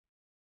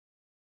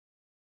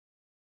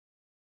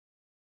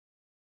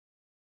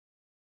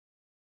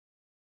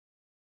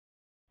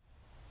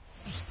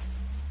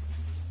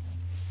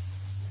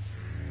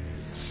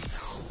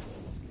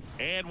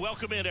And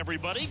welcome in,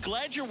 everybody.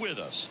 Glad you're with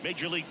us.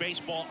 Major League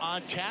Baseball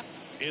on tap.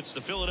 It's the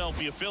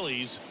Philadelphia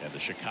Phillies and the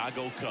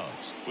Chicago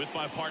Cubs. With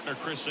my partner,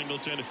 Chris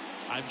Singleton,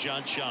 I'm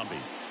John Shambi.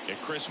 And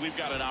Chris, we've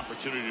got an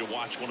opportunity to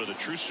watch one of the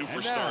true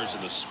superstars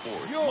in the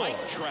sport.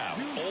 Mike Trout.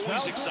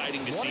 Always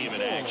exciting to see him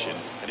in action.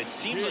 And it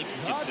seems like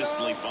he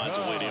consistently finds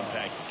a way to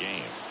impact the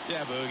game.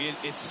 Yeah, Boog.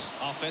 It's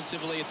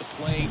offensively at the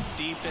plate,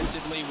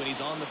 defensively when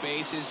he's on the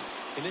bases.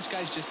 And this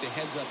guy's just a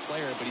heads-up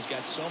player, but he's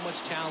got so much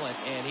talent,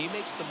 and he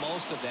makes the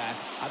most of that.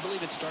 I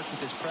believe it starts with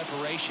his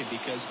preparation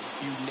because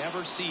you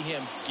never see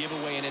him give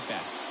away an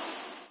at-bat.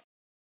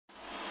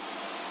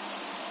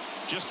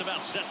 Just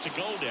about set to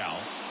go now.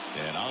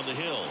 And on the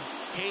hill,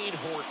 Cade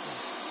Horton.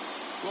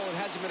 Well, it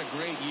hasn't been a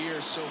great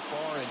year so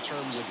far in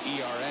terms of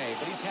ERA,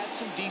 but he's had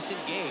some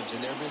decent games,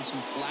 and there have been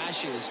some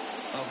flashes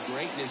of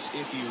greatness,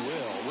 if you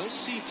will. We'll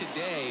see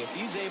today if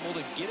he's able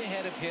to get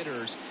ahead of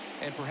hitters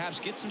and perhaps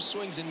get some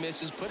swings and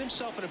misses, put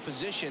himself in a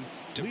position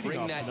to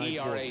bring that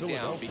ERA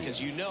down,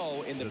 because you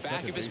know in the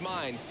back of his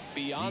mind,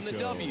 beyond the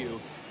W,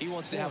 he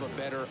wants to have a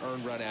better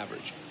earned run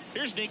average.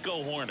 Here's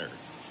Nico Hoerner.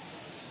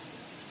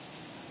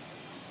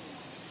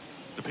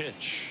 The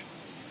pitch.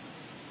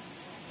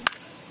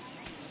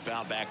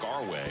 Foul back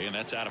our way, and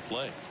that's out of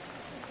play.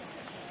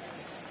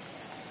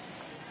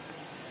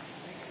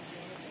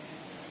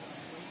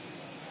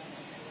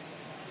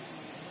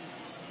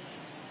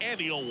 And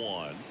the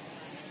 0-1.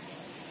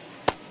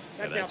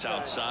 And that's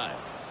outside.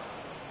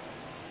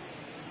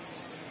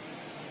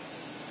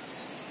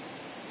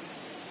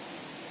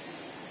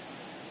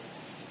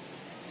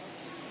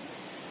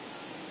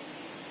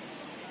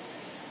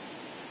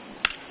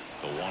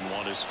 The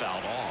 1-1 is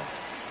fouled off.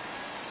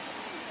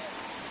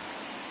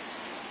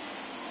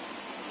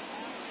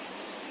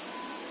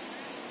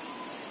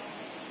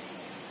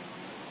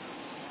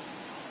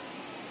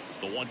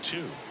 The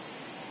 1-2.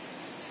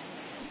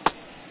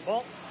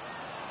 Ball.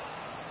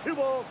 2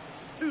 balls,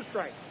 2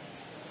 strikes.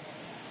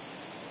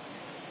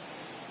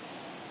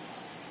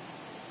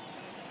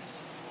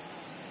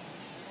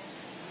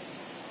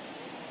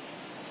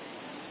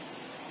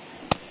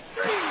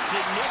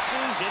 It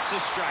misses. It's a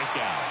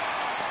strikeout.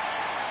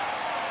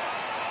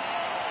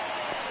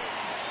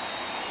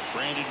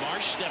 Brandon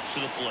Marsh steps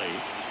to the plate.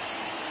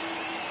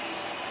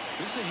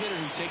 This is a hitter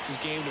who takes his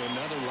game to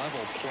another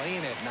level,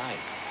 playing at night.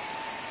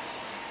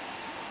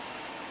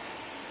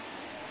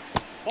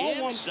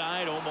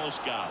 Inside,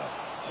 almost got him.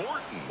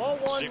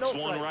 Horton,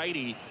 6'1"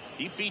 righty.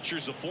 He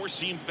features a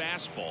 4-seam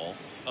fastball,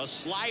 a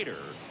slider,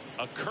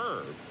 a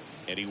curve,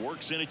 and he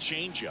works in a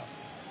changeup.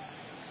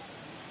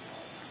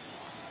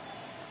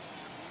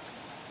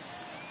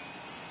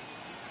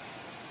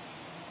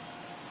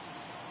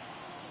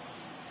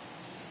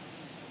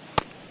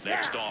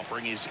 Next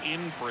offering is in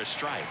for a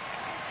strike.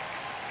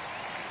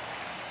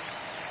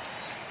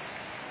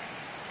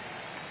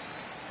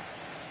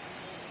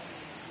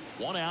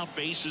 One out,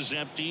 base is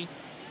empty.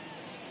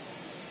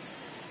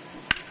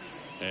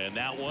 And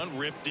that one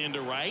ripped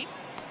into right.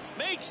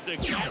 Makes the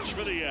catch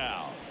for the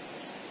out.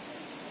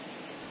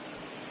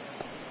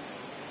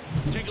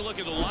 Take a look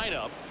at the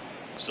lineup.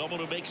 Someone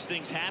who makes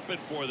things happen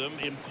for them,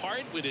 in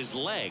part with his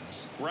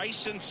legs,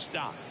 Bryson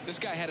Stott. This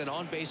guy had an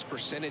on-base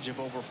percentage of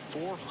over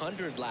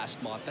 400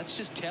 last month. That's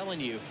just telling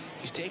you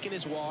he's taking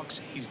his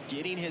walks, he's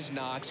getting his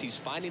knocks, he's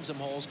finding some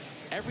holes.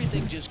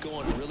 Everything just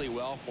going really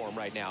well for him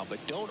right now.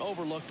 But don't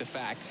overlook the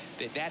fact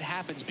that that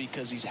happens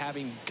because he's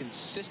having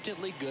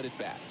consistently good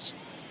at-bats.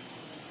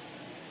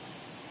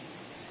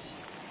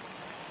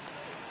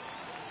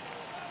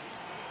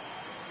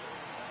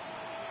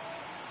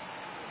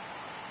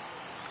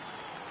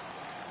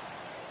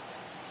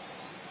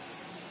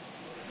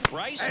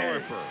 Bryce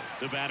Harper,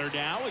 the batter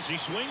now as he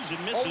swings and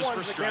misses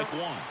for strike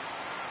 1.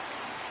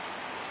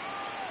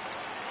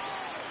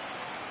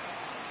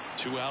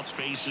 2 outs,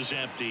 base is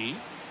empty.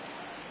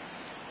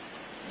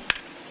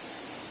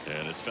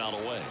 And it's fouled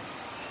away.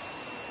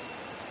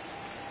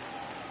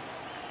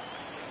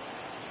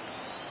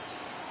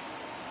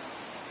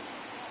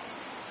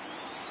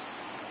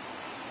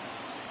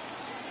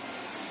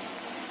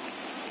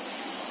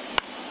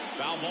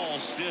 Foul ball,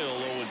 still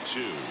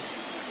 0-2.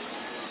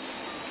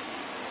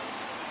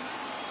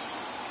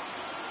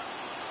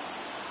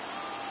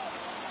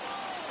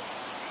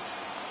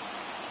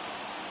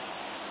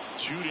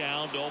 Two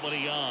down,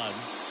 nobody on.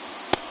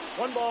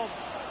 1 ball,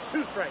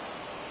 2 strikes.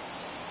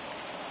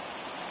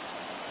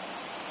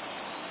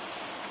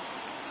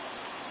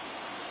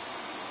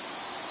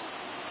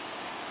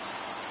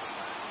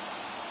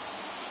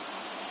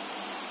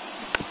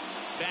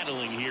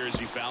 Battling here as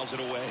he fouls it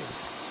away.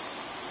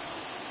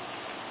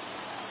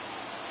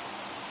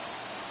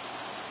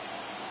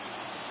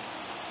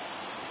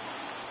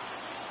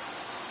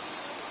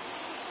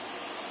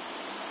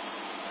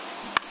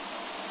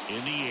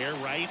 In the air,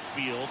 right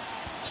field.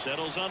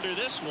 Settles under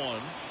this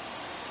one.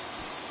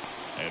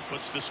 And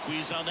puts the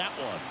squeeze on that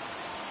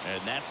one.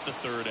 And that's the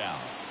 3rd out.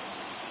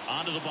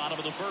 On to the bottom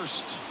of the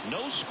 1st.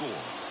 No score.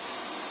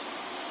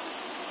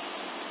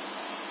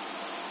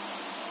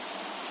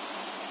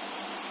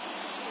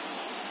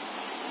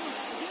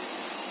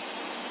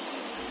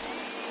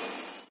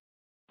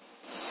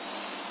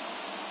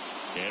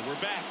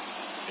 back.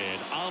 And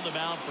on the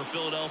mound for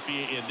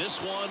Philadelphia in this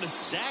one,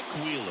 Zach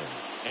Wheeler.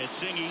 And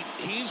Singy,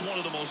 he's one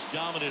of the most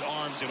dominant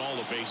arms in all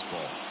of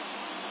baseball.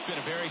 Been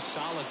a very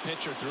solid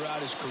pitcher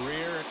throughout his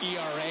career.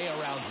 ERA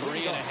around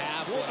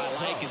 3.5. What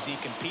I like is he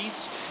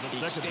competes,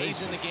 he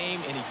stays in the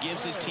game, and he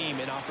gives his team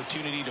an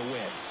opportunity to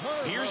win.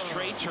 Here's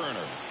Trey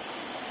Turner.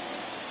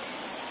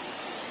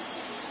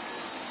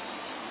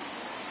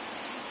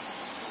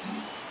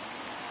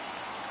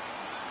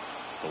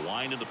 The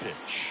wind of the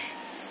pitch.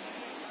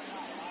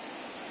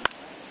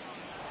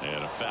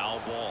 And a foul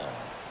ball.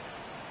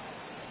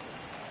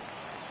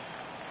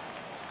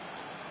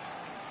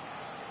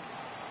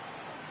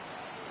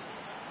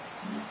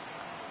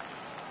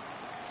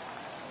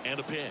 And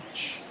a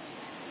pitch.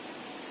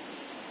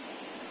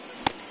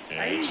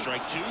 And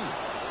strike 2.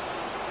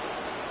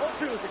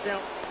 0-2 is the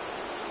count.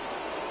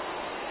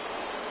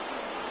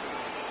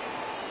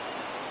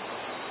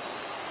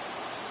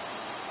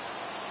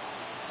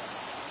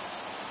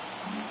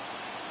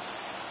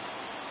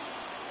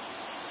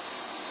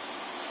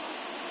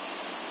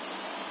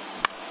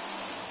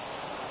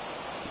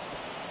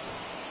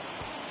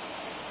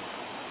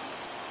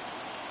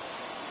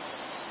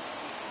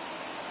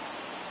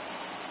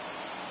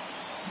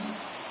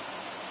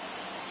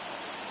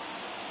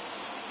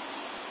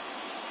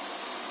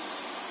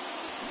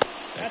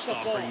 Next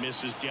offering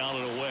misses down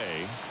and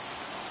away.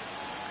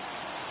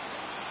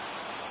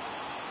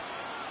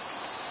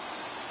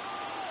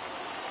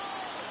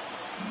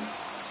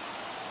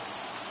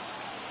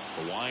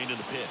 The wind and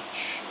the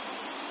pitch.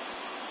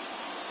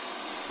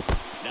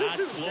 Not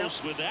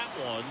close with that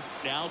one.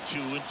 Now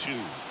 2-2.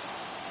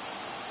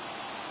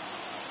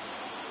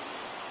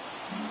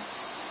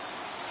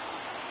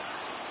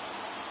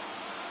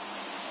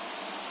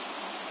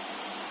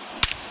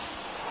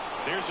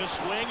 There's a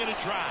swing and a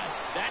drive.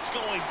 That's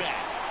going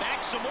back.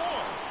 Back some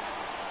more.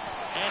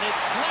 And it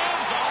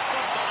slams off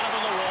the bottom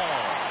of the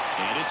wall.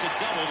 And it's a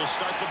double to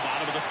start the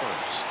bottom of the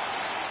first.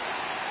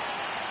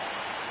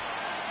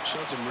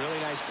 Showed some really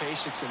nice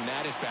patience in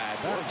that at bat.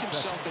 Worked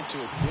himself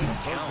into a good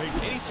count.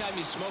 Anytime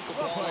you smoke a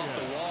ball off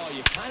the wall,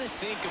 you kind of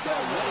think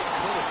about what it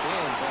could have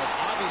been. But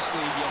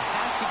obviously, you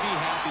have to be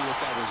happy with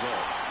that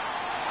result.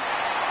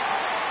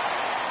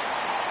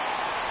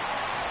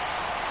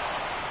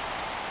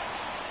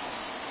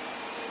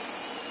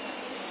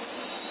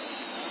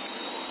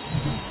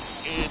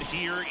 And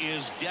here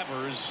is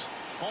Devers.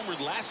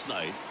 Homered last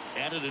night.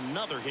 Added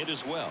another hit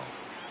as well.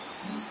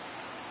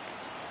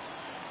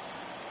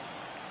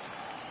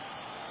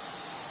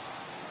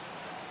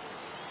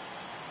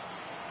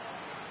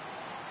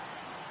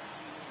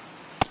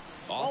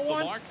 Off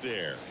the mark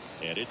there.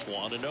 And it's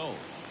 1-0.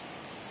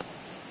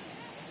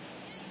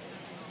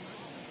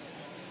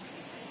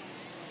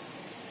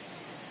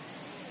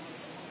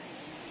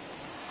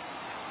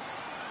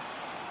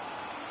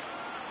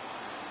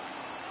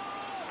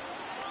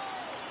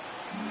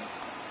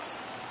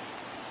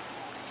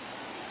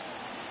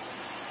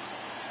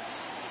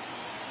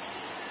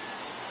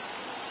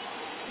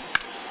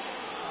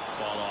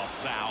 Fall off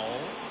foul.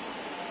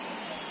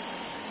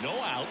 No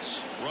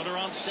outs. Runner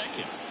on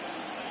second.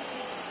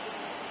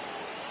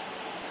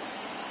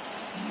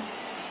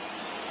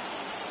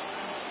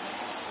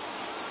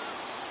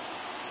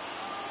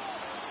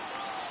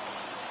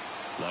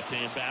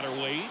 Left-hand batter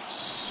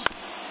waits.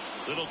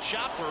 Little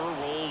chopper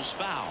rolls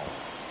foul.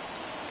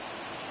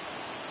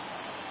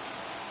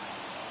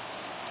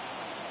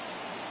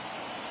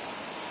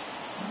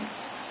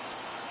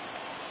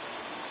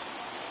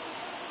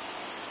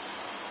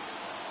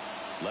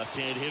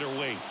 Left-hand hitter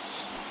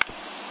waits.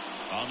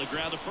 On the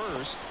ground to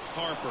first.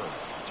 Harper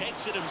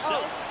takes it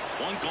himself.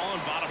 One gone,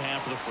 bottom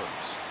half of the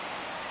first.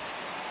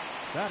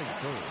 Batting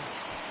third,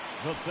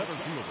 the center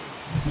fielder.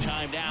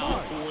 Time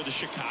now for the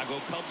Chicago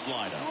Cubs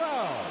lineup.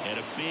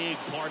 And a big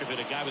part of it,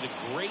 a guy with a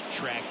great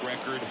track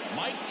record,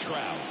 Mike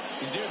Trout.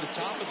 He's near the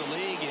top of the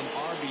league in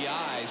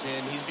RBIs,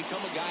 and he's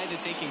become a guy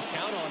that they can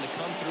count on to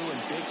come through in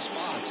big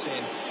spots,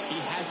 and he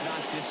has not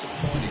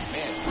disappointed.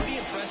 Man, pretty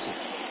impressive.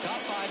 Top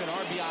 5 in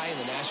RBI in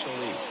the National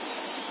League.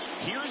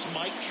 Here's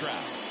Mike Trout.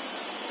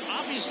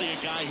 Obviously a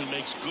guy who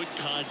makes good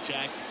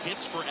contact,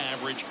 hits for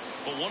average,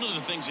 but one of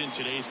the things in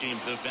today's game,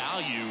 the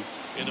value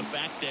in the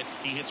fact that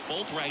he hits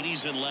both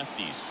righties and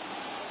lefties.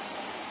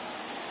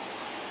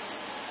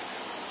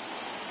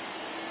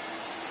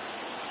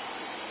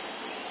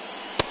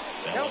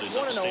 That one is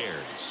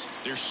upstairs.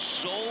 They're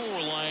so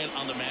reliant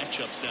on the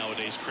matchups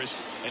nowadays,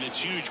 Chris, and it's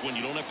huge when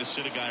you don't have to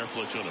sit a guy or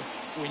platoon him.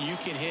 When you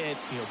can hit,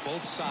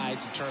 both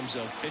sides in terms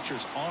of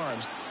pitchers'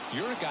 arms,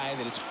 you're a guy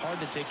that it's hard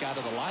to take out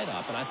of the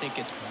lineup, and I think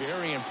it's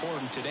very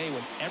important today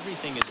when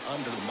everything is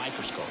under the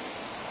microscope.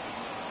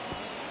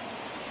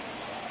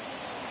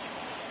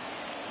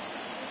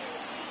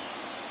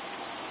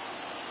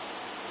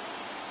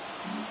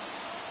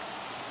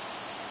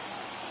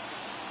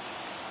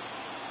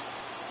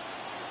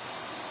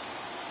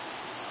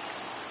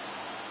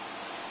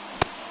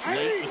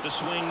 Late with the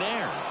swing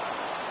there.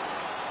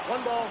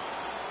 1 ball,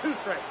 2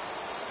 strikes.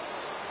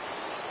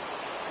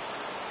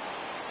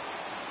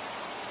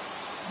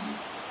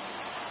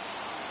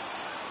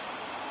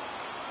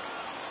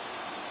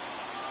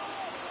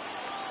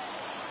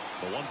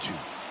 The 1-2.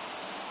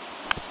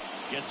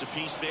 Gets a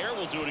piece there.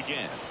 We'll do it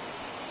again.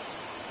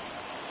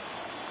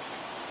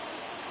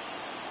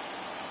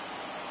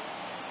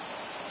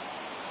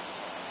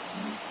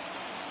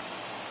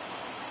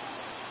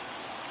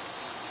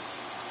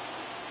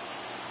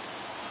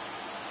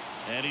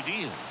 And he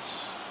deals.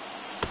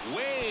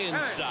 Way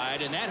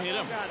inside, and that hit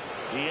him.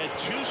 He had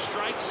 2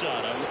 strikes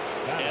on him,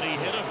 and he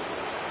hit him.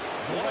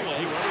 One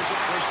away, runners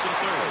at first and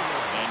third.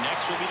 And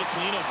next will be the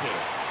cleanup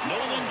hitter,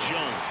 Nolan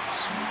Jones.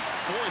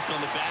 4th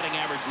on the batting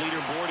average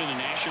leaderboard in the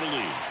National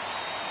League.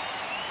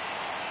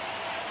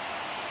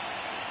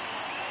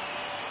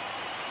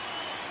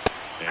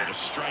 And a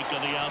strike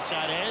on the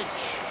outside edge.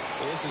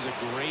 This is a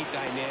great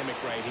dynamic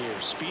right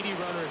here. Speedy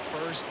runner at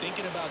first,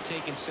 thinking about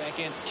taking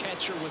second.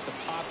 Catcher with the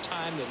pop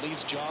time that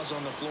leaves Jaws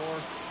on the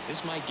floor.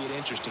 This might get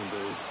interesting,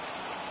 Boo.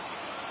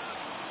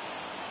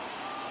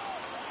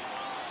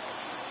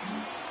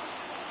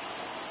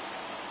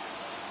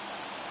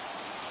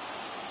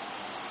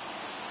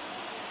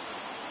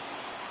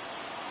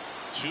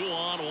 Two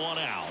on, 1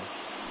 out.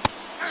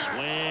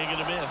 Swing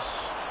and a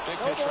miss. Big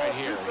pitch right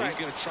here. He's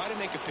going to try to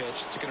make a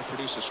pitch that's going to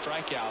produce a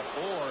strikeout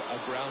or a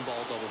ground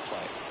ball double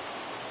play.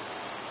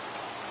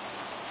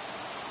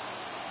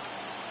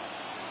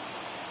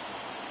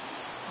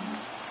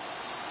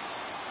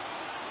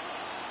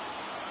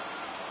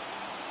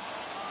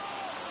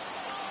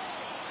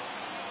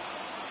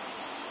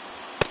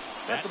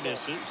 That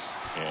misses,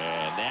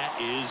 and that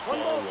is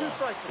ball 1.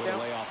 Going to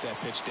lay off that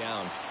pitch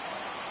down.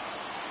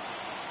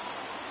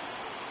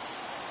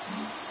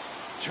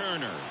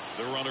 Turner,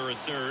 the runner at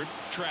third.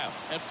 Trout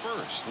at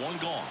first. 1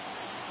 gone.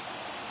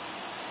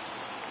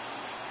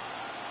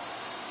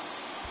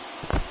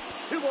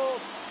 2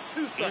 balls,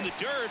 2 strikes. In the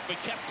dirt,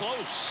 but kept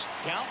close.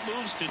 Count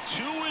moves to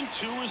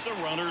 2-2 as the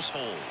runners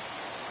hold.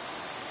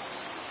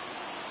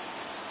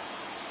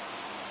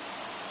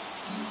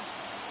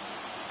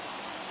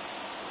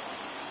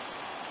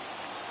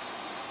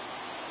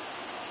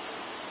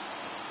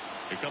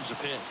 Here comes a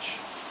pitch.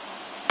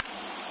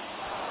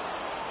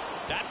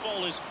 That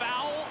ball is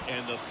foul,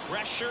 and the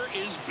pressure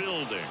is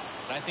building.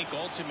 I think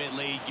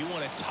ultimately you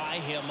want to tie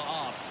him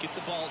up, get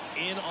the ball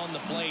in on the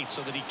plate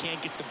so that he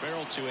can't get the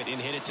barrel to it and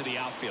hit it to the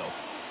outfield.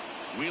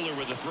 Wheeler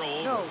with a throw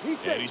over,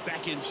 and he's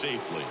back in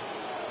safely.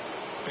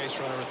 Base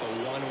runner with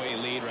a one-way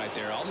lead right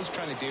there. All he's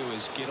trying to do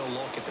is get a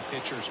look at the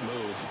pitcher's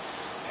move.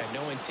 Had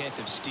no intent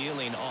of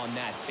stealing on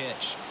that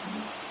pitch.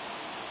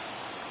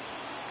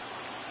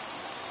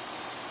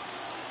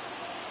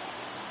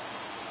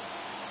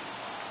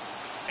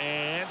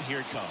 And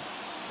here it comes.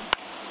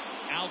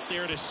 Out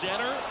there to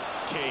center.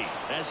 Cade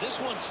has this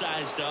one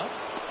sized up.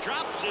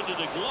 Drops into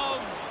the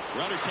glove.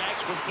 Runner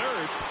tags from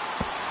third.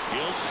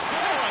 He'll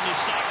score on the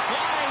sac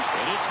fly.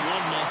 And it's 1-0.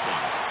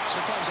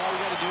 Sometimes all you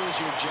got to do is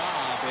your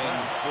job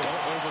and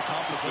don't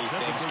overcomplicate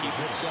things. Keep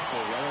it simple.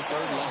 Runner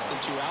third, less than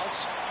 2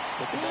 outs.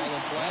 Put the ball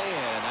in play,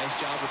 and a nice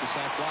job with the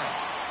sac fly.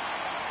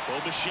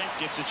 Bo Bichette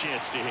gets a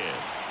chance to hit.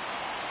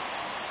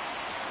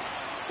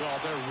 Well,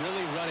 they're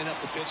really running up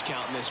the pitch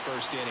count in this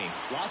first inning.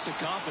 Lots of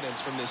confidence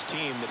from this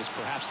team that is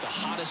perhaps the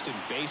hottest in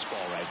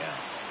baseball right now.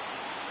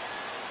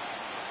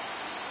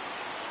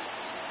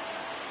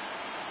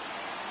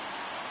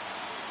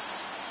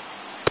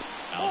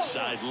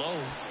 Outside low,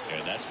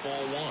 and that's ball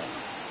 1.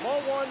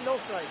 Ball 1, no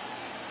strike.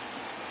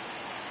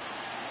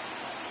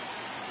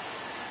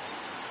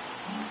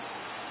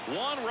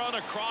 One run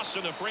across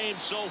in the frame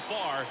so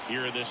far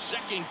here in the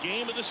second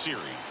game of the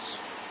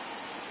series.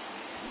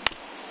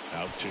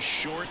 Out to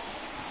short.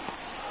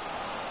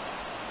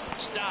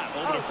 Stop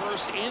over to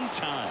first in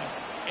time.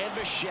 And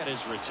Bichette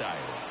is retired.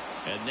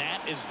 And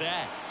that is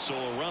that. So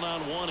a run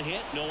on 1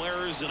 hit, no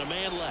errors, and a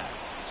man left.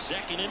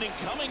 Second inning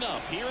coming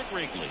up here at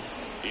Wrigley.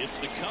 It's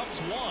the Cubs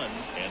 1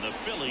 and the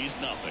Phillies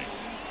 0.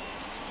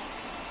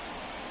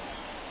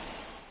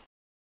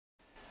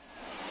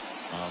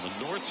 On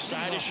the north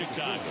side of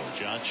Chicago,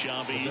 John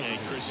Sciambi and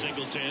Chris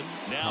Singleton.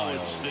 Now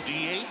it's the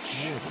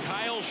DH,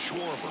 Kyle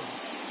Schwarber.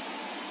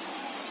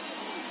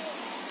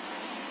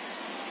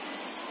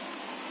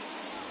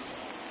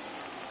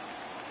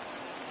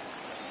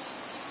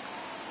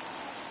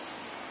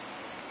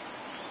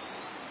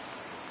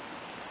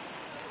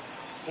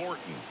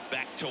 Horton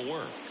back to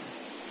work.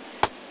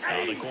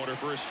 On the corner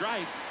for a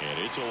strike, and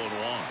it's 0-1.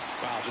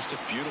 Wow, just a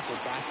beautiful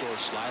backdoor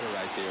slider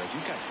right there. If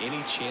you've got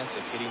any chance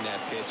of hitting that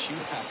pitch, you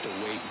have to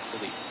wait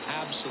until the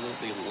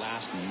absolutely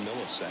last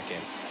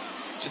millisecond.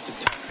 Just a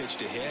tough pitch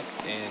to hit,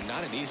 and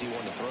not an easy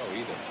one to throw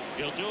either.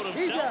 He'll do it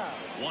himself.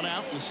 1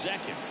 out in the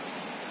second.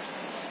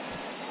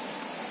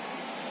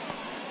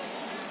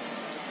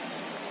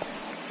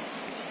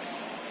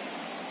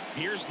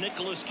 Here's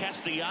Nicholas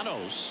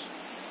Castellanos.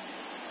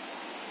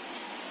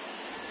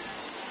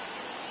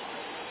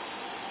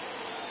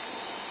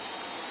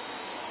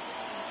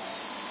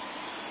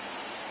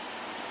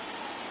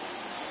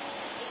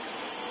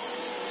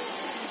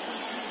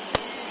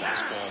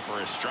 Fastball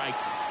for a strike.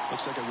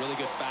 Looks like a really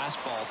good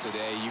fastball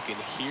today. You can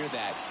hear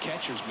that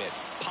catcher's mitt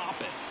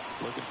popping.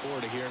 Looking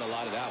forward to hearing a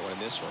lot of that one in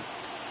this one.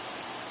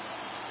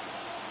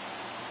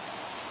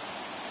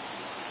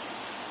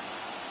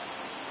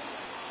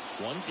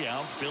 One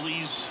down,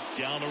 Phillies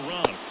down a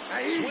run.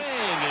 Swing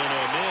and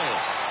a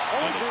miss.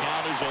 And the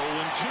count is 0-2.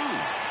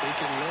 They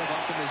can live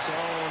up in the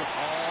zone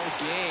all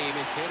game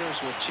if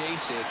hitters will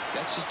chase it.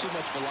 That's just too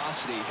much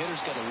velocity.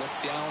 Hitters got to look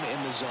down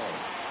in the zone.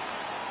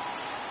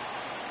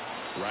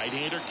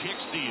 Right-hander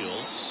kicks,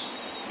 deals.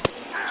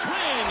 Swing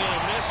and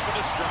a miss for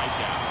the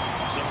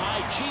strikeout. Some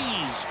high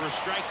cheese for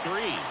strike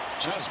 3.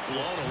 Just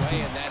blown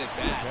away in that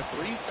at-bat.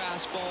 3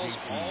 fastballs,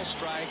 all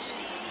strikes.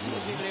 He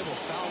wasn't even able to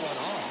foul one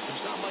off.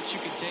 There's not much you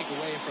can take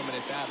away from an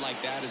at-bat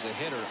like that as a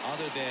hitter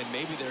other than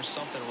maybe there's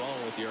something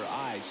wrong with your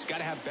eyes. Got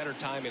to have better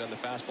timing on the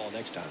fastball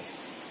next time.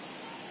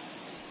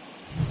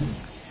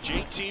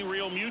 JT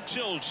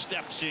Realmuto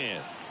steps in.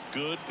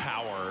 Good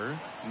power.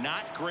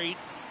 Not great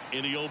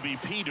in the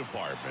OBP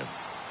department.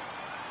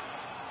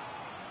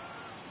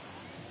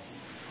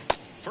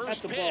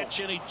 First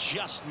pitch, and he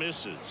just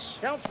misses.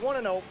 Counts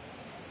 1-0.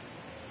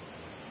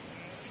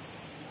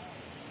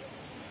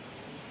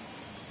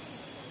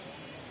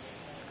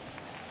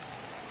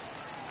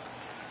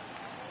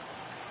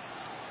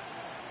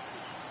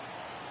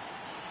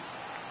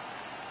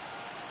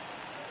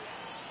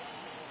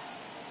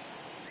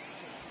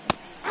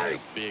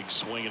 Big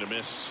swing and a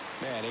miss.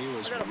 Man, he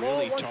was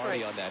really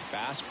tardy on that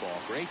fastball.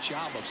 Great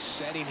job of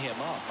setting him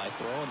up by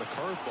throwing the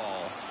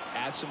curveball.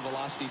 Add some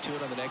velocity to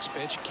it on the next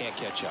pitch. Can't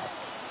catch up.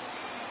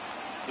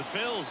 The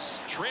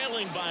Phils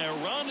trailing by a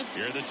run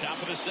here at the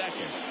top of the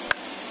second.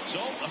 So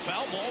a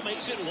foul ball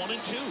makes it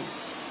 1-2.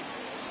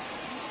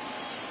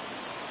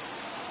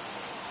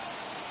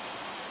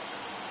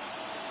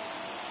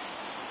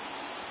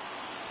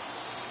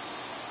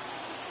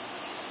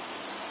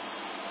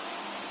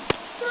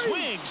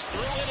 Swings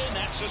through it, and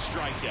that's a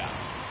strikeout.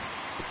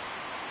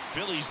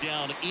 Phillies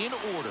down in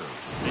order.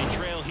 They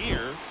trail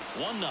here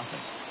 1-0.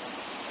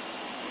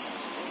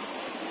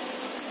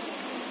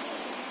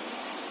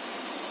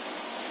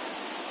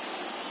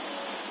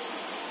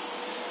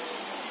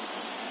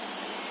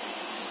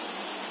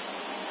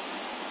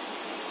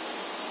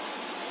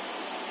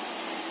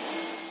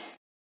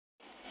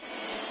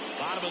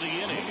 Bottom of the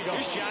inning.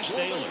 Here's Josh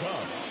Naylor.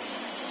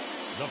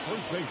 The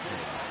first baseman,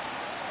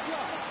 Josh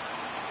Naylor.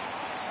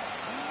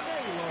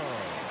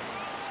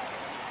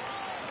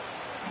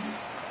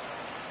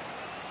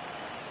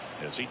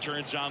 As he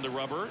turns on the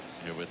rubber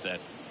here with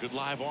that good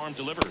live arm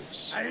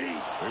delivers.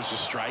 There's a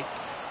strike.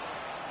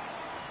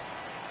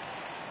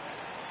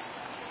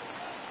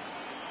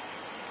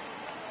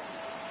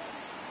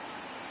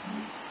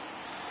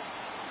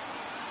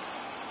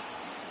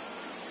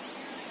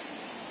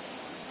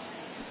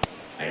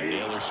 And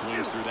Naylor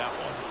swings through that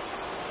one.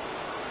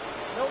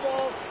 No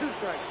balls, 2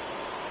 strikes.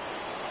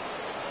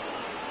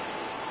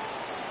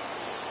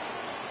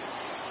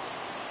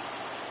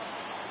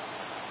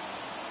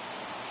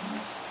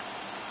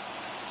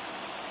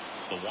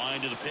 The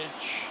wind of the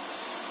pitch.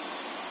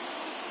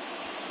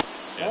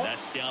 And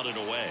that's down and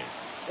away.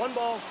 1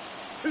 ball,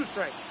 2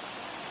 strikes.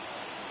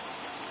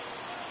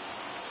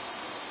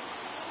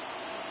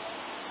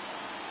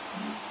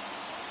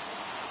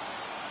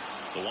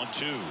 The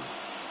 1-2.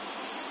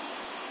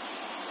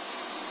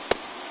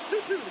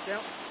 2-2 to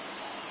count.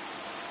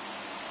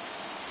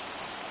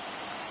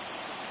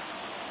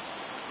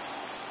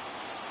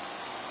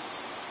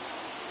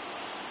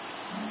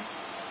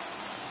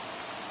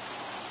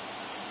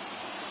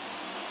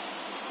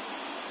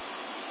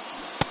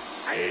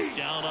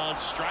 Down on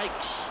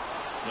strikes.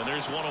 And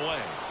there's one away.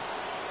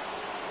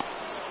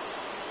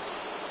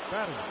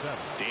 Batting 7.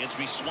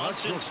 Dansby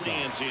Swanson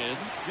stands in.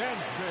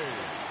 Dansby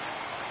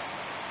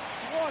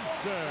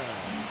Swanson.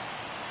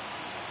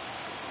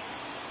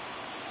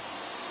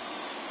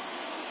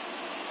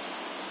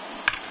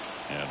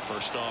 And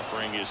first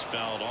offering is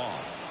fouled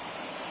off.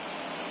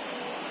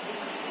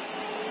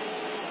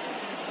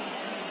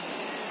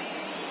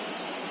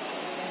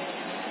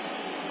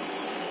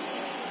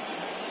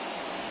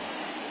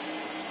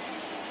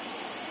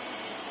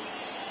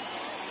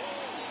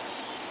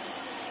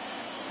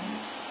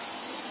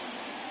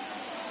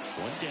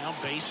 One down,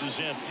 base is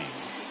empty.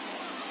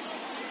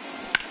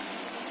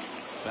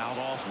 Fouled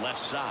off left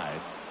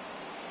side.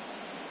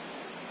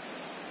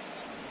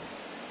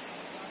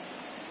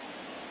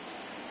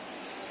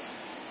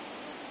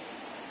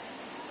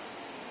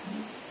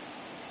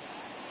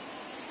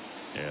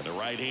 And the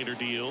right-hander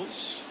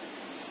deals.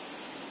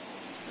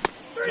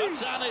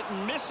 Cuts on it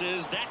and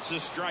misses. That's a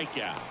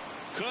strikeout.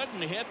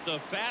 Couldn't hit the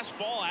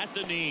fastball at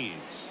the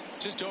knees.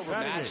 Just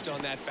overmatched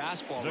on that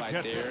fastball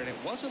right there, and it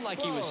wasn't like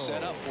he was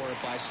set up for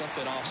it by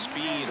something off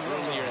speed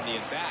earlier in the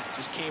at-bat.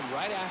 Just came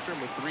right after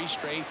him with 3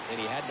 straight, and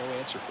he had no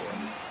answer for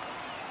him.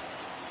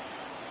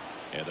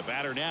 And the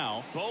batter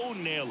now, Bo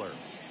Naylor.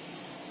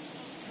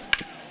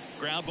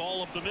 Ground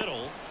ball up the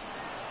middle.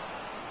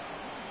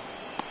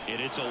 And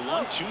it's a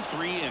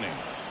 1-2-3 inning.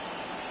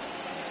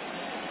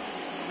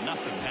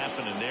 Nothing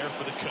happening there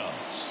for the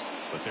Cubs,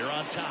 but they're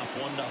on top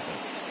 1-0.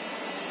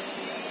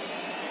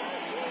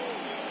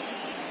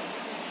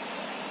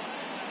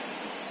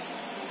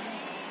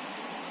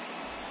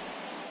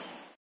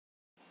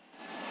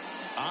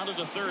 On to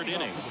the 3rd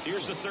inning.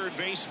 Here's the 3rd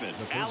baseman,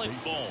 Alec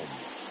Bohm.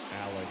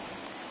 Alex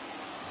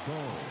Boone.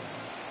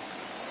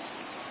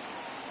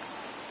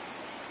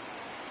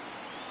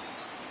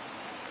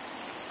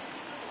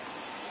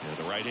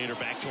 The right-hander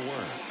back to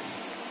work.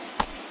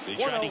 They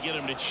tried to get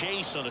him to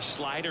chase on a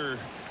slider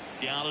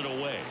down and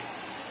away.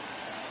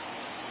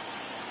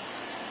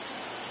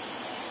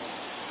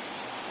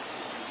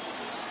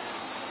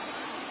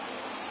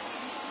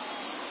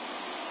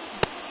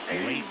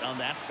 Late on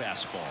that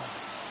fastball.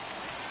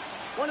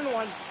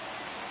 1-1.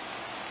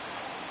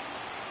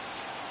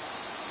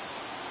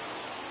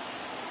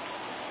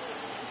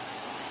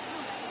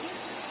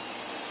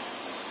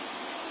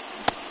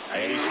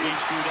 And he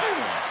swings through that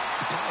one.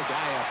 You tie a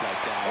guy up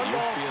like that,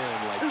 you're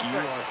feeling like you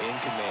are in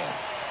command.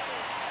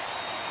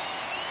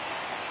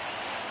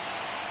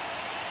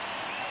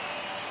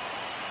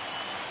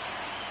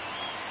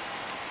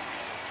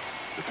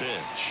 The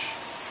pitch.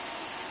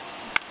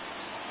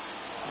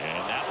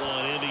 And that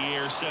one in the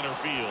air center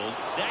field.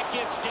 That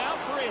gets down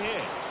for a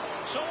hit.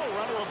 So a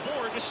runner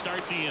aboard to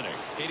start the inning.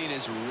 Hitting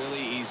is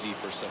really easy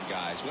for some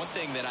guys. One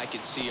thing that I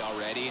can see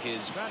already,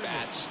 his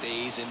bat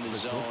stays in the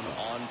zone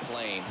on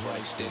plane for an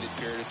extended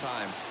period of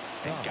time.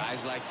 And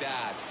guys like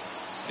that,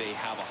 they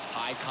have a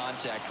high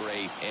contact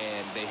rate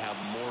and they have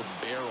more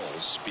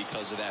barrels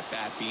because of that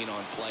bat being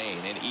on plane.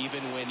 And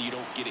even when you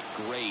don't get it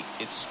great,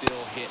 it's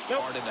still hit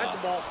hard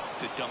enough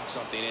to dunk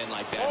something in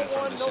like that in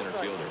front of the center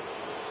fielder.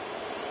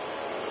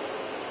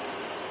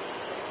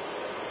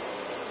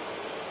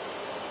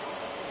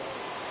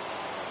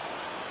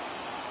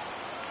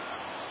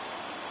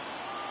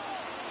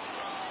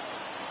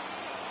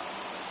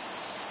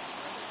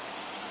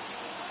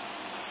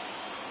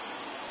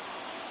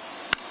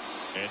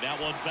 And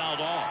that one fouled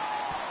off.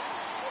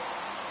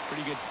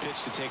 Pretty good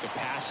pitch to take a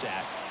pass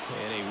at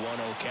in a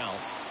 1-0 count.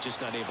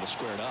 Just not able to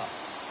square it up.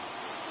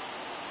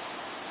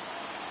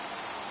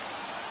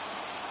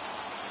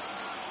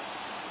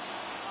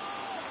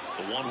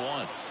 The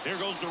 1-1. There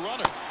goes the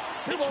runner.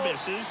 Pitch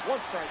misses. 1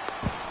 strike.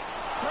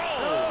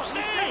 Throw.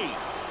 Save.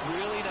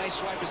 Really nice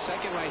swipe at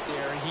second right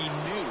there. He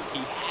knew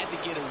he had to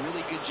get a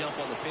really good jump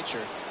on the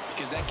pitcher,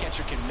 because that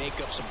catcher can make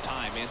up some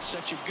time, man.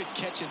 Such a good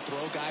catch and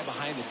throw guy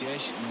behind the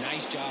dish.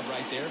 Nice job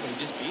right there, but he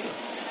just beat him.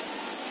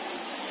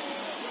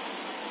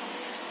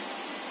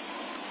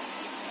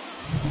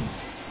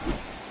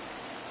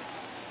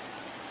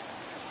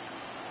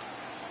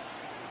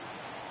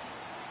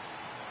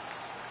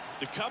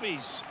 The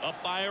Cubbies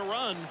up by a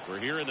run. We're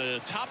here in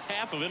the top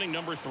half of inning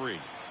number 3.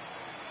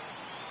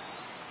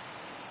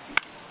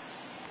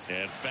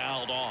 And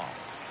fouled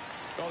off.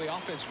 Well, the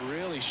offense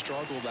really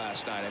struggled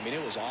last night. I mean,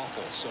 it was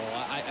awful. So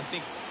I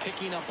think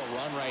picking up a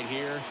run right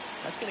here,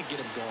 that's going to get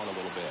him going a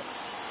little bit.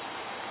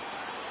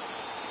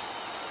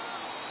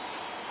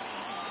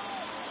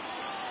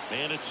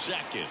 Man at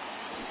second.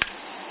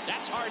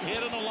 That's hard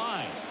hit on the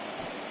line.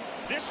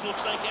 This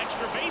looks like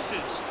extra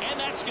bases, and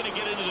that's going to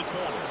get into the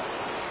corner.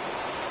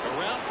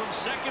 Around from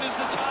second is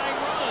the tying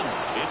run.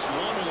 It's 1-1,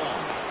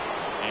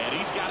 and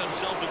he's got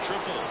himself a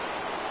triple.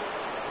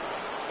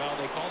 Well,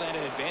 they call that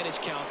an advantage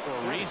count for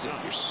a reason.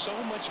 You're so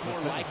much more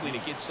likely to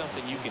get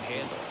something you can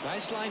handle.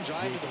 Nice line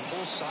drive to the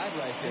pull side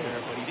right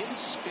there, but he didn't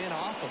spin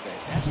off of it.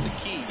 That's the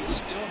key. You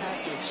still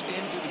have to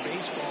extend through the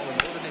baseball in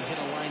order to hit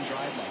a line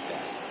drive like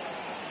that.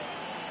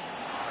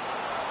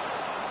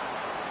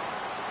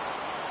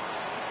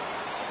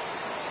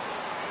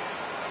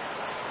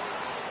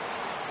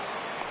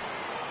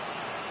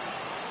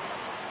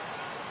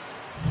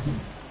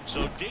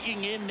 So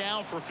digging in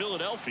now for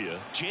Philadelphia,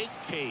 Jake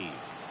Cave.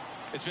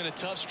 It's been a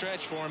tough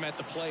stretch for him at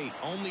the plate.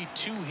 Only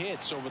 2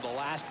 hits over the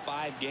last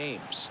 5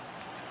 games.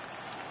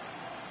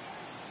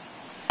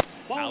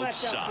 Ball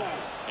Outside.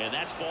 And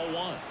that's ball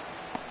 1.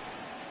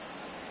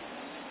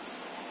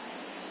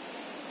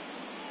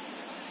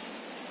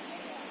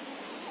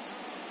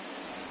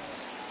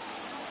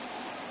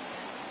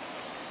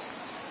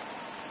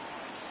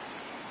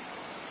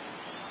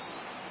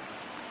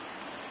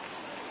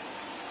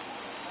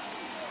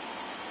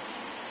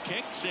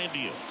 Kicks and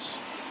deals.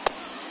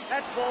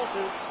 That's ball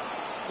 2.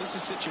 This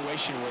is a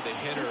situation where the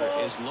hitter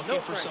is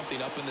looking for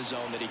something up in the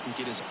zone that he can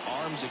get his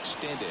arms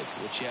extended.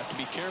 What you have to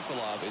be careful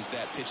of is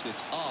that pitch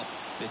that's up,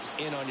 that's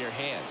in on your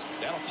hands.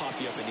 That'll pop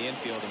you up in the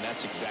infield, and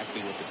that's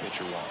exactly what the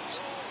pitcher wants.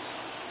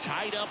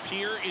 Tied up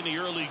here in the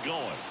early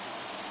going.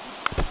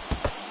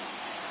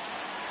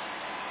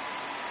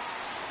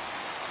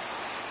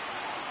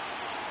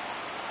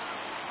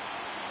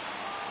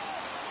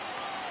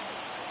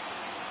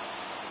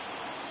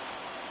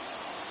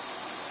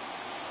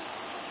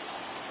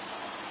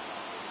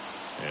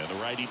 And the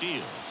righty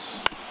deals.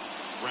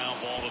 Ground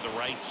ball to the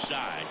right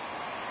side.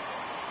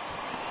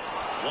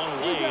 1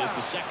 away as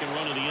the second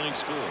run of the inning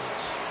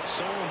scores.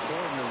 So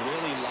important to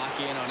really lock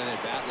in on an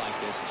at-bat like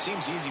this. It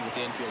seems easy with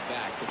the infield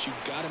back, but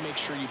you've got to make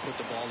sure you put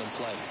the ball in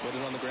play. Put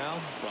it on the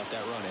ground, brought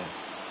that run in.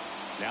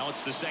 Now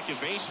it's the second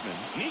baseman,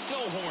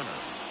 Nico Horner.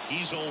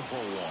 He's 0 for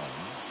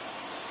 1.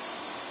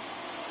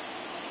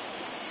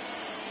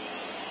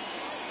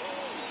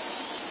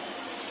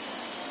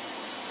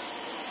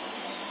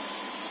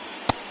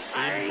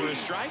 In for a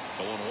strike.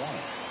 0-1.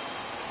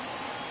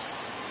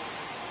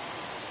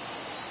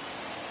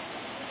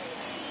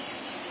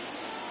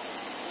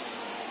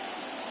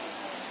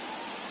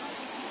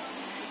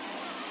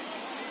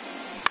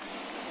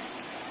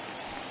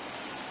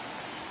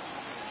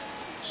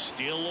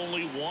 Still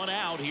only one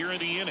out here in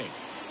the inning.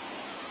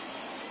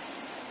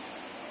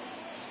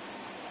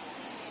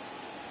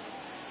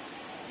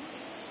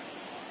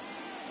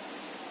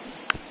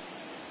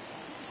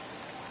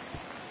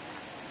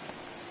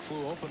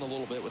 Flew open a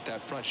little bit with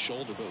that front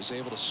shoulder, but was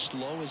able to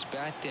slow his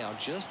bat down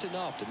just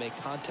enough to make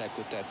contact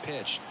with that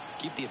pitch,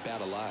 keep the at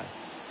bat alive.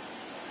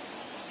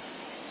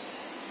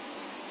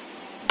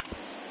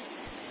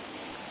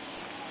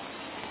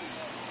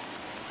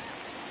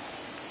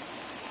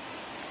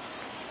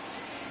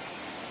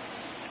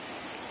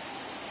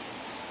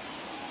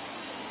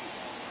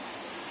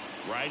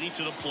 Righty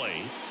to the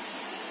plate.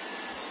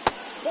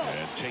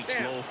 And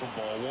takes low for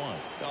ball one.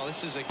 Oh,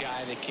 this is a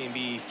guy that can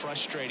be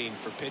frustrating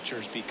for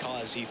pitchers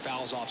because he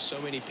fouls off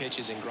so many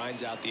pitches and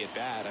grinds out the at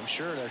bat. I'm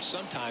sure there's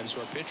some times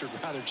where a pitcher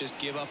would rather just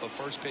give up a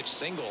first pitch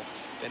single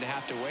than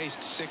have to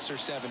waste 6 or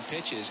 7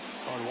 pitches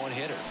on one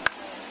hitter.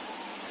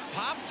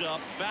 Popped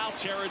up, foul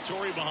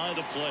territory behind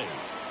the plate.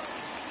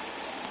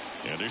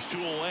 And there's 2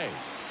 away.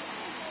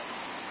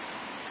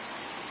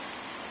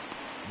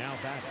 Now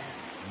back,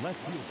 left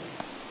fielder,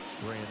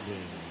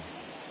 Brandon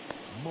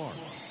Marsh.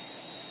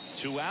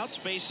 2 outs,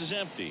 base is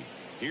empty.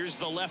 Here's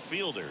the left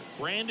fielder,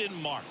 Brandon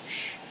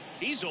Marsh.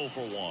 He's 0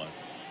 for 1.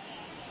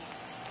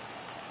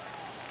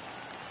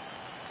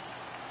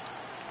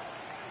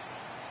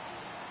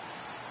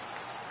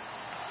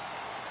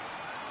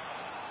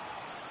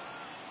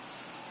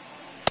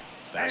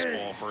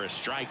 Fastball for a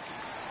strike.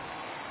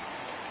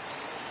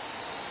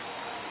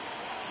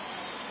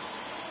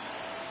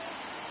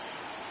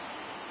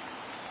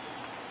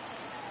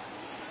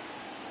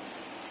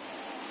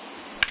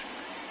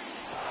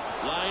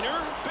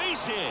 Liner,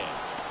 base hit.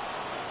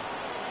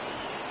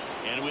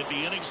 And with the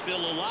inning still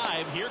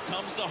alive, here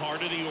comes the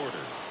heart of the order.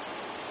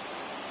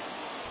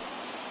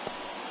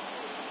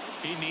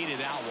 He needed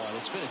that one.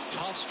 It's been a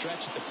tough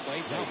stretch at the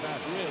plate.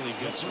 Really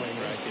good swing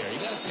right there. He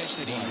got a pitch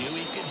that he knew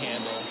he could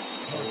handle,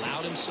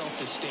 allowed himself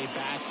to stay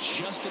back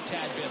just a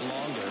tad bit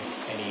longer,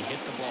 and he hit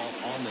the ball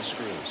on the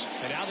screws.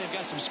 And now they've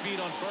got some speed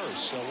on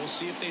first, so we'll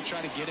see if they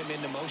try to get him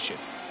into motion.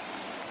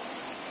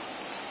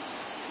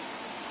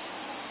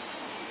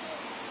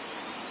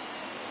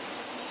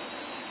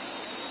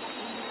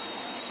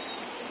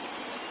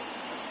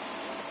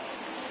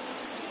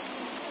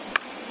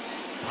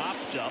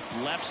 Popped up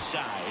left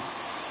side.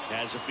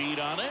 Has a beat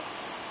on it.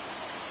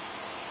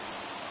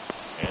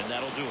 And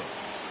that'll do it.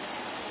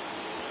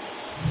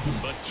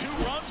 But 2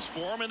 runs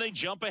for him and they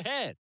jump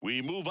ahead.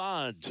 We move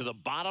on to the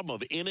bottom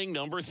of inning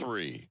number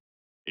 3.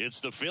 It's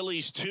the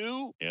Phillies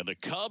 2 and the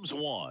Cubs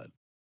 1.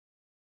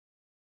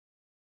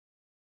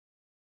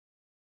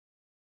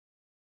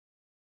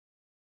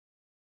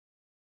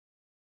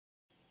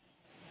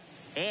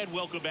 And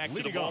welcome back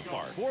to the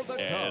ballpark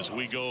as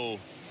we go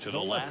to the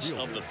last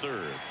of the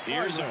 3rd.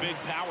 Here's a big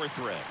power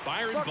threat.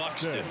 Byron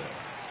Buxton.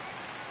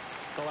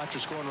 Well, after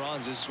scoring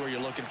runs, this is where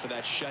you're looking for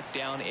that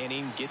shutdown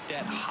inning. Get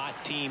that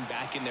hot team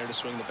back in there to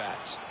swing the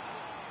bats.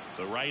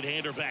 The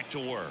right-hander back to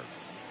work.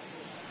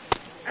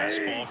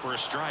 Fastball for a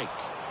strike.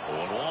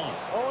 0-1.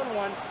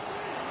 0-1.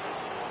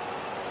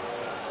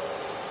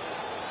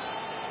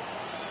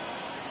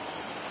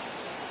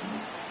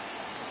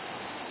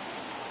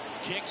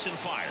 Kicks and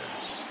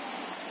fires.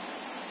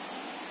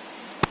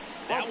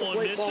 That one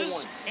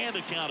misses, and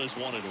the count is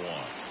 1-1.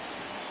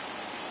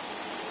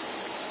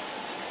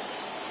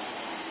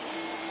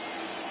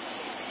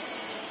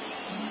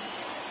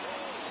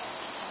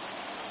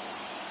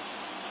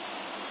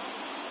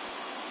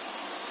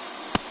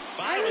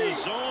 Bottom of the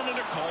zone and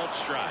a called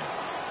strike.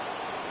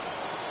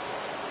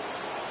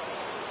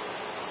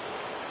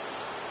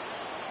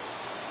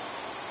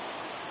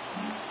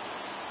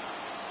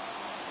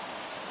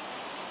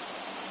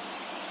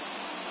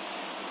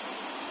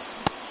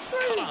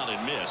 Cut on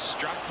and miss.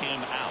 Struck him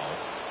out.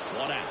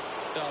 1 out.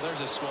 Oh,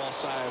 there's a small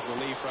sigh of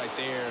relief right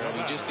there. I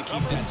mean, just to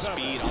keep that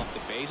speed off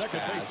the base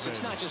paths.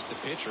 It's not just the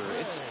pitcher.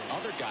 It's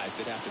other guys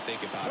that have to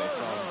think about it.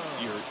 From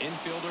your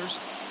infielders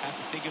have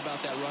to think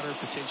about that runner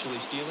potentially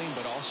stealing,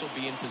 but also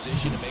be in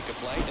position to make a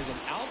play. As an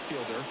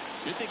outfielder,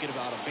 you're thinking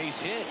about a base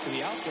hit to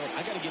the outfield.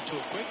 I got to get to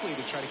it quickly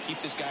to try to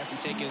keep this guy from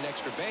taking an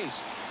extra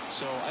base.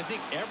 So I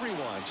think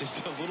everyone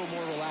just a little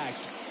more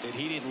relaxed that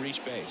he didn't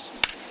reach base.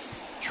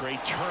 Trey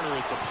Turner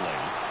at the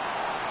plate.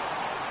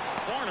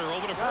 Barner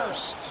over to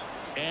first.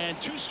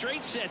 And 2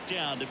 straight set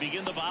down to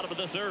begin the bottom of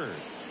the 3rd.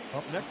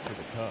 Up next for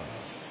the Cubs,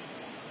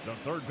 the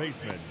 3rd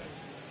baseman,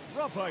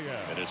 Rafael.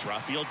 And it's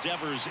Rafael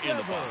Devers in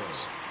the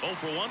box. 0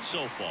 for 1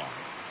 so far.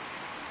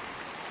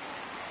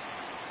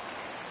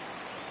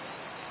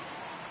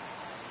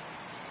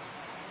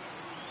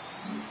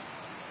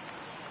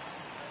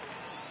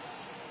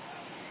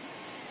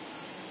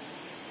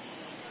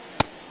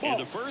 And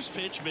the first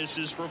pitch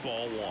misses for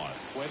ball 1.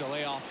 Way to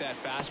lay off that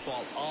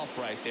fastball up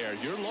right there.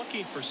 You're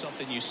looking for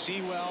something you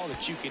see well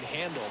that you can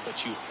handle,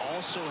 but you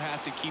also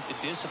have to keep the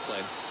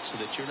discipline so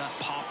that you're not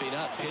popping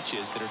up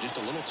pitches that are just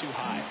a little too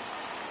high.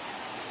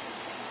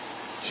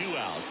 2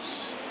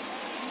 outs.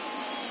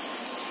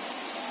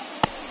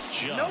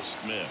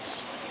 Just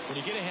missed. When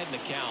you get ahead in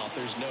the count,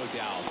 there's no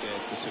doubt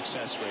that the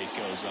success rate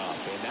goes up,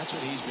 and that's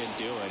what he's been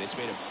doing. It's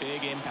made a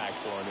big impact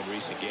for him in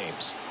recent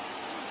games.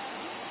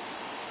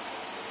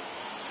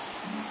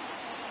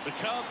 The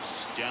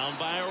Cubs down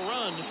by a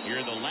run here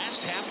in the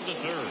last half of the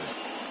third.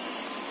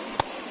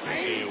 They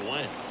say it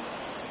went.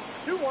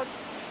 2-1.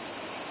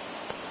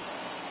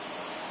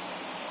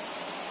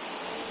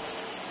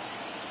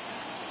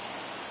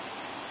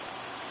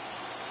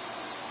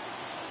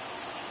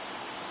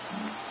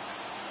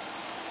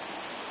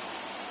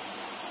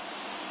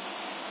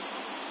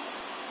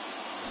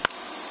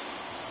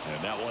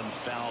 And that one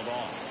fouled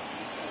off.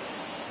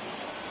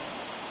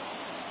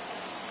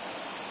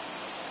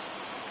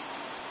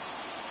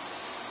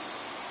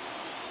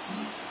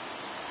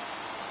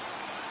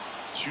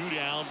 Two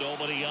down,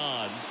 nobody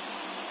on.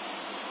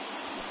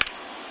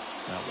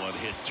 That one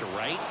hit to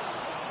right.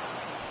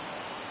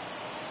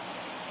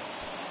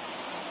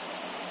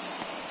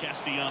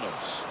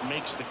 Castellanos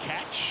makes the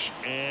catch,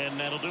 and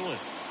that'll do it.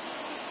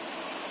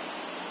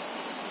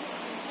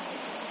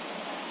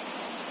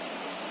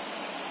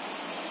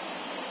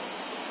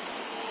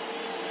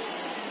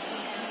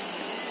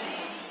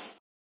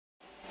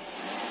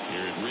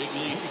 Here at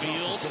Wrigley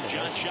Field,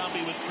 John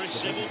Sciambi with Chris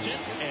Singleton,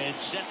 and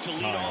set to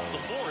lead off the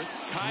fourth,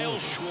 Kyle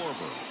Schwarber.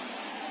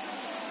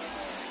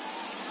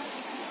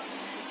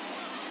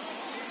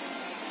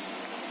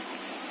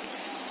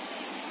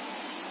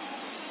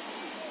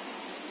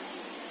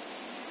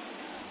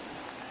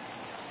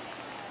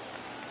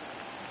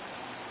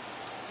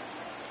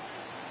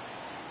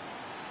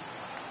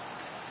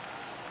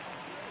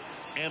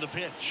 And a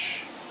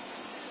pitch.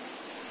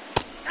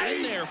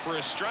 In there for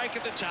a strike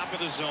at the top of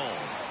the zone.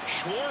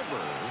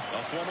 Schwarber,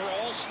 a former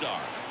All-Star,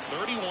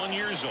 31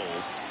 years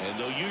old, and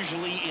though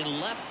usually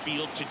in left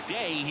field,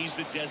 today he's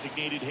the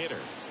designated hitter.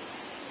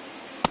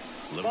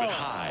 A little bit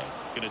high,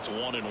 and it's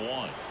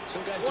 1-1.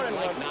 Some guys don't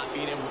like not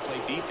being able to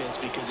play defense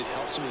because it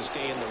helps them to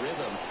stay in the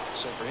rhythm.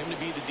 So for him to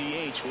be the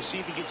DH, we'll see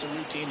if he gets a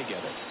routine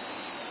together.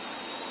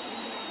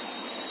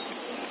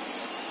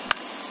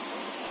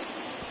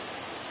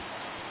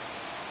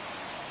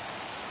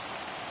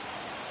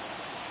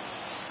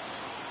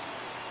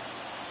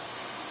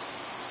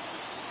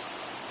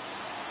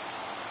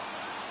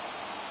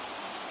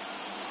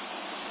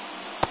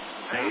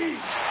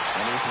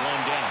 And there's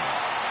one down.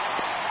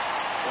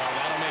 Well,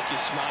 that'll make you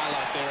smile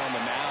out there on the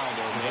mound,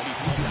 or maybe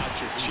pump out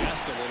your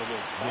chest a little bit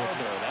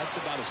farther. That's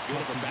about as good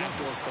of a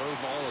backdoor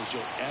curveball as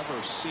you'll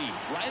ever see.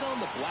 Right on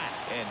the black,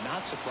 and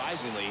not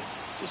surprisingly,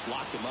 just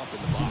locked him up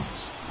in the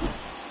box.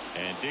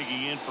 And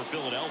digging in for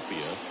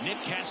Philadelphia,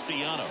 Nick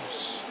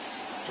Castellanos.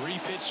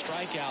 3-pitch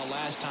strikeout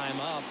last time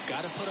up.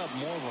 Got to put up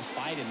more of a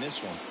fight in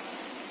this one.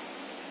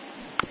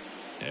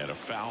 And a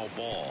foul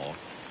ball.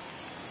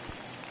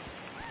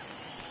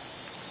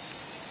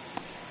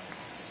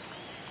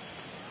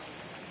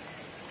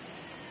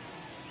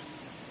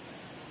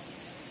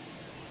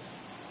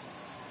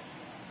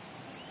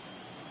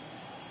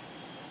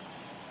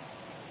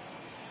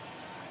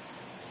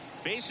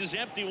 Base is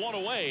empty, one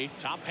away.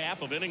 Top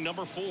half of inning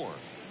number 4.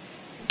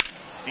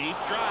 Deep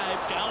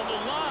drive down the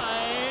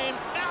line.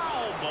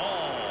 Foul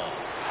ball.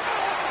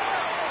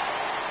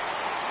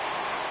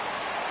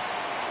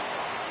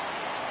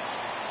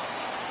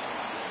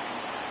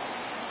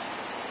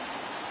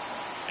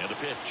 And a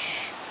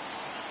pitch.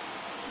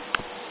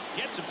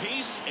 Gets a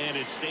piece, and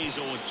it stays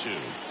 0-2.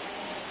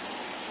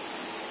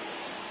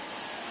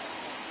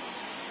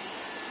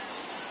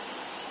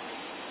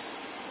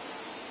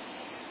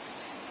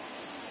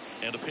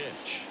 And a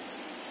pitch.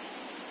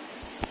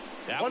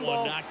 That one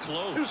not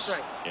close.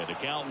 And a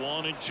count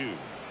 1-2.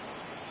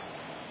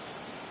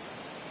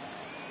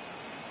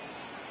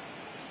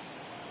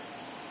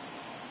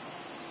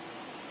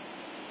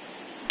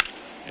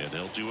 And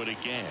they'll do it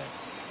again.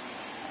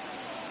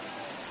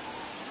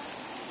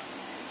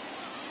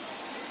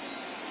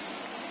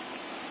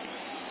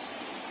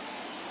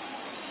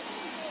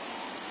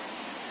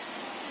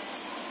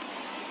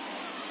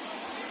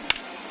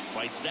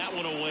 Fights that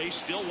one away.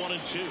 Still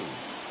 1-2.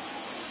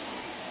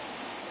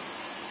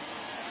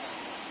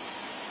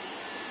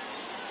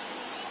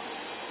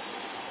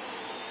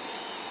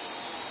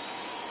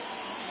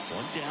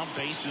 One down,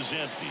 base is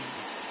empty.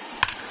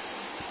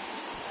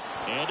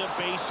 And a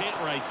base hit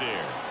right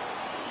there.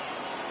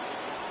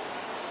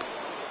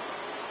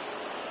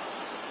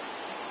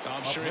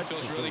 I'm sure he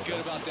feels really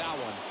good about that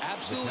one.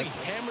 Absolutely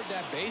hammered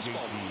that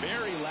baseball.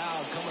 Very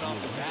loud coming off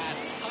the bat.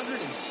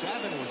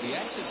 107 was the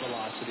exit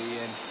velocity,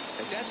 and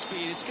at that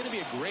speed, it's going to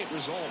be a great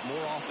result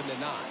more often than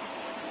not.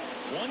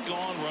 One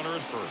gone, runner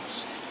at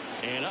first.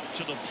 And up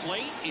to the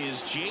plate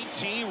is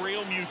JT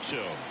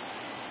Realmuto.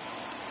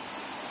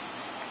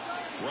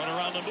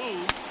 Runner on the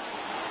move.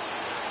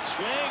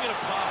 Swing and a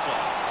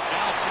pop-up.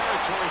 Foul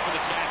territory for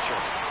the catcher.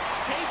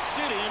 Takes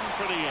it in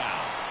for the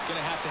out. Going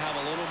to have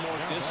a little more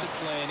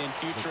discipline in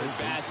future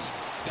at-bats.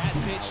 That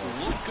pitch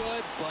looked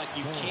good, but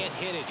you can't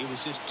hit it. It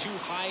was just too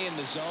high in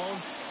the zone.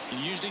 You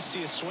usually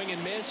see a swing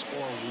and miss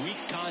or weak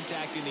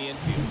contact in the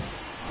infield.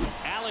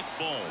 Alec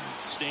Bohm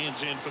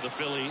stands in for the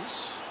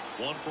Phillies.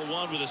 1 for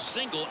 1 with a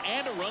single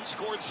and a run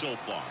scored so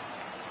far.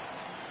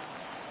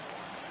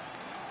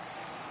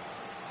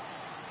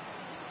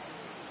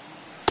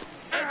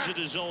 Edge of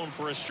the zone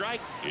for a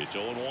strike. It's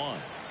 0-1.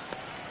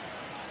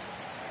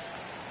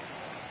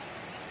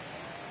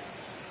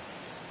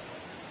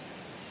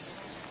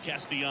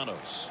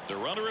 Castellanos, the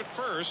runner at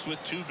first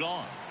with 2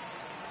 gone.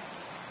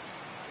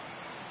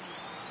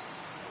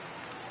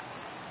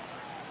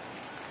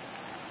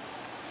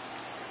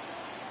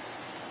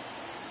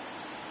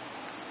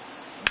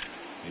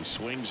 He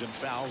swings and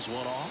fouls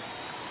one off.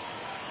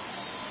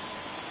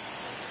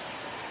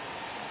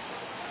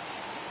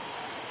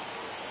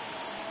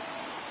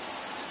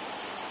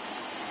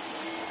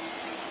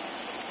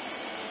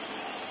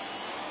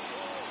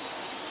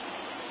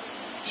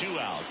 Two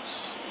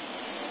outs.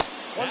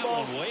 That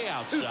one way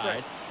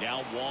outside.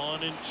 Now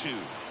 1 and 2.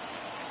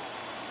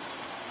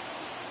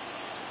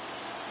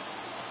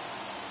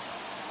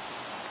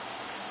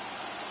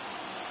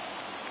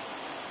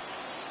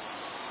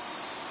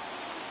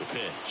 The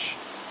pitch.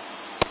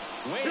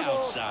 Way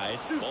outside.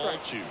 Ball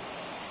 2.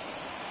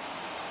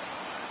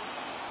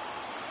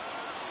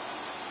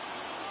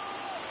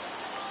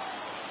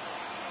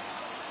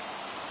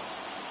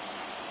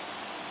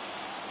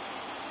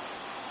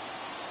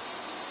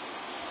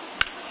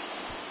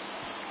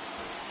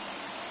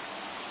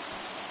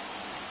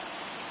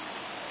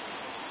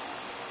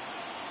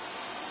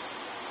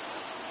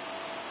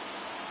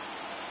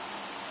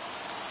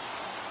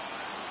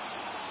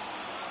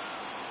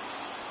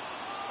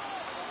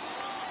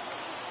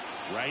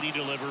 Righty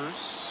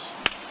delivers.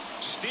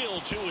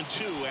 Still 2 and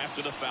 2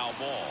 after the foul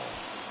ball.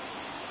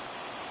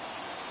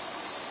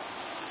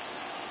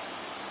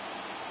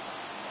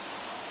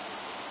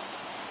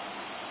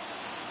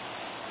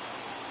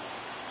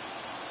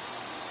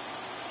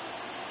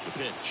 The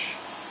pitch.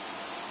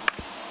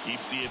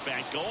 Keeps the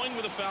at-bat going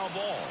with a foul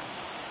ball.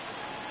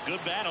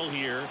 Good battle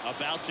here.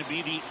 About to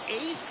be the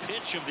 8th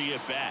pitch of the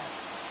at-bat.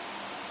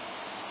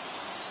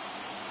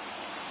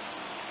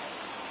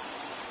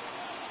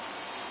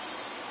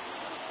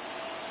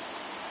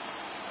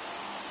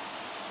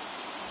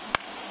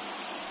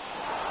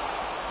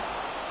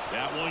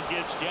 That one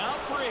gets down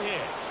for a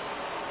hit.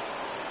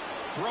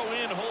 Throw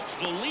in hopes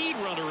the lead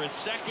runner at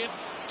second.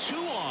 2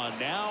 on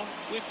now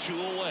with 2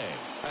 away.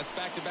 That's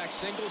back-to-back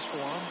singles for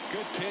him.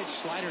 Good pitch,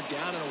 slider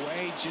down and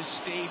away, just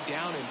stayed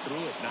down and threw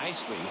it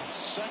nicely. It's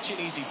such an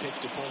easy pitch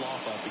to pull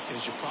off of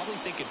because you're probably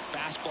thinking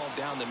fastball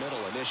down the middle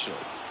initially.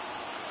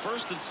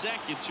 First and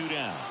second, 2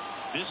 down.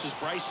 This is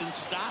Bryson's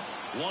stop.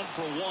 1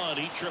 for 1.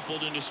 He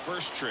tripled in his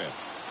first trip.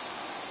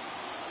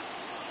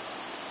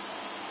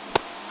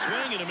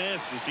 Swing and a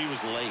miss as he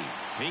was late.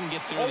 If he can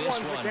get through this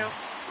one,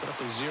 put up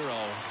a 0.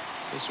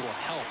 This will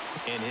help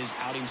in his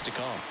outings to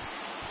come.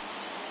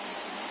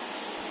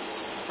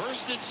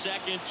 First and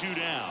second, 2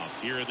 down.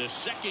 Here in the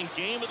second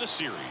game of the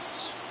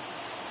series.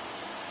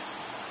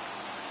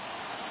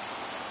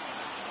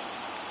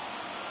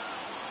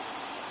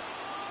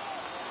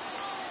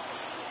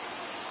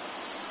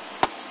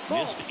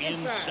 Missed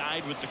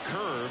inside with the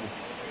curve.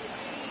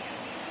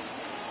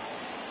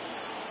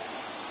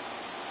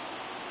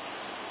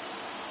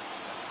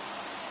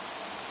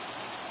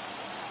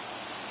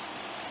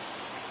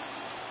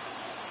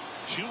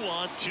 Two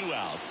on, 2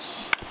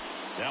 outs.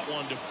 That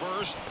one to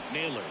first.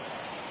 Naylor.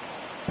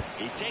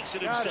 He takes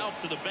it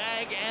himself to the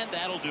bag, and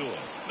that'll do it.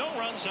 No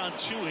runs on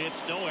 2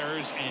 hits, no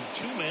errors, and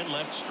 2 men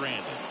left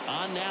stranded.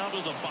 On now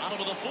to the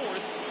bottom of the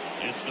 4th.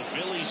 It's the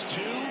Phillies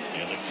 2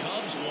 and the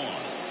Cubs 1.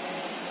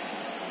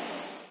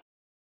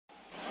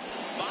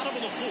 Bottom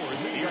of the 4th.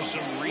 Here's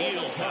some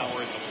real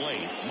power at the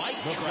plate.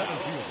 Mike Trout.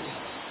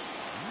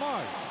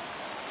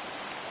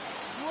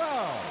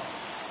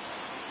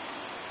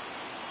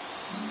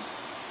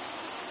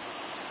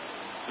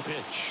 The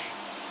pitch.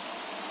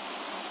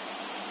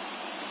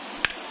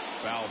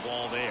 Foul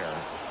ball there.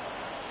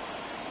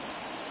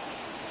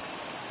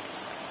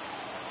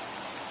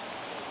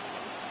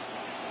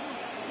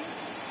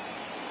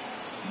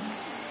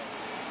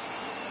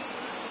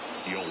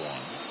 The 0-1.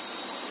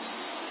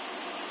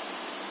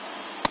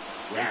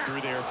 Right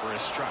through there for a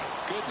strike.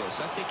 Goodness,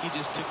 I think he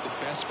just took the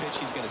best pitch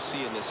he's going to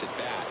see in this at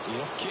bat. You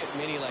don't get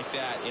many like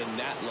that in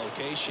that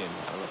location.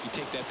 I don't know if you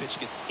take that pitch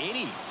against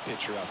any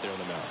pitcher out there on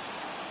the mound.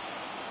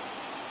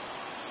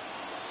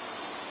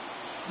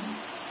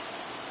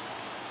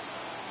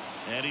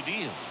 And he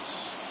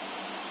deals.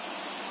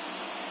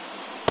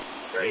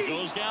 He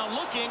goes down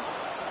looking.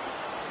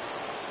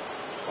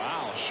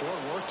 Wow, short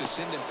work to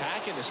send him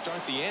packing to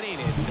start the inning,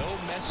 and no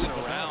messing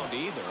around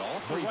either. All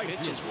 3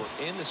 pitches were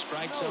in the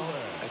strike zone,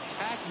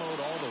 attack mode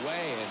all the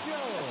way, and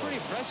that's pretty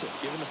impressive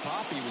given the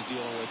pop he was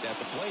dealing with at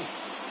the plate.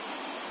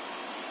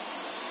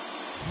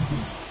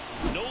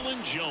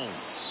 Nolan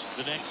Jones,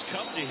 the next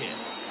Cub to hit,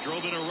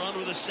 drove in a run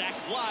with a sac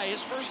fly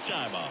his first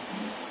time up.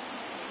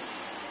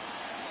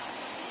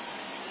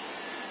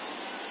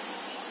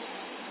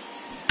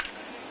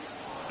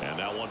 And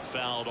that one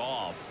fouled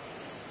off.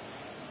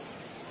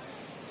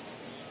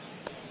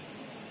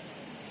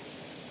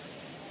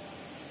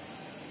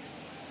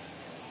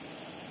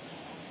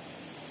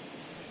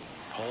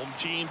 Home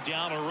team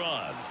down a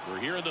run. We're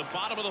here in the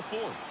bottom of the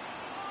fourth.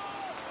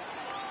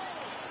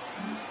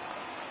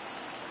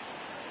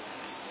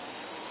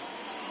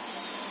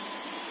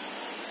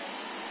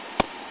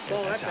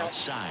 And that's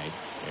outside.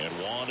 And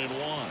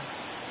 1-1.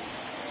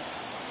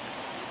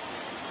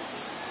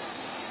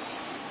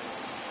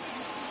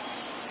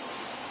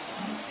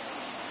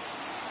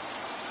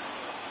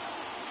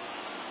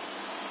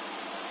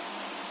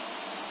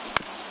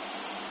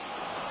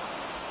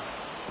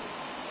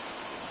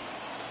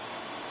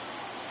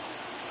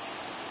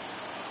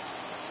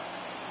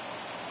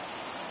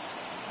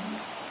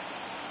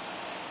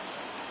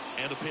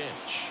 And a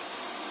pitch.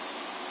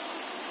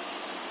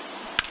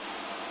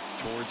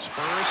 Towards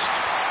first.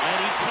 And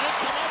he can't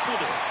come up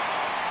with it.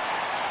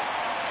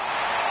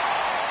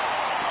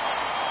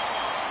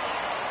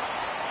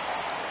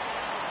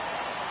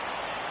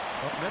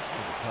 Up next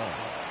for the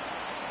Cubs,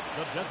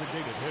 the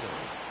designated hitter.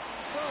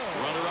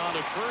 Runner on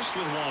at first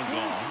with one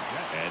gone.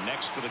 And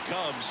next for the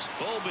Cubs,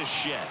 Bo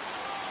Bichette.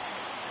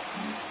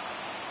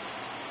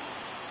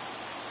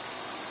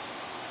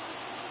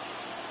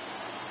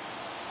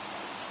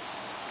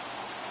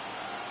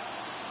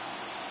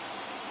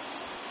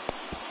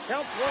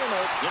 Count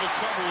 1-0. Little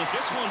trouble with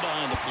this one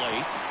behind the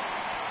plate.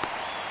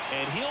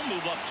 And he'll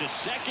move up to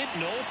second,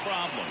 no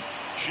problem.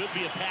 Should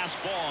be a pass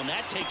ball, and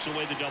that takes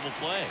away the double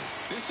play.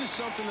 This is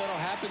something that'll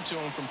happen to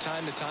him from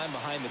time to time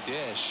behind the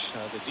dish.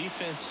 The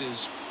defense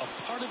is a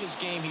part of his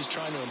game he's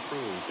trying to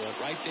improve, but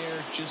right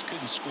there just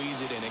couldn't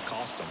squeeze it, and it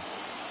cost him.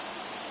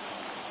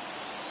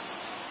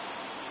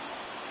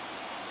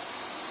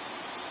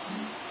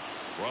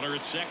 Runner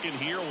at second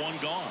here, one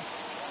gone.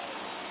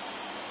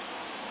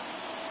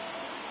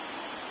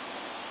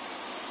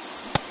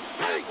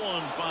 That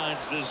one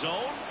finds the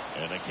zone,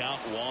 and a count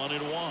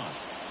 1-1.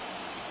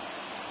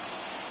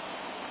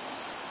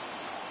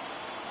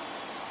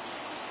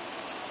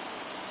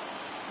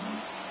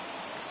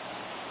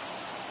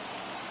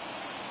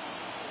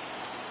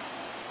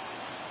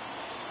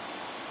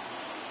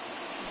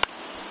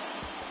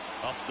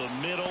 Up the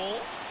middle.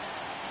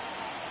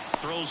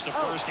 Throws to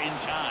first in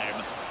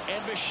time.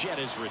 And Bichette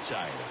is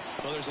retired.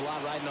 Well, there's a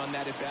lot riding on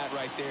that at bat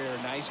right there.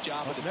 Nice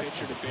job of the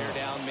pitcher to bear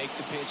down, make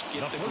the pitch,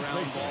 get the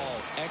ground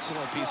ball.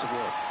 Excellent piece of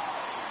work.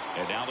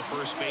 And now the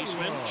first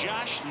baseman,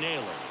 Josh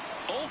Naylor.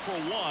 0 for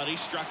 1. He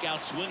struck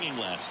out swinging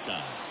last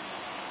time.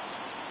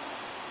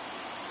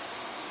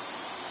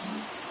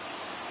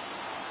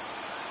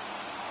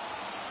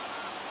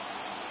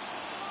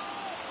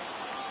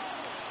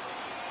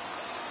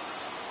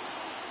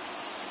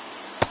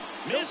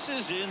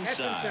 Misses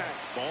inside.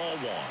 Ball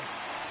one.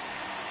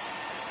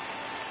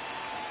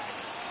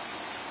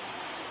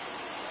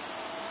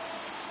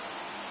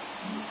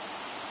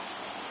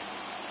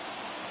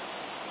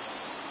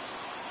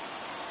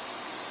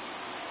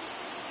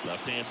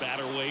 Left-hand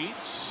batter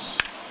waits.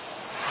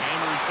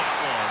 Hammers that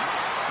one.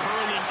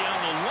 Curling down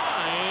the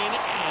line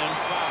and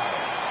foul.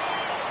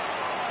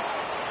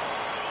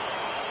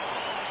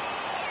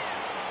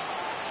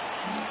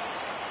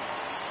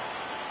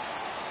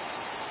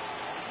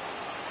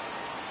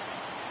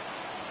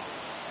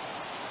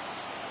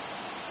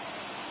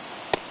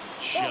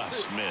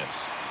 Just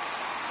missed.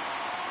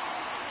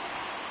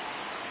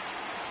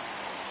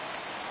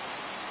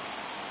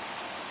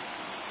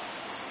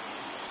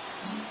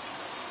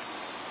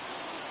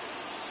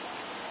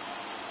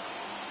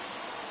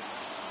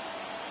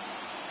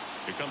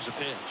 Here comes a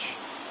pitch.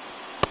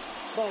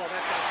 Ball, that's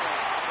outside.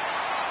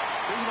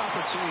 There's an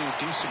opportunity to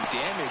do some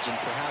damage and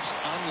perhaps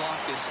unlock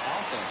this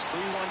offense.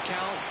 3-1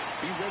 count.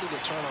 Be ready to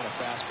turn on a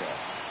fastball.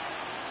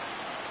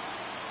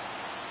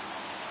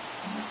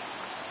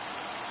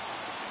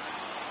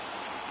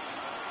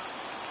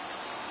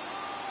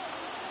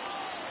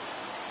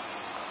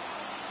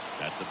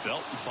 At the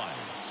belt and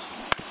fires.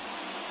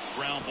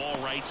 Ground ball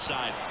right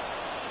side.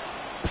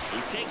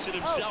 He takes it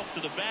himself to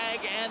the bag,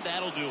 and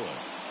that'll do it.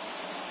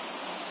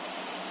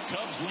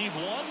 Cubs lead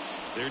one.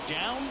 They're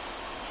down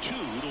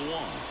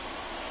 2-1.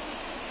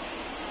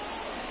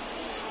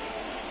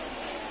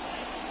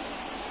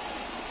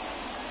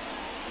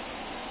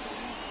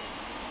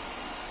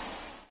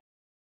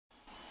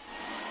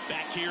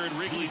 Back here at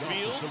Wrigley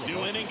Field,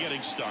 new inning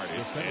getting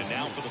started. And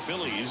now for the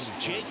Phillies,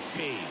 Jake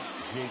Page.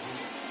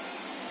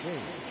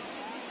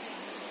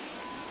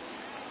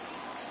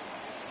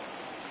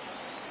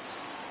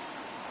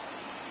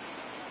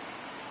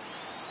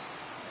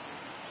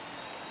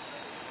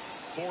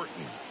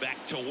 Horton back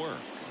to work.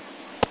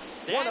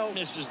 That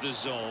misses the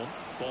zone.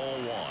 Ball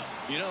one.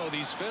 You know,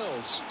 these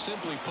Phils,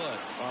 simply put,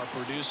 are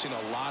producing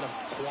a lot of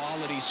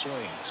quality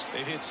swings.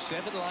 They've hit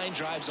 7 line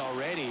drives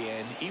already,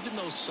 and even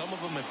though some of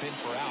them have been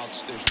for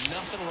outs, there's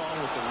nothing wrong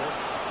with the look.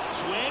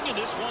 Swing, and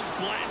this one's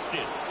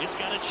blasted. It's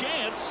got a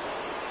chance.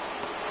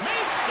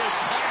 Makes the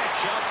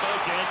catch up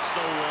against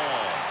the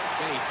wall.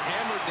 They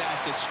hammered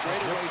that to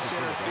straightaway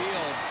center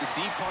field. It's a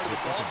deep part of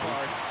the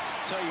ballpark.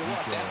 Tell you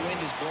what, that wind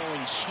is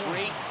blowing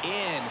straight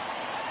in.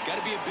 Got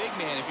to be a big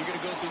man if you're going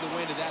to go through the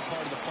wind of that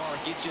part of the park.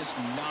 It just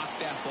knocked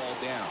that ball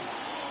down.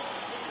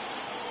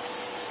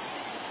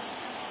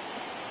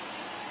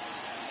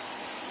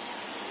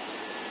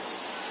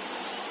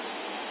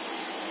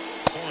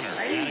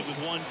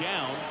 one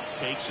down,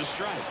 takes a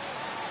strike.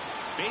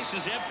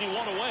 Bases empty,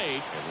 one away,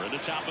 and we're at the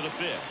top of the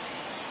fifth.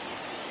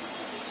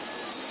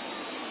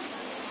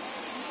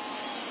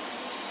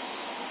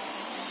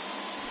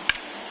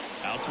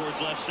 Out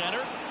towards left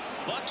center.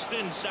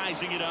 Buxton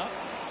sizing it up.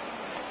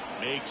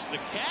 Makes the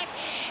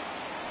catch.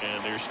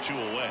 And there's two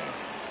away.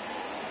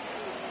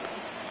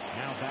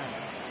 Now back,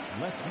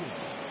 left field,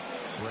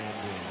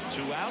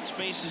 Brandon. 2 outs,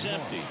 bases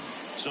empty.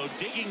 So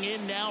digging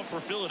in now for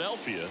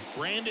Philadelphia,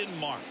 Brandon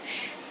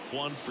Marsh.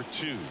 1 for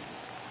 2.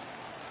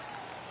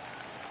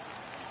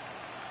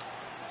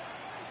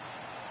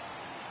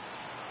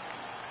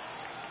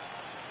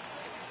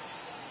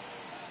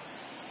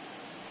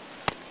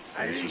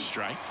 There's a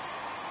strike.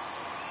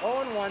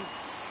 0-1.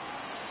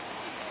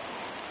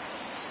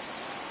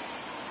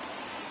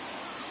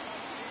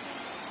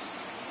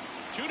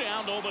 Two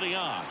down, nobody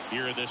on.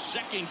 Here in the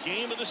second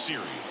game of the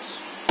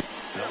series.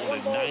 That one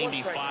at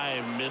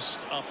 95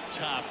 missed up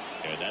top,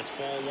 and that's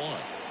ball 1.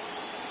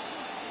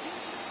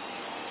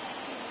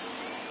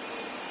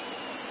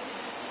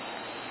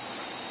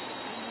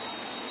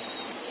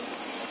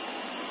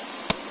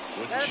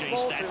 Wouldn't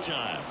chase that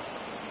time.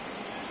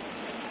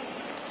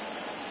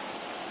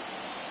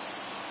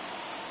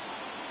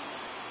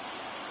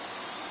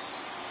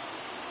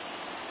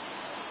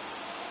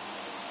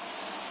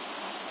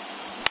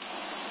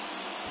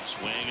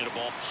 Swing and a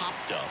ball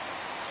popped up.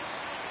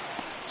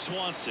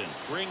 Swanson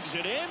brings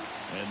it in,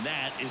 and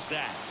that is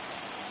that.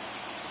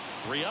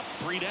 3 up,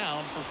 3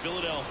 down for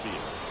Philadelphia.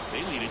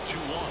 They lead it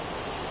 2-1.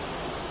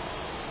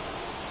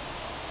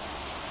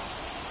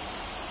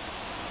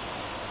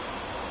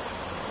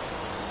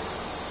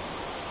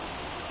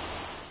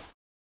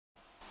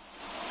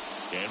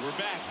 And we're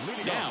back.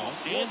 Now,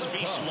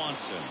 Dansby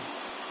Swanson.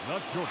 The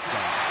shortstop,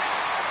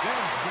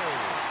 Dansby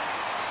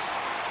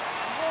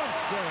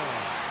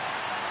Swanson.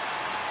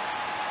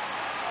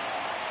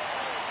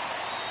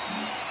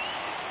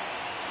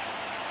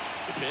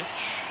 The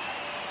pitch.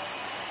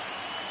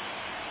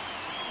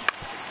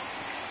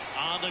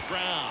 On the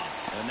ground.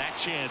 And that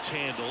chance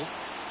handled.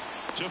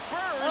 To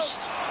first.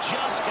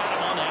 Just got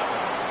him on that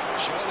one.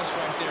 Showing us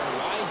right there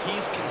why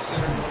he's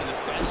considered one of the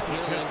best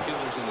middle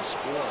infielders in the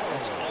sport.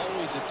 It's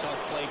always a tough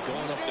play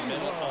going up the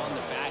middle on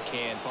the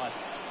backhand, but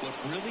what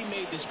really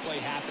made this play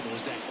happen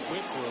was that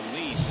quick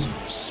release,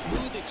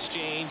 smooth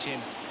exchange,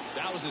 and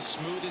that was as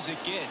smooth as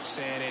it gets,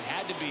 and it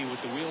had to be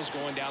with the wheels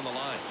going down the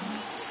line.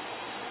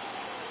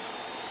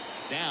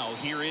 Now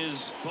here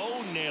is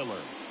Bo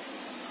Naylor.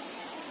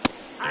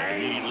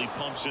 And immediately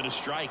pumps in a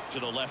strike to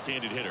the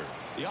left-handed hitter.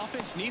 The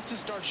offense needs to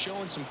start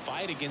showing some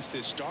fight against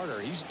this starter.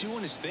 He's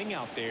doing his thing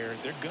out there.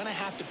 They're going to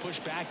have to push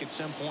back at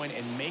some point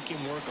and make him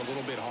work a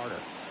little bit harder.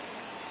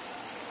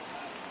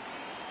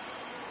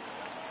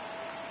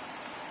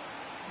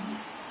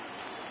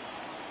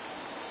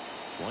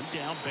 One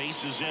down,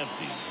 base is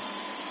empty.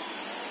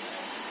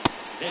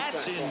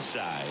 That's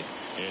inside.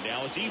 And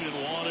now it's even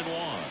 1-1.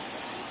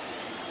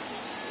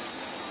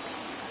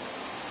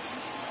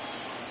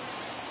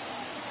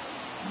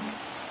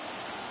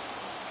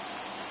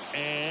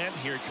 And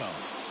here it comes.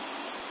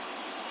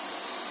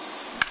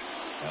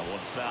 That one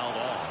fouled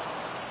off.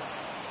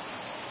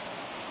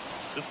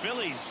 The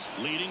Phillies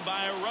leading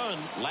by a run.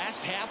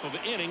 Last half of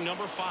inning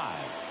number 5.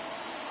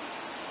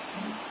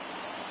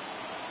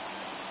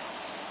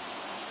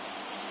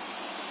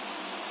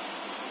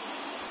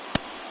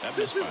 That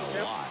missed by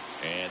a lot.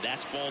 And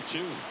that's ball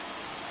 2.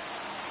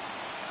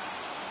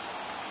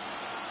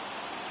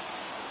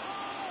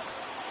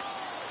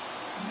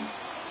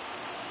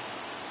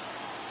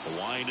 The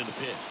wind and the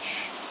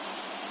pitch.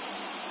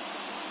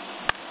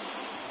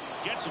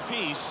 Gets a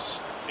piece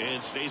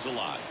and stays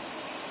alive.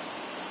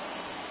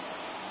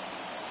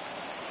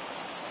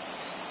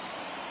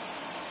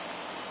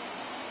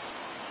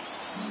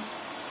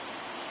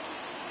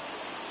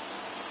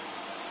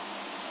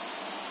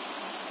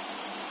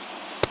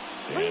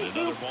 And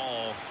another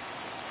ball.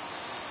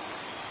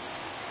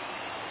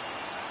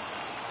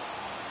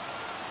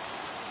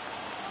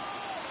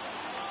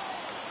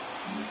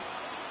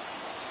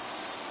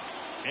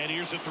 And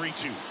here's a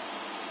 3-2.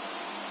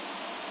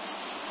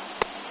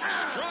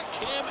 Struck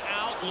him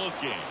out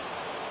looking.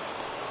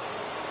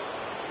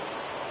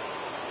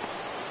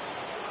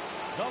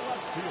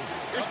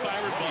 Here's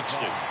Byron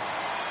Buxton.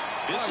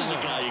 This is a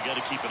guy you got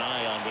to keep an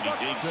eye on when he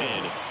digs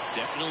in.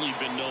 Definitely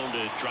been known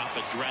to drop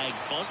a drag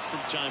bunt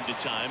from time to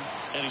time,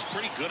 and he's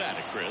pretty good at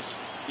it, Chris.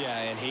 Yeah,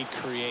 and he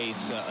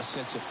creates a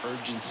sense of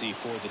urgency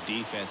for the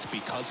defense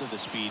because of the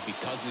speed,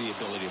 because of the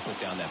ability to put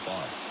down that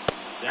bunt.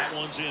 That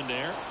one's in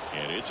there,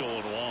 and it's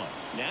 0-1.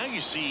 Now you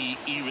see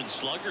even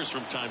sluggers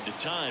from time to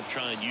time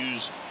try and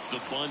use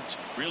the bunt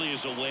really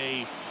as a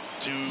way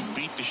to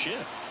beat the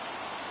shift.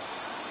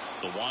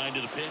 The wind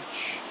of the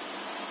pitch.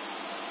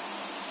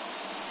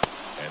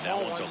 And that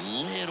one's a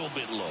little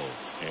bit low.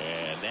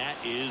 And that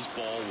is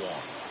ball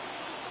 1.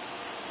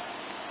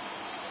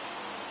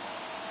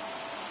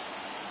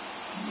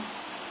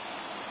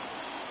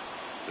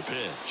 The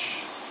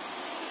pitch.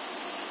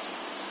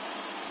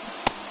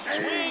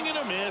 Swing and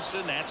a miss,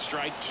 and that's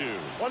strike 2.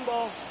 1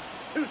 ball,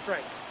 2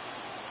 strikes.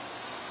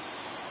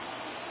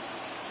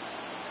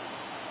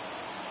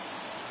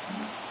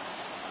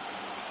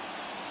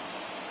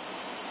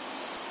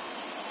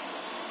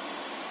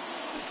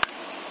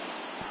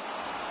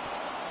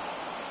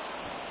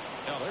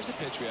 there's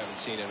a pitch we haven't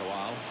seen in a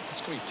while. It's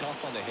going to be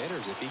tough on the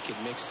hitters if he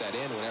can mix that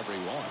in whenever he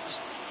wants.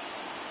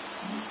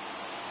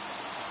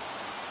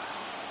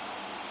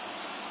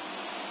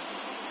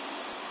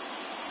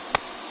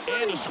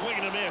 And a swing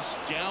and a miss.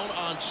 Down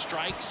on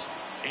strikes.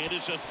 And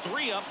it's a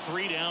 3-up,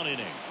 3-down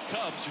inning.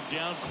 Cubs are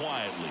down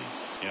quietly.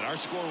 And our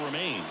score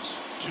remains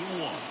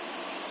 2-1.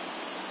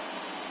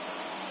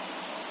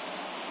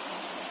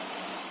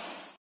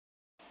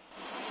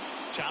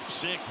 Top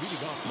six.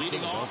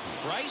 Leading off,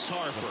 Bryce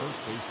Harper.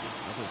 First baseman,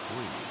 number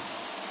 3,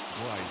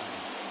 Bryce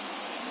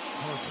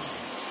Harper.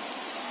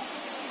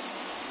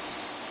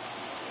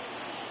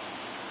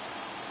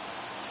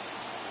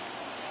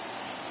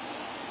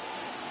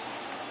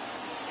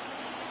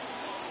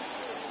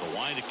 The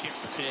line to kick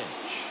the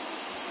pitch.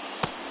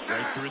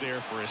 Right through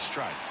there for a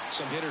strike.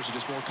 Some hitters are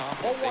just more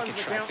confident they can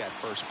track that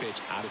first pitch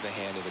out of the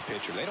hand of the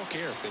pitcher. They don't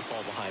care if they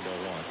fall behind 0-1.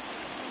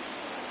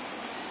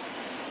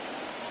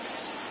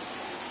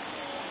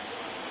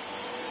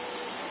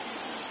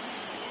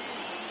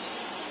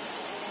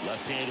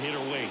 Left-hand hitter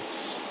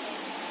waits.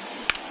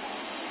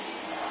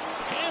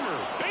 Hammer,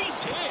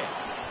 base hit.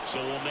 So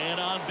a man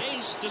on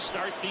base to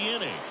start the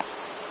inning.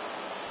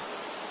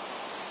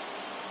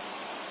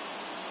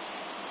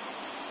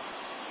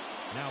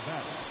 Now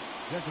batter,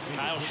 designated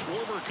Kyle hitter,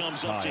 Schwarber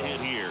comes up to hit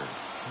here.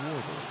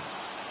 Schwarber.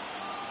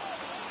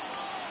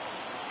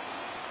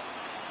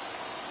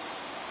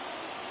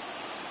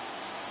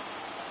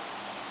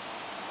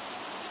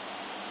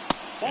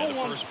 And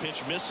the first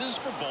pitch misses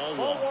for ball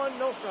Ball one. 1,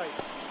 no strike.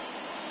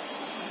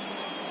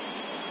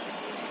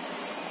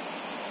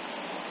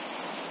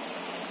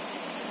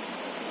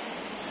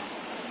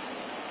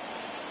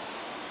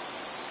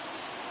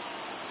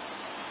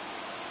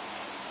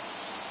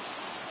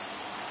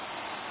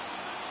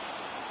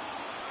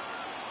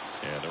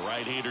 And the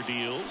right-hander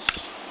deals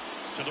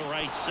to the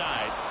right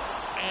side.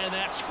 And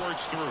that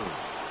squirts through.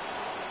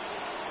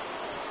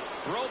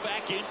 Throw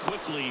back in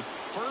quickly.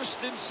 First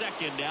and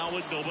second now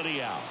with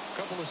nobody out. A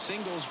couple of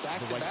singles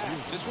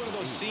back-to-back. Just one of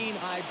those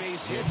seeing-eye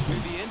base hits through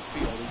the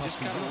infield. He just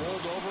kind of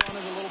rolled over on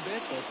it a little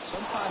bit, but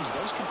sometimes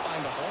those can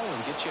find a hole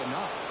and get you a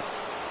knock.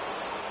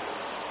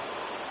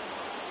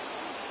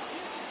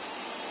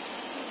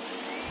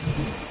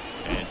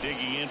 And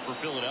digging in for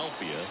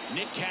Philadelphia,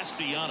 Nick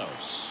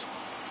Castellanos.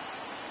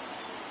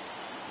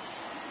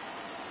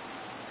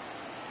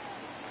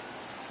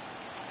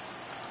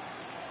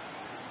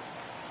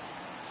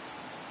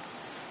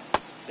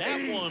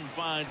 That one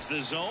finds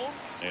the zone,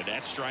 and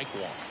that's strike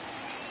one.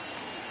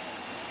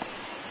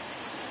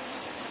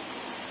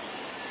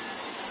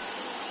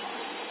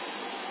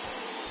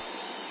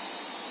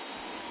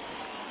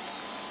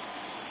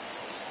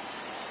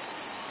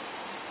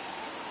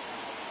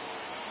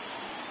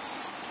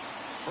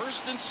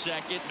 First and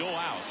second, no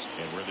outs,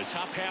 and we're in the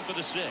top half of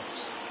the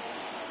sixth.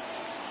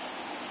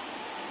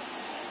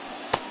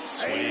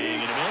 Swing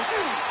and a miss,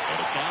 and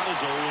the count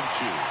is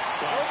 0-2.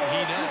 Well,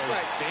 he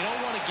knows they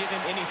don't want to give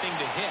him anything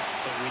to hit,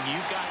 but when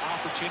you've got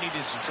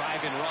opportunities to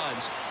drive in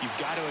runs, you've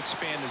got to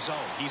expand the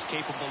zone. He's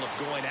capable of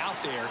going out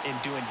there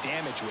and doing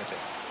damage with it.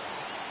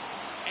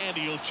 And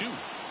the 0-2.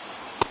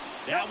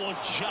 That one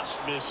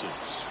just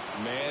misses.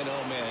 Man,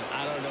 oh man,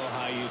 I don't know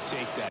how you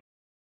take that.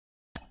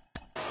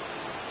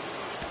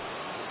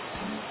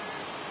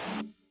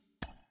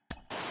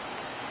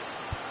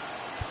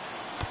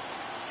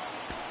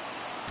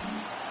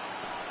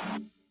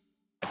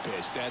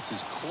 That's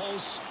as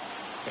close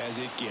as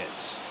it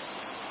gets.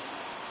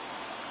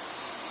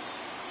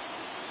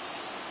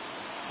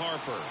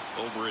 Harper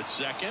over at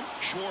second.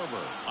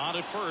 Schwarber on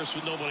at first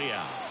with nobody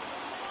out.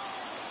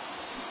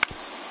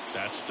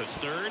 That's to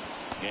third,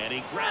 and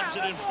he grabs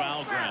it in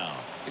foul ground.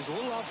 He's a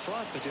little out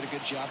front, but did a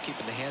good job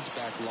keeping the hands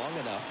back long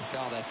enough to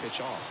foul that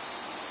pitch off.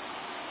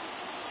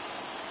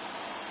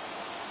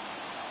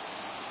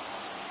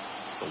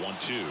 The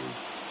 1-2.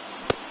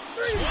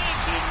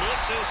 Swings and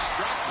misses,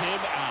 struck him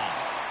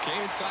out.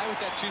 Came inside with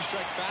that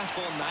two-strike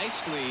fastball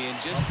nicely and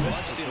just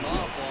bunched him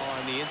up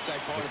on the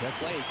inside part of the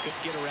plate.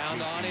 Couldn't get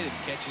around on it and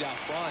catch it out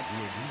front.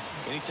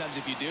 Many times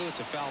if you do, it's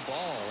a foul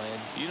ball. And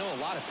you know,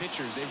 a lot of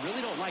pitchers, they really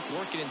don't like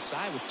working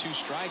inside with two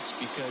strikes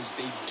because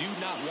they do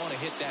not want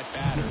to hit that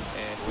batter.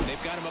 And when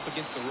they've got him up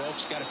against the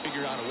ropes, got to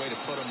figure out a way to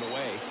put him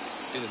away.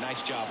 Did a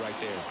nice job right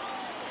there.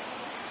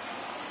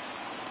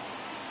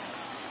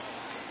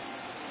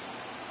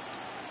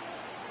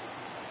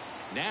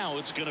 Now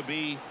it's going to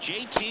be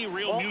JT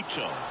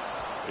Realmuto.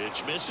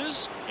 Pitch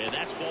misses, and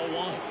that's ball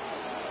one.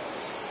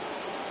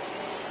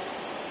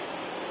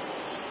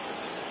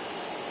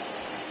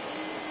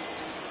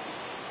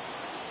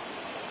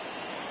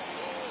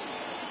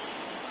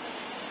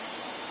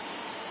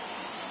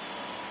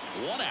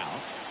 One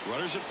out.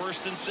 Runners at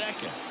first and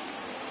second.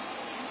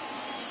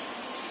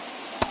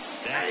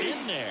 That's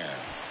in there.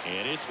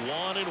 And it's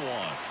 1-1.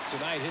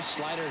 Tonight, his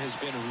slider has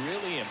been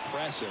really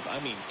impressive. I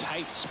mean,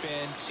 tight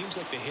spin. Seems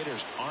like the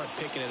hitters aren't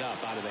picking it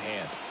up out of the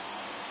hand.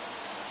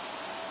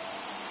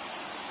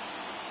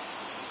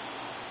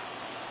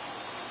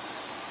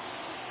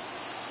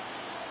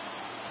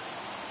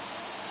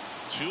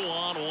 Two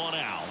on, one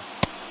out.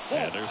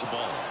 And there's a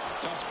ball.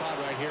 Tough spot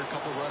right here. A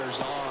couple runners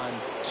on.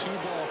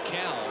 2-ball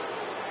count.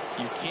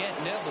 You can't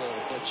nibble,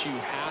 but you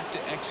have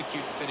to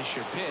execute and finish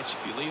your pitch.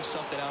 If you leave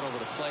something out over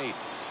the plate,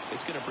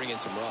 it's going to bring in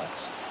some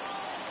runs.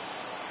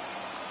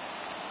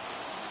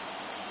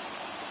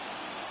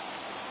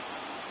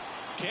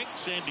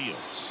 Kicks and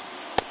deals.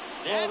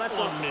 That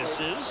one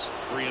misses.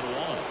 3-1.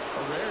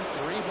 A rare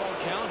 3-ball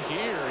count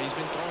here. He's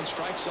been throwing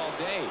strikes all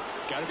day.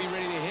 Got to be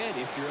ready to hit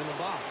if you're in the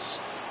box.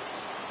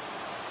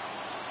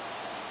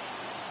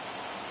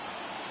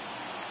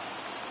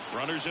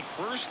 Runners at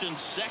first and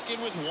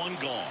second with one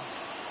gone.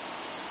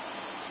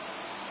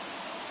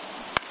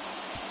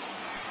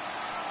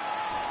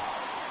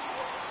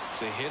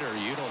 As a hitter,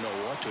 you don't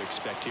know what to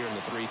expect here in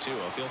the 3-2.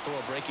 If he'll throw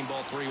a breaking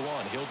ball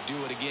 3-1, he'll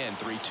do it again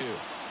 3-2.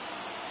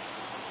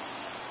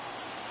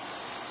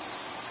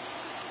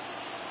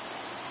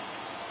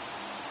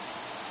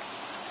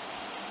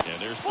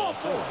 And there's ball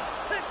 4.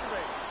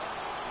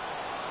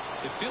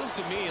 It feels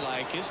to me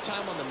like his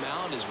time on the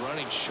mound is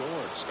running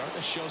short, starting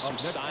to show some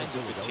signs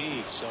of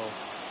fatigue. So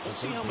we'll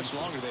see how much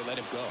longer they let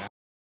him go.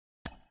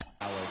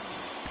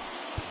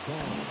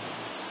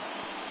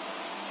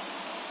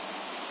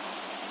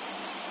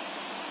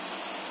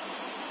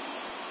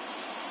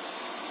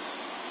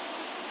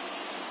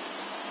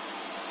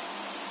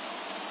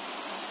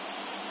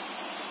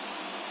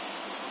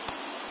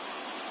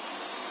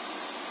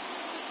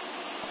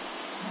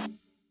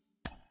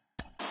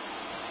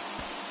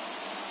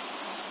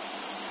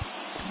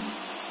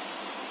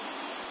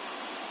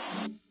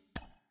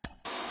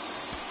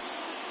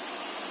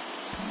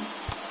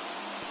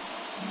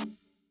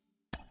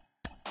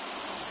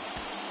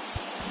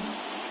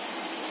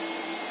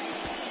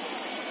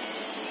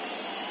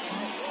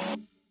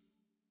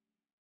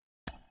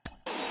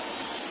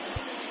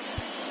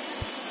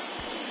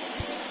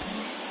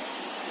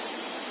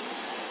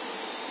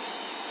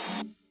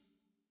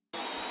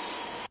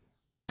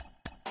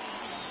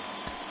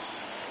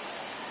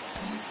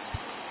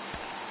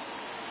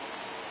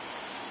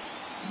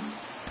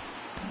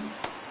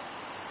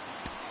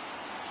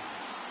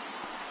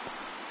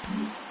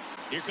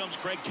 Here comes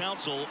Craig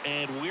Counsell,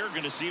 and we're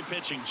going to see a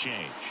pitching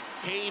change.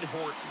 Cade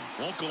Horton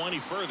won't go any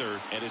further,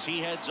 and as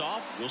he heads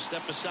off, we'll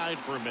step aside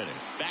for a minute.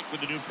 Back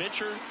with the new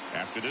pitcher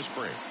after this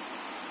break.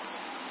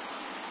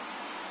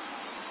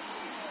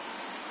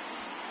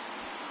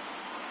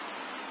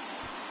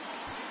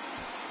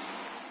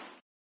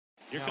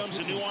 Here comes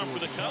a new arm for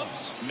the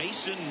Cubs,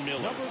 Mason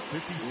Miller.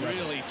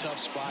 Really tough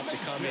spot to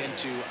come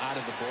into out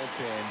of the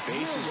bullpen.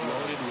 Bases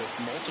loaded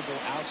with multiple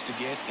outs to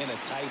get in a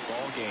tight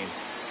ball game.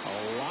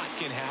 A lot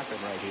can happen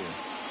right here.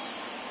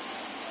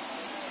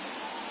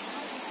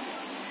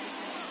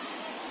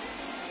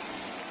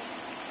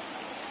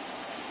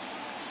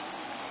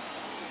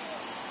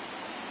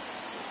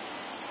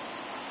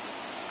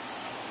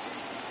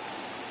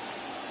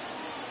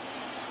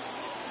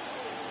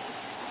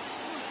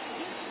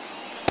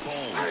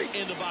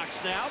 In the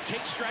box now,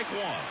 take strike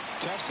 1.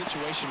 Tough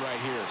situation right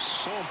here.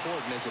 So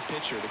important as a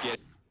pitcher to get.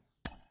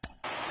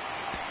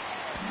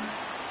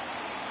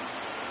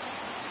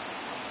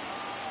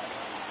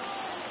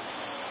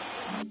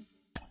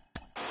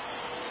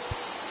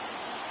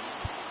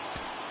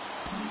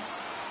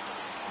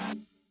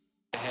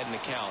 Ahead in the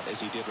count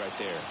as he did right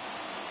there.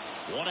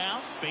 1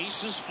 out,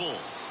 bases full.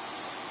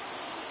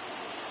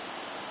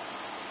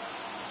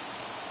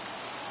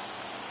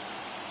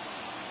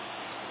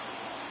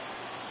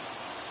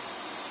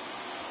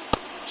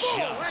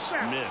 Just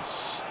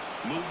missed.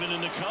 Movement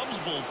in the Cubs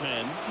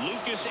bullpen.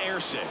 Lucas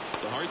Erce,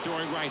 the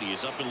hard-throwing righty,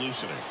 is up and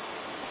loosening.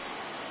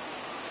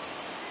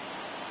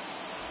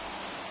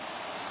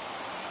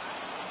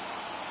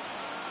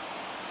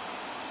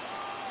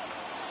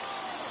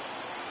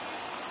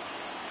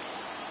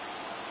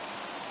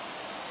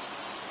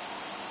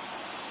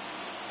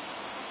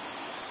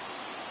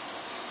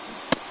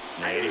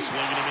 And a swing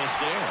and a miss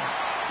there.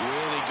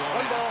 Really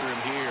going after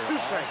him here.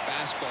 All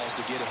fastballs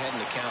to get ahead in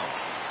the count.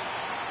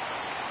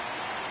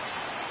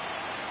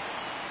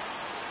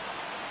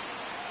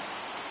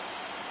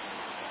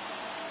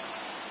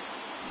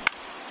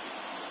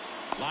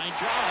 Line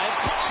drive.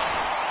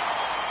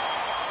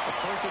 A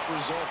perfect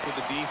result for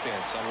the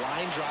defense. A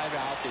line drive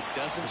out that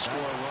doesn't score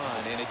a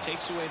run, and it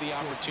takes away the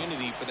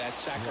opportunity for that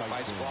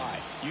sacrifice fly.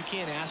 You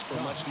can't ask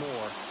for much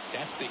more.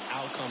 That's the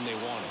outcome they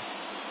wanted.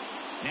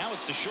 Now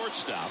it's the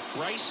shortstop,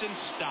 Bryson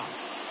Stott.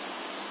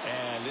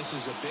 And this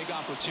is a big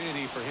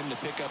opportunity for him to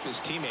pick up his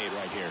teammate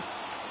right here.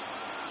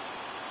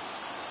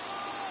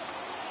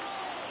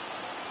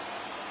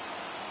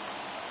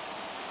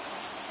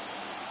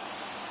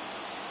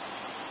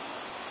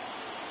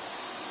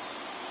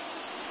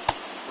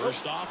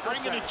 First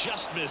offering, and it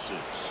just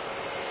misses.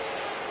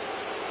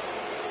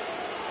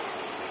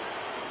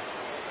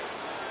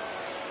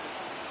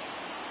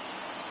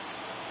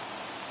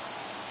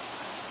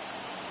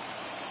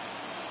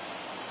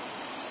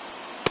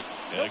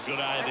 And a good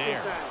eye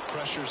there.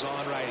 Pressure's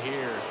on right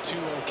here.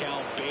 2-0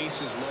 count,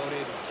 bases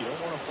loaded. You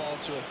don't want to fall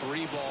to a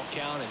 3-ball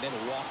count and then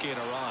walk in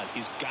a run.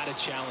 He's got to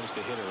challenge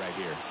the hitter right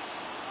here.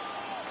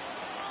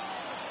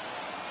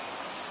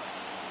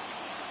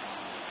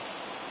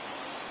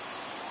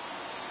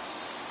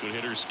 Good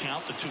hitters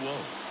count the 2-0.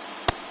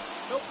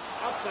 Nope,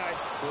 outside.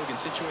 Look, in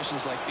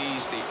situations like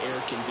these, the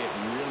air can get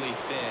really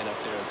thin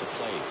up there at the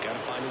plate. Got to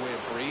find a way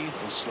to breathe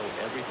and slow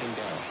everything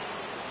down.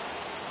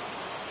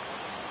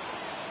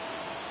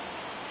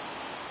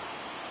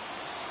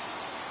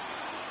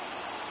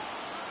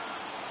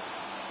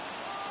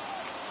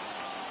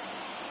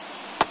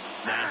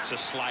 That's a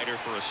slider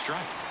for a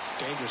strike.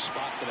 Dangerous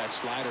spot for that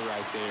slider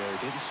right there.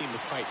 Didn't seem to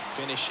quite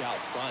finish out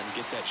front and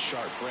get that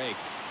sharp break.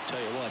 Tell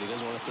you what, he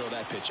doesn't want to throw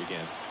that pitch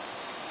again.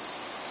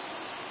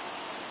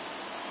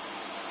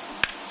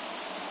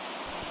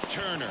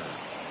 Turner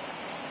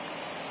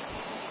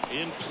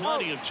in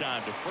plenty of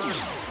time to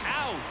first,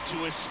 out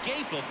to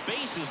escape a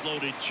bases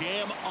loaded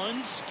jam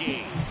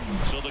unscathed.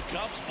 So the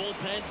Cubs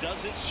bullpen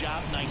does its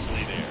job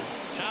nicely there.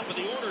 Top of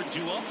the order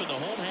due up in the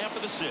home half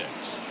of the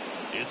 6th.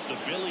 It's the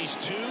Phillies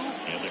 2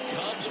 and the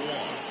Cubs 1.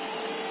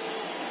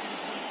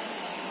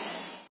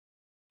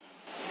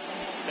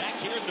 Back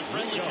here at the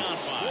friendly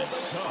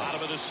confines,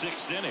 bottom of the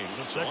 6th inning.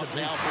 It's on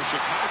now for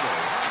Chicago,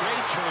 Trey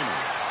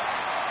Turner.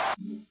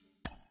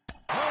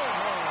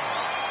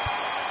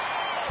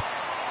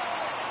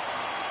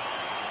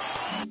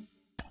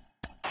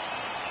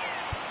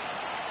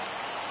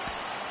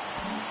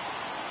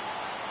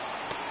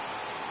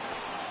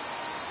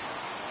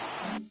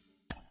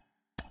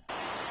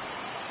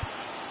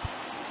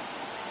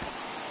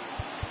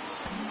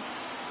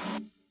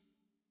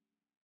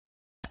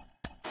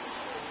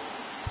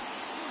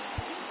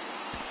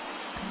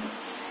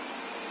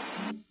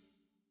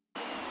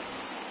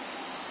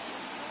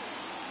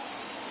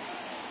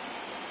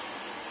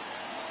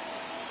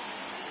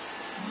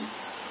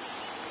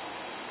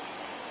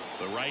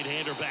 The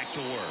right-hander back to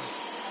work.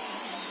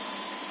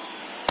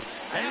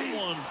 That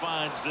one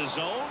finds the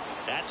zone.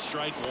 That's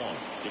strike 1.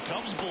 The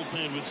Cubs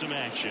bullpen with some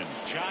action.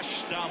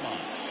 Josh Stama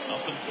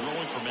up and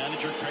throwing for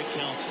manager Craig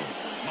Counsell.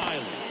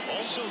 Miley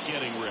also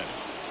getting ready.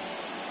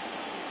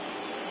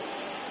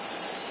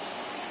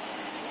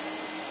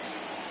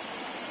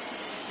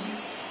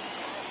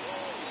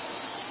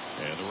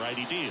 And the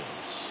righty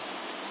deals.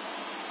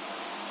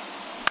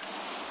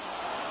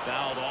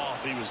 Fouled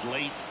off. He was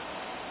late.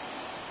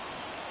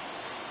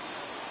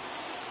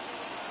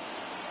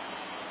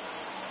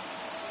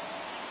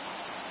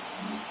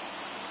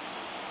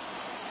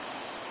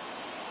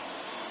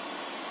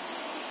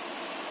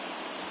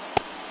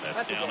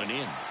 That's down and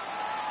in.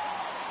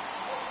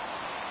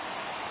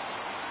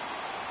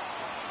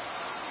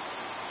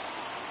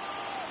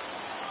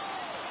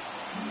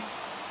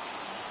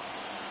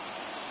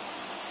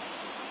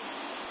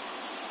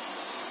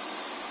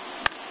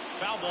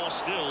 Foul ball,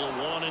 still a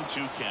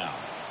 1-2 count.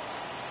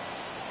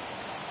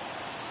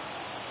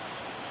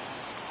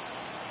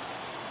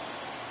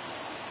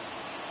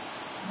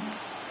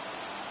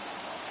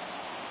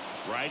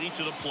 Righty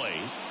to the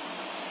plate.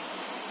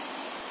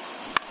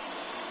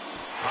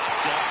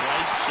 Popped up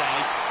right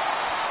side.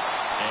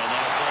 And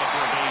that'll fall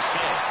for a base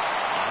hit.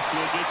 Off to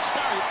a good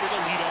start with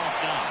a leadoff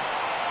knock.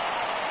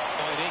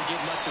 Well, he didn't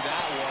get much of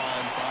that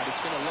one, but it's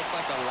going to look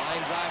like a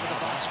line drive in the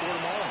box score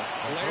tomorrow.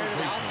 Flared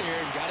it out there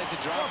and got it to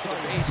drop for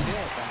the base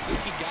hit. I think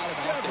he got it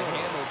out the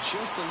handle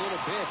just a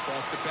little bit,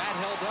 but the bat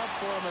held up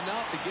for him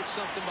enough to get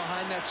something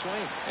behind that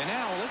swing. And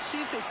now let's see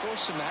if they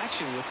force some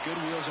action with good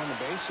wheels on the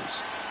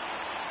bases.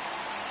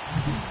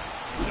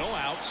 No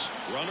outs.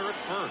 Runner at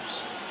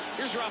first.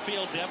 Here's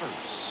Rafael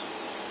Devers.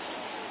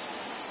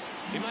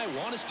 He might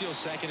want to steal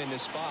second in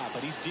this spot,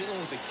 but he's dealing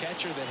with a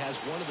catcher that has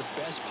one of the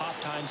best pop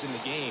times in the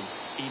game.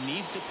 He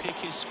needs to pick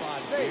his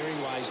spot very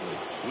wisely.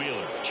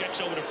 Wheeler checks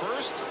over to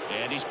first,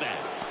 and he's back.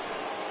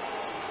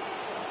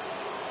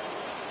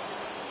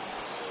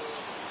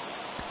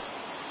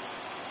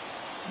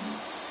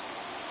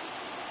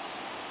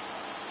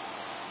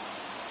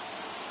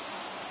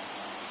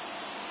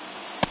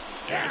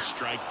 And a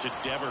strike to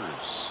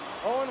Devers.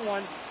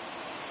 0-1.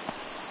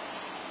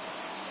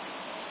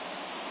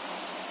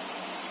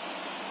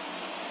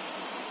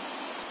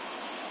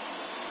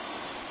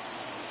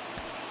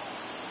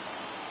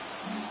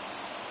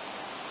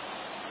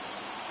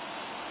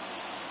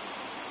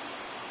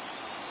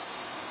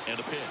 And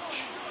a pitch.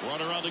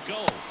 Runner on the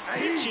go.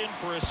 Pitch in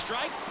for a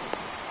strike.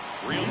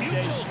 Real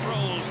neutral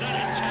throws, not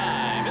in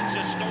time. It's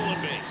a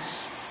stolen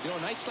base. You know,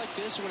 nights like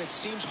this when it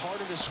seems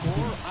harder to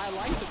score, I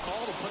like the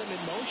call to put him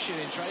in motion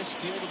and try to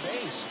steal the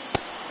base.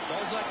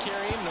 Ball's not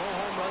carrying, no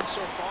home runs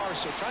so far,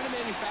 so trying to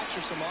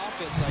manufacture some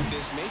offense like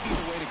this may be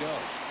the way to go.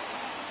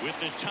 With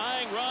the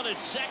tying run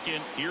at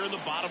second here in the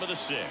bottom of the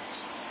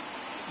 6th.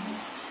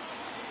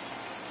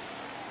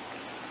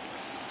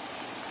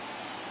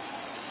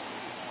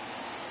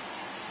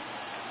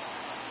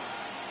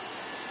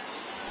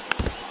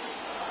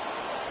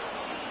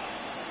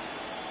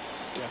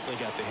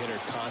 Definitely got the hitter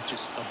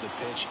conscious of the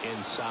pitch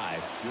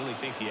inside. Really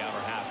think the outer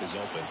half is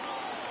open.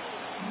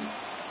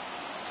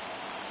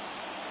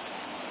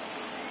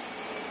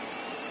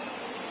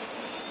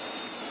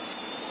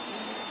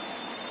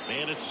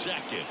 Man at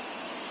second.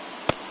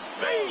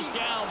 Goes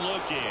down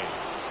looking.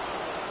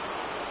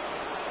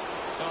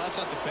 No, that's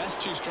not the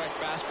best two-strike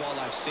fastball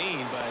I've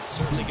seen, but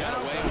certainly got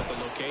away with the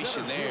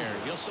location there.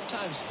 You know,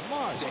 sometimes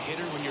as a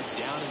hitter, when you're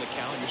down in the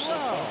count, you're so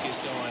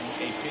focused on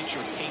a pitcher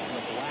painting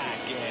the black,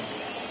 and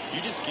you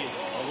just get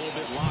a little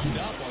bit locked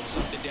up on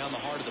something down the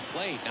heart of the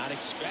plate, not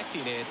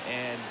expecting it,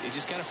 and it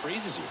just kind of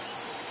freezes you.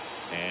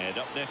 And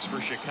up next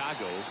for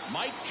Chicago,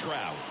 Mike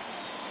Trout.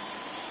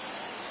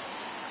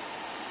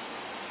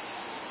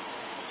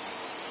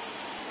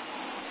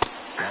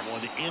 That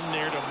one in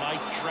there to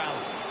Mike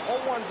Trout.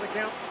 0-1's the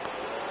count.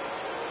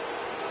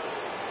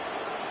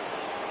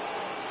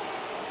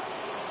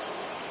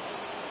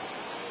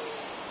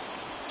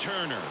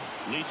 Turner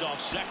leads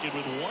off second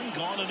with one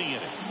gone in the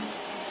inning.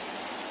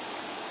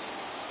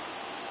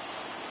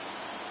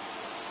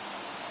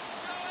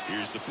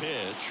 Here's the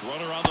pitch.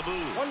 Runner on the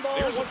move. One ball,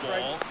 There's one a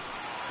ball.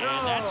 strike.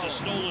 And that's a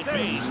stolen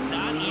base.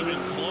 Not even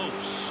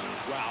close.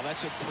 Wow,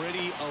 that's a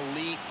pretty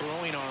elite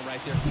throwing arm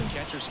right there from the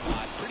catcher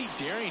spot. Pretty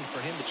daring for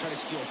him to try to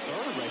steal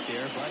third right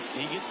there, but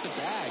he gets the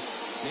bag.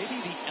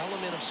 Maybe the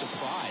element of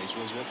surprise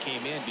was what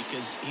came in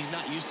because he's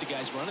not used to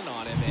guys running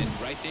on him,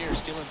 and right there,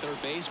 stealing third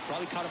base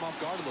probably caught him off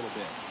guard a little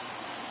bit.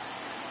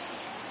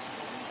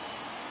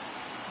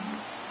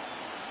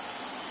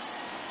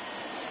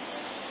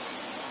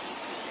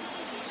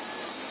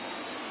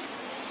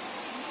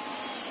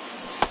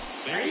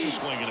 There's a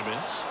swing and a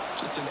miss.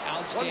 Just an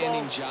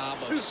outstanding job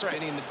of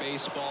spinning the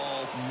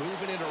baseball,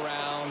 moving it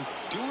around,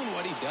 doing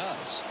what he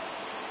does.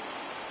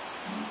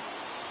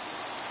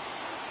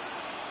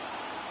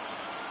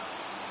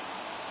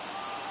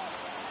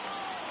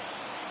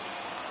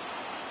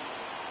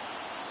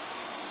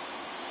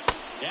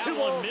 That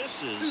one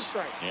misses,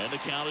 and the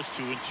count is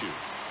 2-2.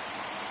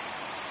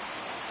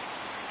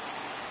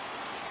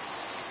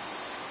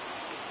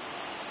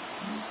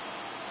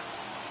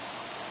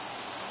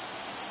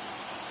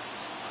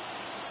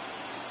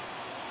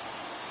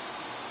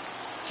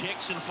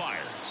 Kicks and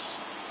fires.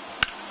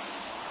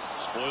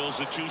 Spoils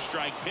the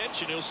two-strike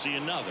pitch, and he'll see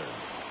another.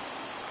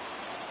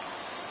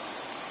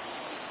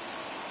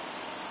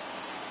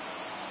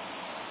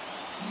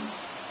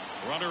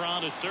 Runner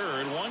on to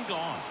third, one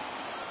gone.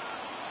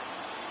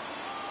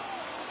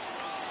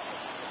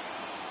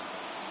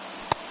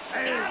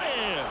 Got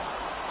him!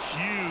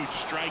 Huge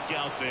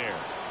strikeout there.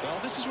 Well,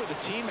 this is where the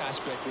team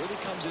aspect really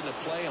comes into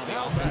play on the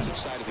offensive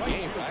side of the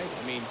game, right?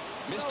 I mean,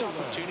 missed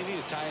opportunity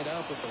to tie it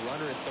up with the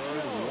runner at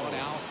third and one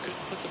out.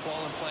 Couldn't put the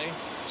ball in play.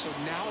 So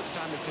now it's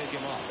time to pick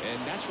him up. And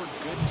that's where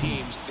good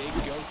teams, they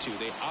go to.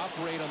 They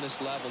operate on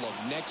this level of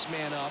next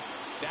man up.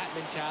 That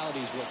mentality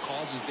is what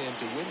causes them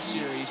to win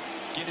series,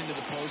 get into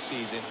the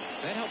postseason.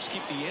 That helps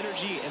keep the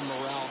energy and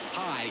morale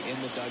high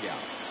in the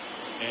dugout.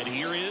 And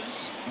here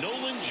is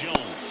Nolan Jones.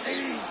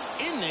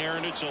 In there,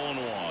 and it's 0-1.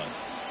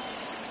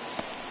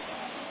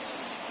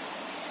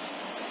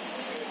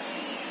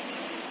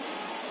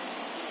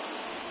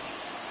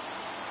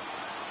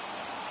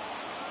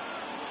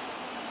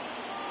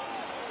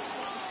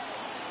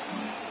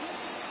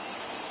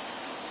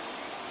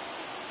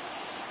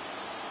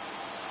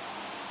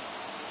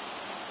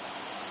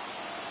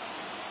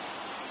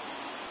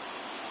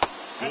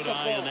 Good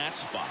eye in that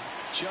spot.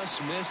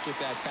 Just missed with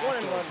that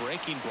backdoor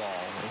breaking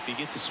ball. If he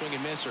gets a swing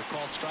and miss or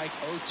called strike,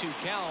 0-2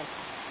 count.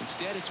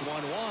 Instead, it's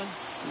 1-1.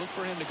 Look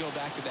for him to go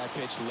back to that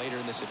pitch later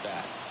in this at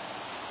bat.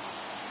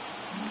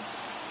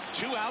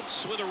 2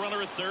 outs with a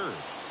runner at third.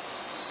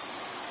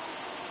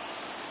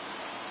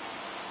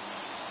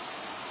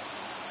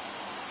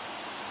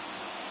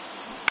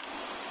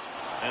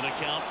 And a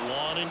count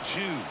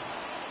 1-2.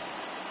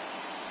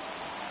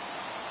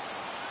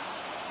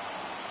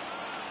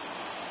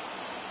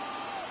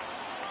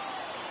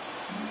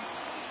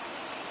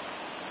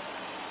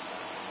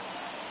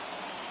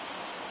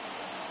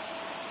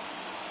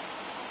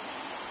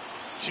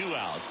 Two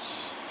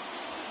outs.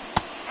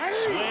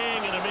 Swing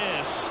and a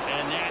miss,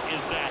 and that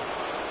is that.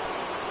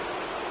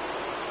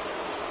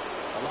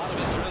 A lot of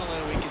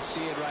adrenaline, we can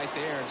see it right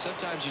there, and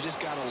sometimes you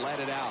just got to let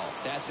it out.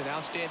 That's an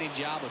outstanding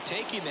job of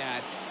taking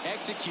that,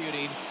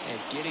 executing, and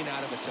getting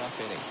out of a tough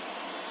inning.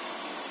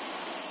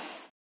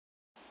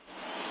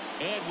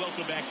 And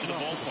welcome back to the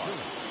ballpark.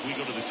 We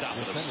go to the top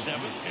of the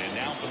 7th, and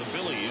now for the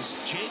Phillies,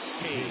 Jake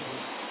Page.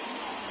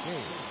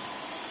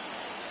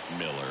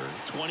 Miller,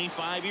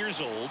 25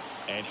 years old,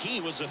 and he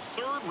was a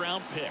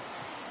third-round pick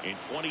in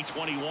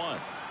 2021.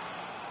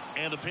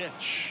 And the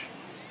pitch.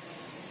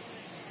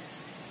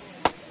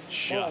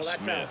 Just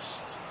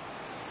missed.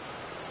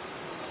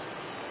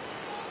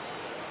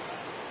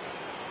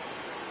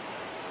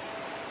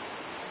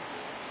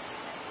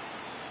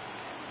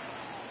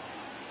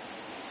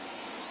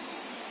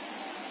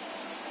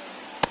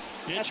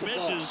 Pitch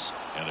misses,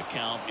 and the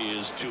count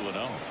is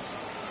 2-0.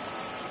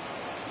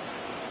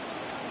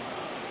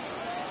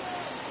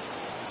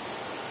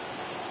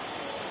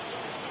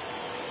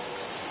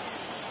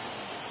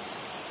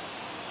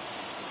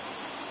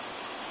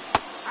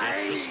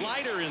 It's the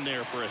slider in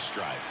there for a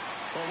strike.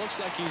 Well, it looks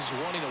like he's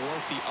wanting to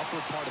work the upper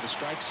part of the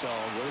strike zone.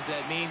 What does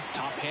that mean?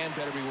 Top hand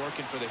better be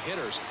working for the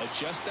hitters.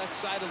 Adjust that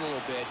side a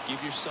little bit.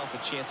 Give yourself a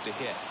chance to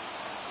hit.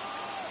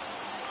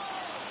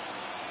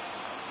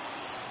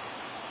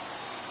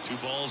 2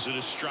 balls and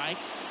a strike.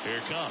 Here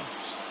it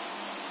comes.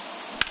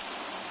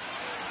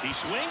 He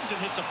swings and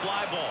hits a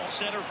fly ball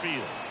center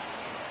field.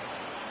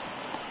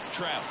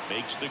 Trout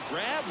makes the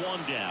grab, 1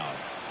 down.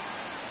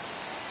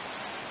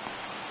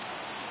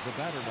 The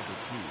batter number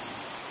 2,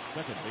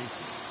 second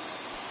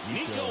baseman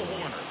Nico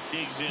Horner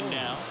digs in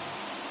now.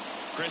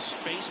 Chris,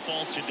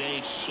 baseball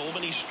today, so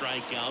many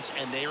strikeouts,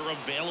 and they are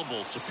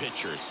available to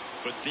pitchers.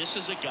 But this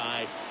is a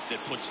guy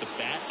that puts the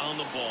bat on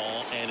the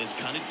ball and is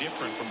kind of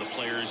different from the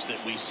players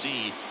that we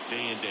see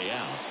day in, day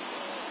out.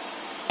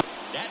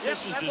 That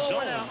misses the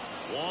zone.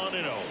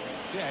 1-0.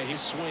 Yeah, his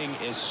swing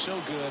is so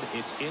good.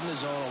 It's in the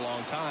zone a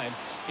long time.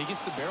 He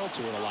gets the barrel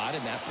to it a lot,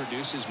 and that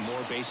produces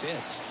more base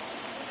hits.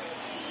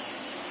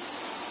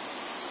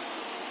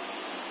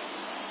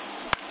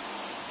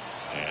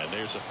 And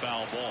there's a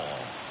foul ball.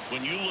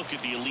 When you look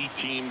at the elite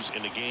teams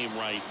in the game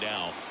right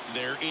now,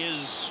 there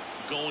is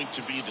going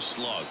to be the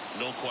slug,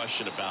 no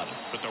question about it.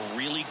 But the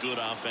really good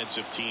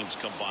offensive teams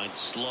combine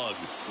slug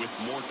with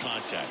more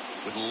contact,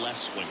 with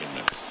less swing and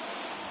miss.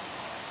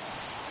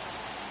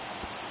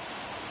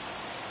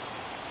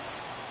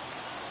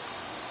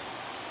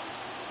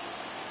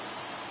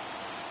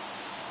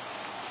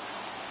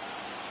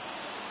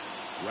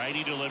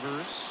 Righty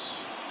delivers.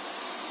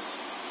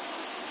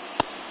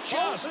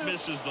 Just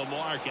misses the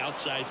mark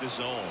outside the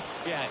zone.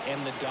 Yeah,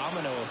 and the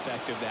domino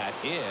effect of that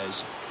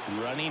is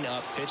running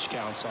up pitch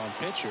counts on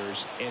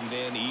pitchers and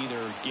then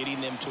either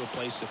getting them to a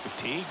place of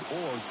fatigue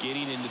or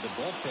getting into the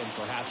bullpen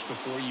perhaps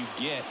before you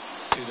get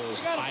to those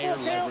higher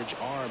leverage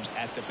arms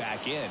at the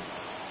back end.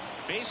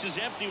 Base is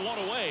empty, 1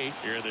 away.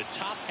 Here in the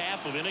top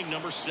half of inning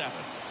number 7.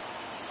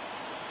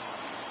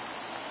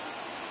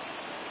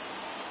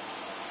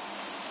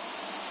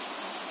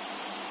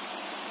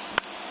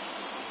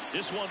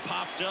 This one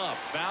popped up.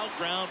 Foul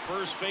ground,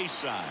 first base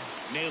side.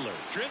 Naylor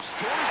drifts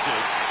towards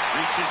it,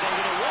 reaches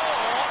over the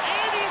wall,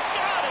 and he's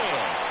got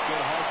it. Good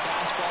hard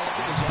fastball up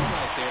in the zone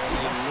right there.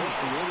 They look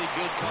really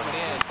good coming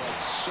in, but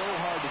so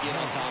hard to get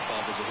on top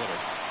of as a hitter.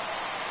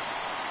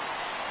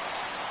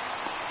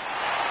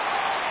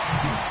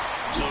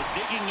 So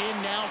digging in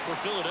now for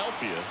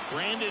Philadelphia,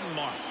 Brandon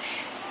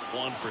Marsh.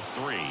 1 for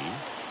 3.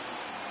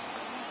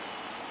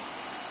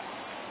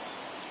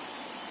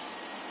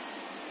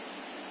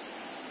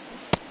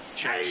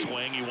 Check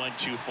swing, he went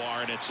too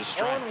far, and it's a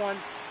strike. 0-1.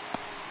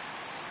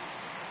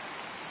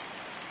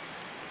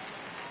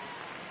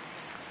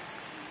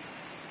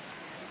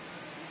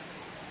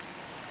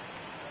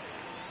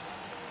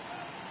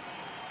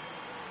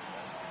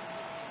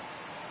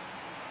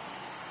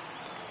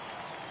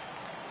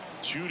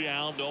 Two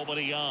down,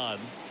 nobody on.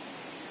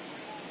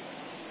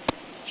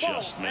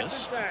 Just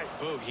missed.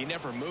 Boog, he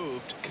never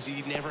moved because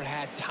he never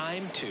had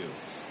time to.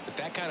 But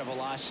that kind of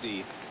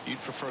velocity,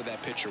 you'd prefer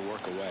that pitcher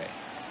work away.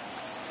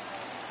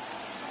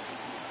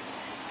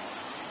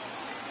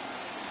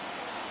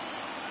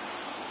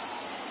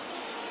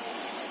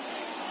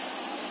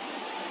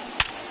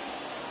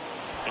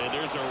 And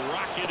there's a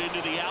rocket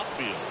into the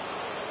outfield.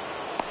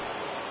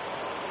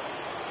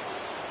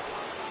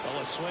 Well,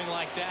 a swing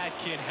like that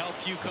can help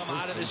you come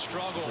out of the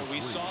struggle.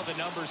 We saw the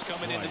numbers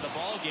coming into the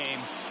ball game,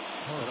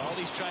 but all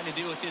he's trying to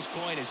do at this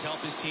point is help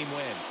his team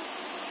win.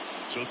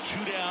 So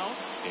 2 down,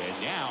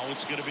 and now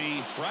it's going to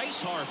be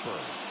Bryce Harper.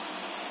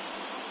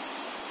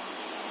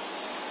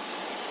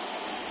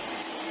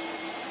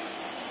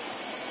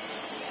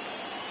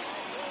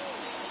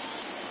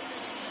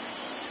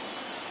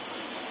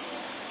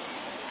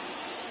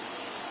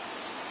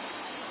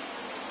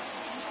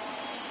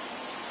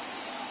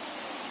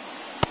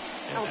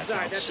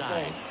 That's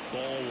outside.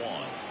 Ball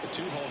 1. The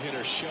 2-hole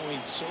hitter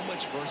showing so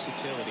much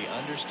versatility,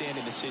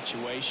 understanding the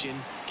situation,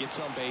 gets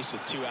on base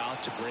with 2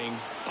 out to bring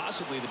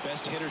possibly the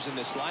best hitters in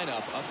this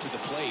lineup up to the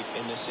plate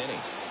in this inning.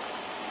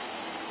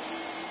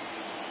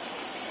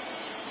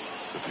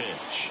 The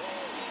pitch.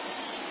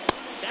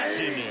 That's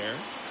in there,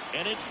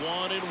 and it's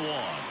 1-1.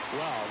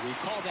 Well, we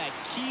call that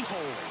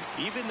keyhole.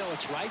 Even though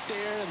it's right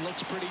there and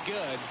looks pretty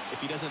good,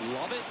 if he doesn't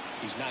love it,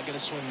 he's not going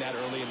to swing that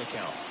early in the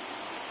count.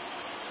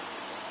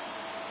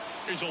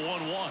 Here's a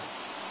 1-1.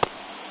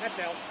 That's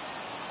out.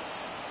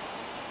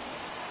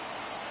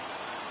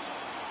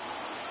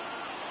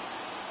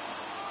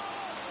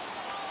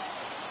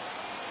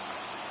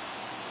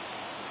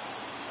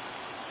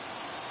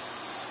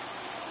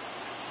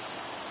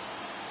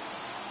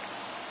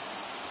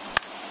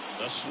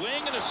 A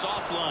swing and a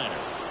soft liner.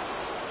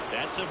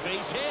 That's a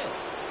base hit.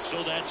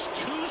 So that's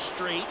 2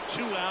 straight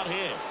 2-out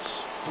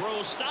hits.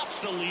 Throw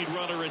stops the lead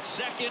runner at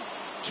second.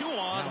 2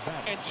 on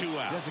and 2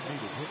 out.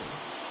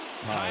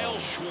 Kyle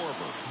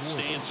Schwarber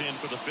stands in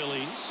for the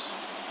Phillies.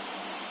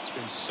 He's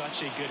been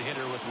such a good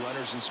hitter with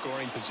runners in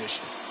scoring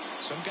position.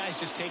 Some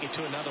guys just take it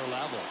to another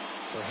level.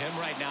 For him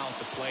right now at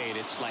the plate,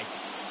 it's like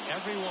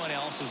everyone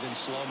else is in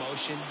slow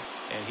motion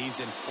and he's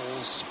in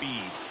full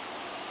speed.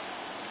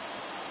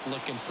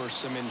 Looking for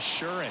some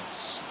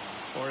insurance,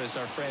 or as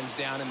our friends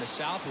down in the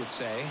South would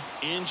say,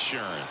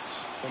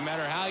 insurance. No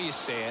matter how you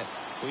say it,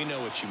 we know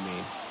what you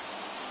mean.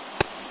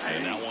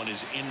 And that one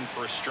is in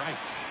for a strike.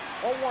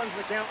 0-1's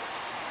the count.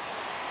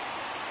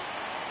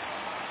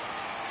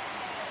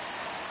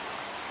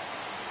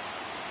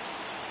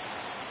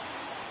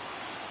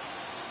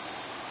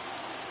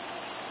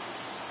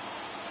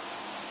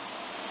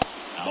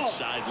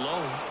 Outside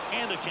low,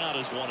 and the count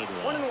is 1-1.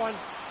 1-1.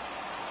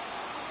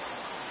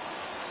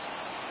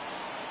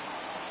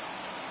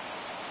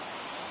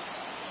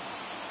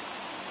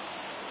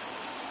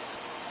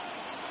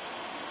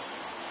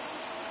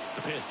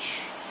 The pitch.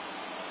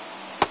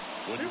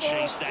 Wouldn't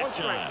chase that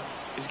time.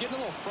 He's getting a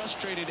little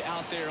frustrated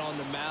out there on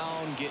the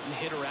mound, getting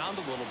hit around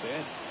a little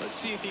bit. Let's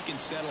see if he can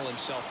settle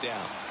himself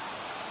down.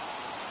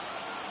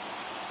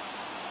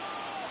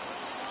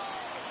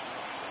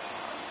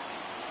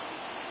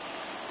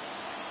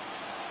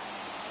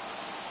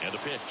 And a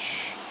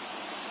pitch.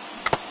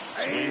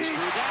 Swings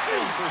through that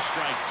one for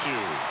strike 2.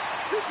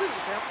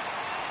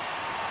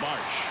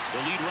 Marsh,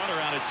 the lead runner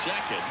out at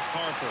second.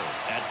 Harper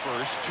at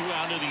first, 2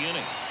 out of the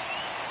inning.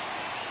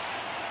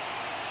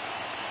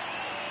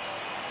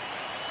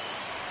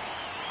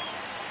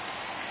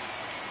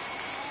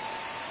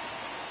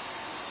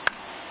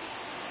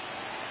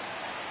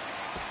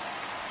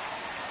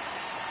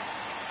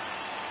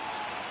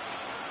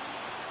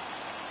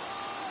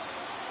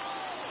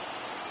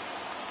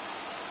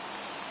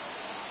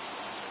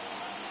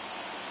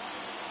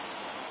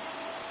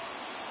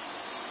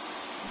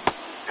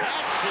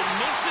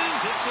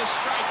 It's a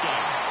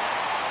strikeout.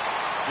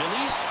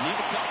 Phillies need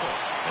a couple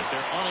as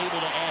they're unable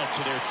to add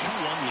to their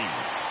 2-1 lead.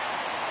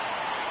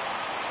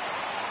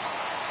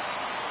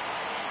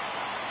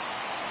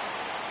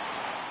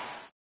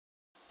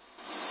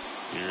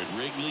 Here at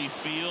Wrigley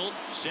Field,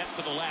 set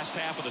for the last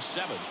half of the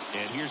 7th.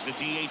 And here's the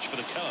DH for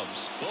the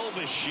Cubs, Bo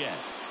Bichette.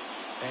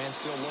 And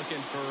still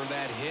looking for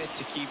that hit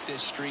to keep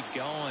this streak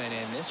going.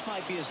 And this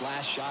might be his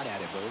last shot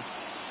at it, Bo.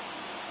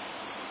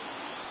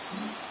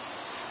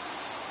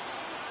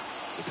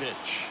 The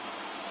pitch.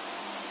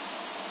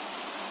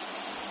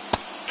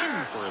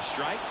 For a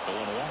strike,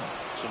 0-1.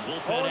 Some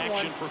bullpen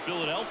action for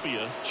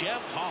Philadelphia.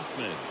 Jeff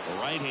Hoffman, a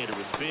right-hander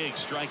with big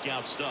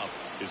strikeout stuff,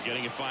 is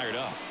getting it fired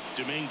up.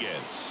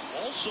 Dominguez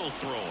also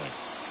throwing.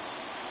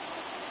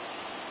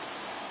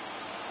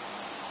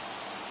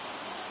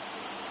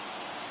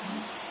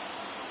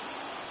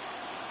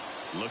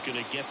 Looking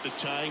to get the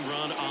tying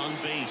run on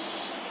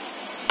base.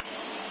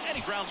 And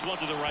he grounds one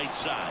to the right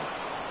side.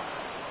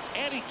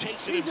 And he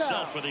takes it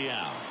himself for the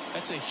out.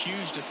 That's a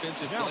huge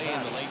defensive play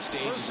in the late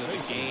stages of the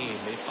game.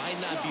 It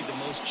might not be the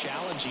most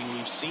challenging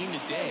we've seen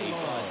today,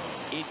 but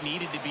it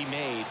needed to be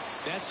made.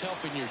 That's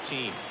helping your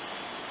team.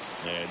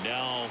 And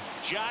now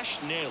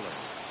Josh Naylor.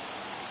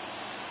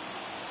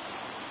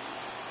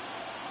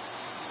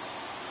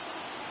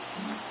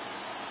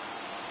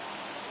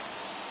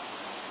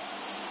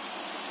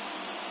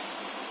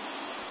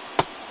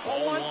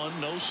 Ball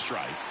 1, no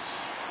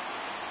strikes.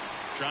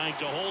 Trying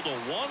to hold a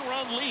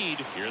 1-run lead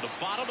here at the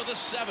bottom of the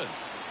 7th.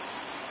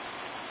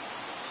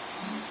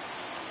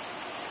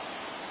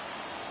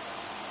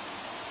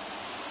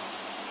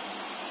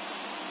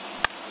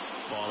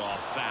 Fought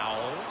off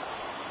foul.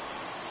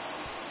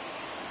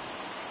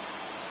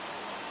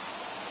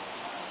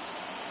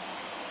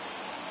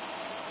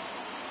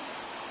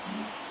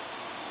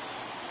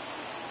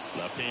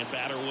 Left-hand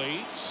batter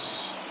waits.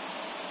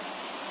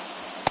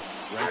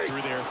 Right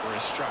through there for a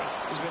strike.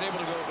 He's been able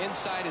to go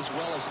inside as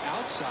well as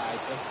outside,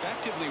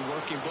 effectively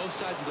working both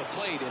sides of the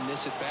plate in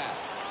this at-bat.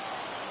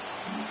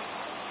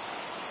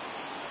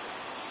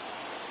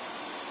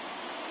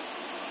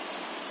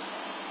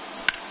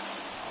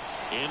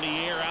 In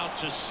the air out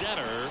to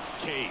center.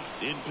 Cade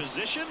in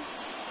position.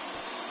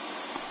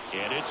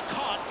 And it's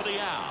caught for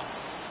the out.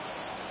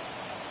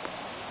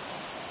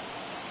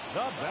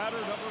 The batter,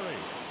 number 8.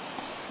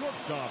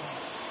 Shortstop.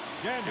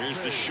 Here's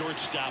the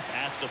shortstop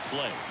at the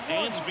plate.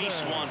 Dansby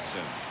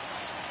Swanson.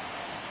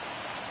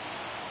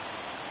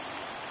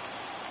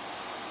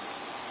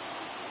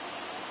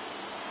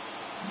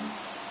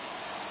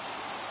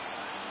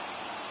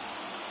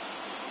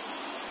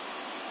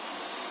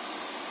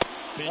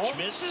 Pitch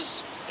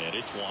misses, and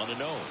it's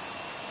 1-0.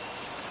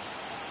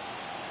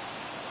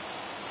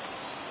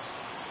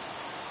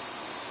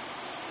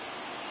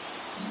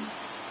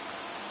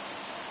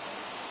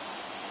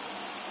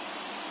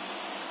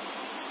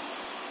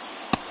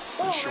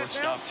 The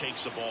shortstop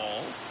takes the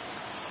ball.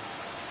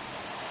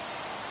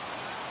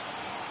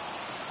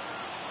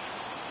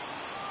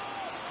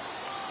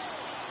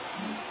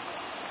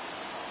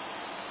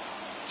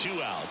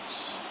 Two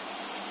outs.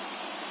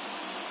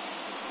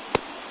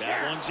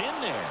 That one's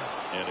in there.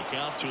 And a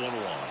count 2-1.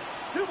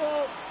 2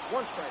 balls,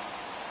 1 strike.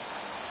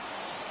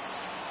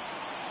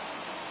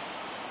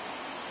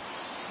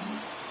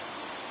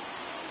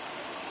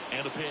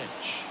 And a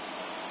pitch.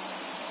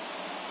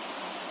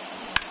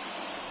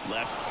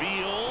 Left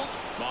field.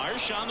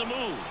 Marsh on the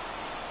move.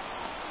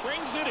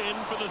 Brings it in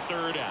for the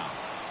 3rd out.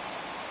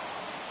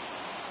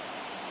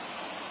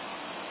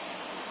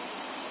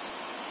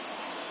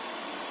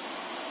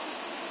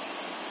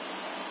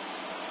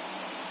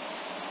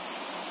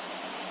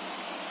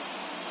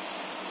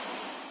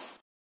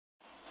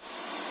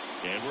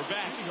 And we're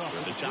back. We're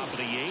at the top of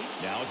the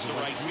 8th. Now it's the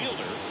right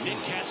fielder, Nick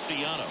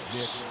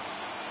Castellanos.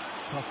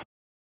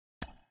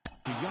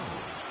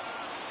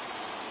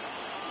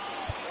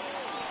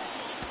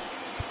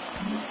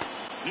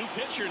 New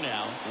pitcher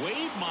now,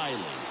 Wade Miley.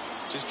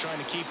 Just trying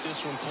to keep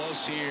this one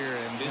close here,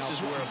 and this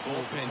is where a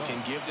bullpen can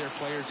give their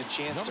players a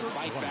chance to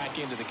fight back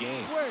into the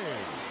game.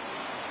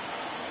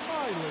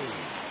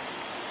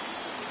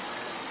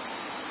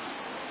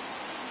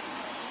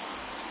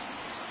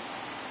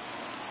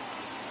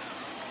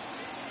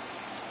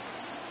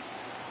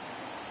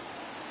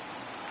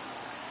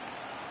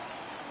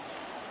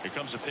 Here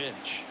comes a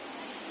pitch.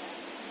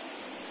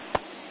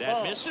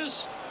 That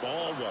misses.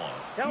 Ball one.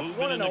 Count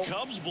Movement in the 1-0.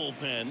 Cubs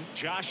bullpen.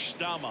 Josh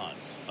Staumont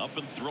up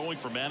and throwing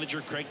for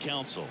manager Craig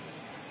Counsell.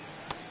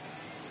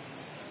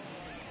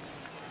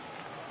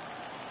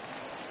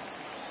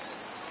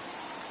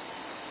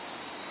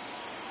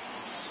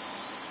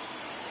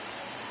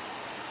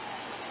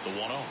 The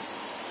 1-0.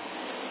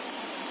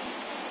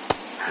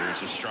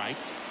 There's a strike.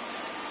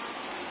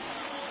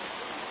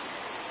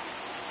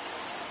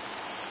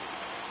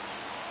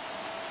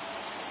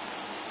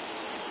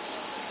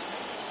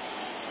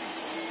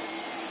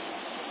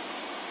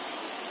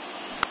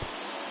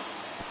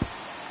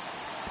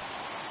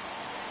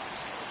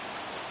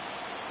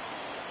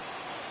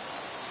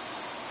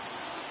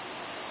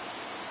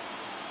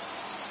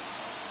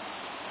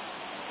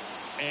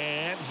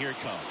 And here it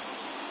comes.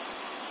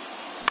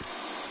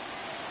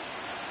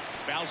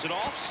 Fouls it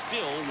off.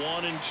 Still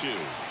 1-2.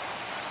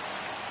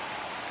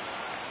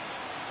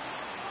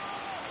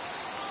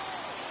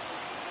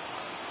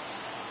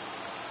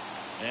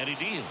 And he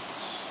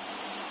deals.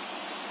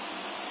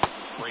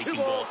 Breaking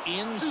ball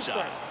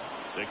inside.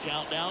 The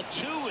count now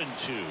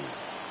 2-2.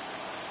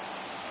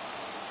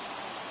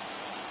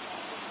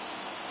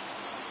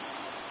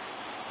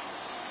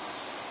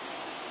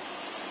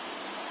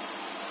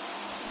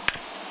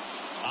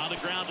 On the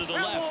ground to the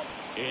left.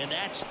 And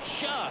that's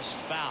just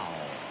foul.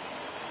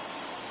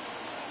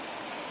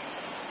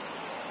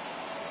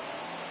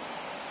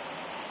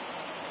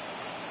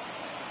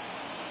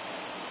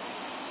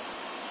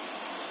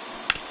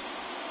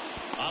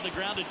 On the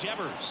ground to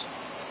Devers.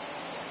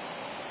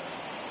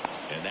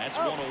 And that's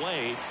one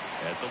away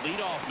as the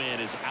leadoff man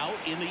is out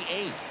in the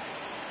 8th.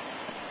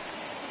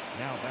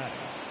 Now batting,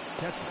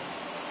 catcher,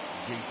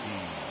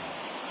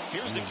 JT.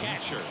 Here's the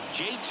catcher,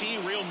 JT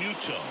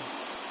Realmuto.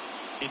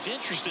 It's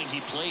interesting he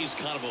plays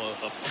kind of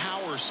a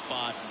power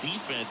spot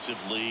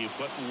defensively,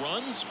 but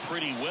runs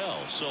pretty well.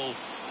 So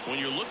when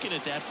you're looking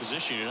at that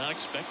position, you're not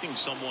expecting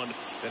someone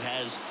that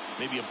has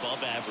maybe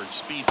above average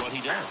speed, but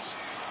he does.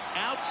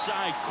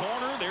 Outside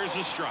corner, there's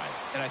a strike.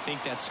 And I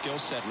think that skill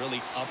set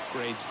really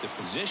upgrades the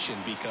position,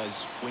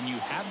 because when you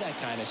have that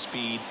kind of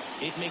speed,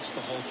 it makes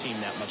the whole team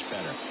that much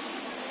better.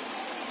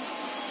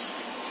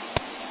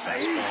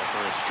 Fastball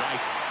for a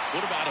strike.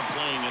 What about him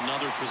playing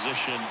another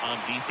position on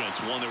defense,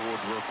 one that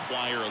would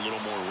require a little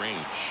more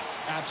range?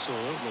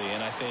 Absolutely,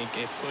 and I think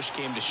if push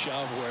came to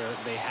shove where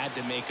they had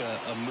to make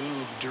a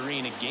move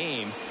during a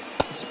game,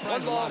 it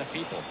surprised a lot of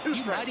people.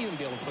 You might even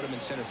be able to put him in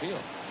center field.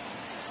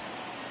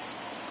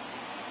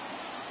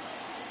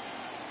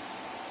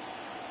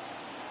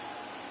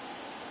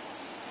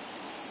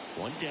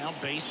 One down,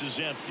 base is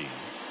empty.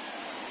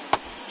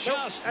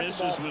 Just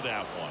misses with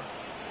that one.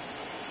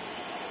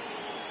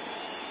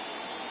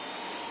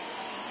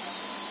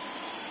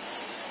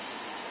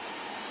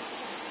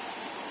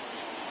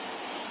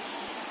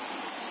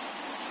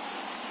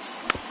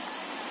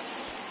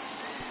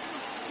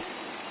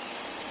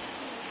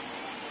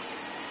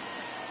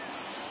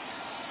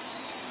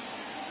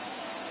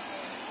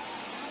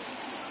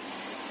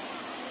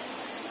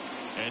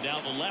 And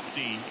now the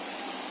lefty.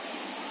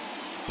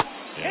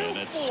 And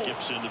that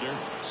skips into there.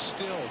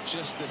 Still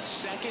just the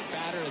second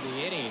batter of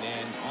the inning,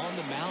 and on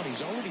the mound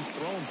he's already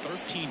thrown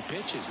 13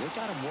 pitches. They've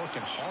got him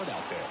working hard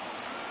out there.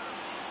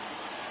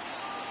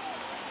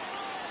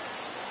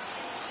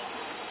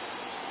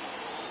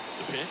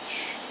 The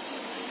pitch.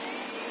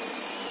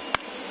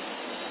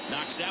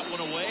 Knocks that one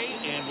away,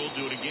 and we'll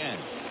do it again.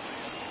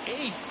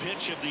 8th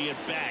pitch of the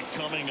at-bat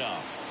coming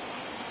up.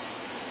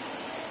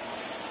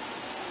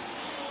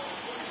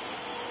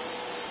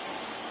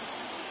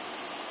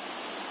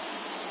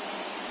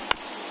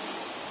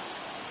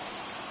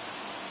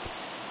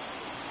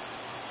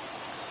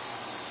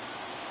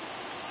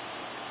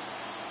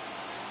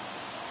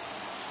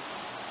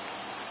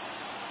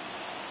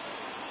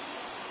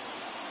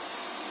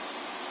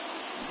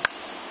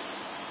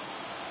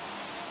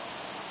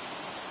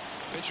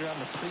 Pitcher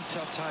having a pretty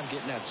tough time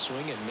getting that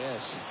swing and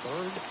miss.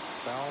 Third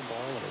foul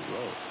ball in a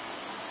row.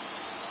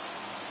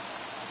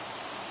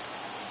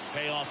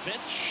 Payoff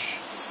pitch.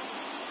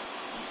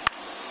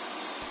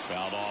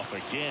 Fouled off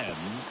again.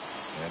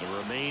 And it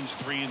remains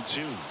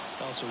 3-2.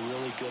 Also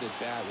really good at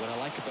bat. What I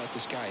like about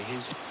this guy,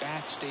 his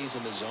bat stays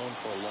in the zone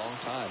for a long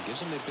time.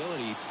 Gives him the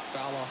ability to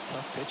foul off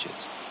tough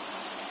pitches.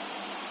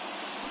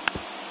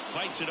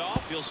 Fights it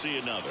off. You'll see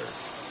another.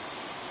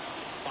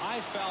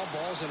 5 foul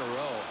balls in a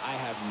row. I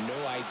have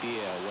no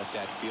idea what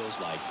that feels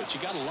like, but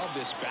you got to love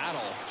this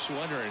battle. Just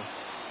wondering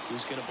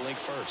who's going to blink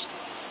first.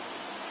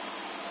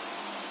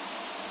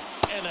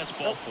 And that's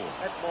ball 4.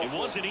 It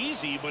wasn't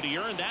easy, but he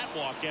earned that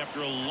walk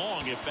after a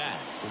long at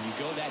bat. When you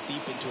go that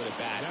deep into an at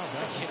bat,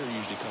 the hitter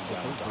usually comes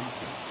out on top.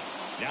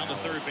 Now the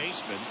third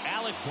baseman,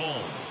 Alec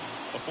Bohm.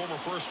 A former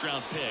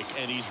first-round pick,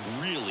 and he's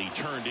really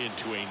turned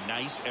into a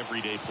nice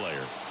everyday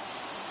player.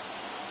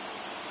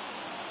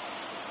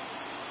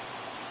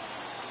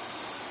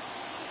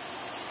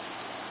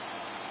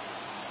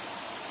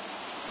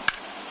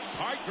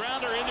 Hard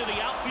grounder into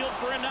the outfield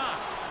for a knock.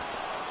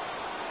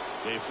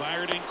 They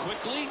fired in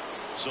quickly,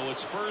 so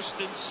it's first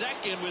and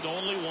second with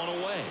only one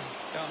away.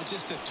 No,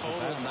 just a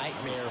total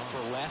nightmare for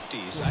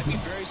lefties. I'd be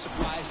very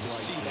surprised to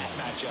see that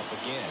matchup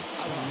again.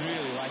 I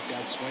really like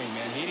that swing,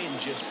 man. He didn't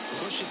just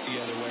push it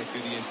the other way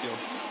through the infield.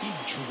 He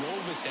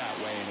drove it that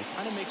way, and it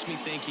kind of makes me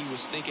think he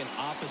was thinking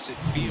opposite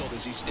field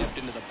as he stepped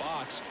into the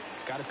box.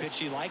 Got a pitch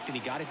he liked, and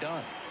he got it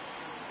done.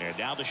 And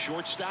now the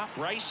shortstop,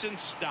 Bryson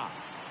Stott.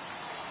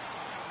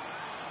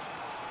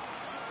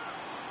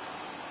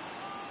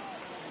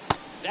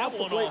 That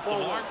one off the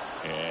mark,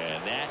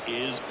 and that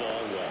is ball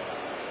one.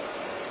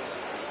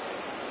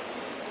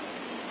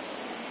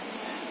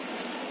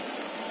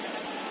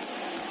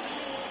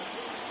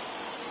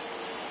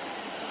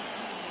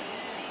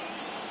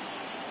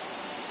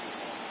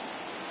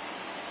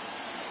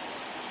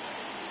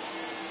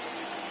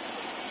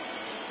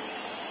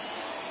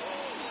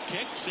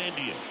 Kicks and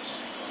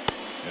deals.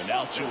 And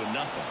now 2-0.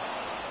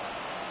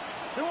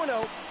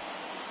 2-0.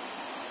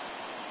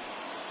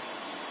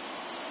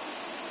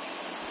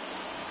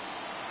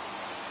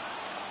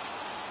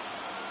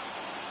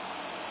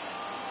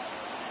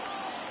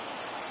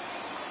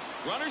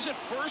 Runners at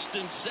first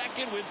and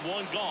second with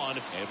one gone,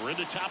 and we're in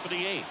the top of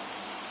the eighth.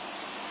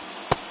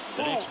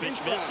 The next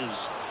pitch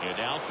misses, and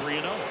now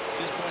 3-0. At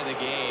this point in the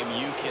game,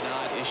 you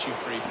cannot issue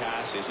free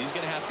passes. He's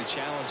going to have to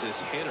challenge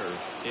this hitter.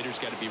 Hitter's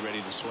got to be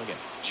ready to swing it.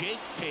 Jake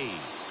Cave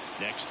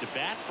next to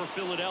bat for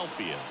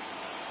Philadelphia.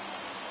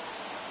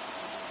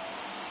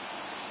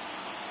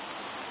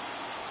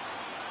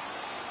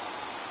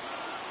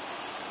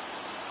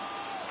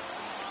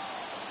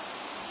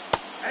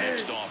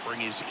 Next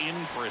offering is in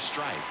for a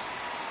strike.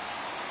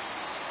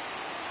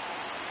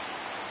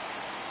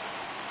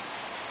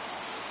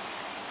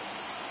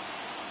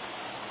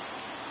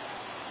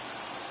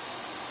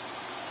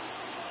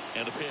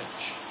 And a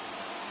pitch.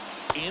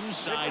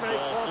 Inside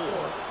ball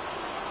 4.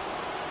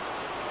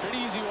 Pretty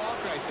easy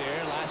walk right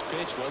there. Last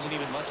pitch wasn't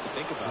even much to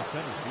think about.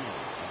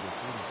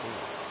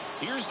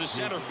 Here's the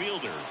center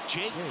fielder,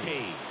 Jake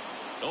Cave.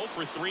 0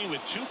 for 3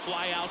 with 2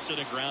 flyouts and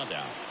a ground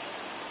out.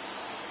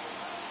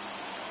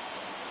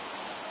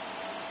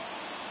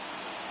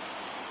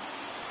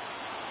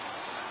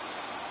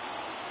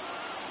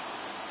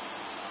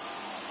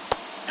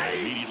 And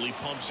immediately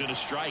pumps in a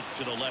strike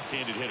to the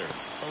left-handed hitter.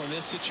 Well, in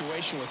this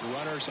situation with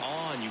runners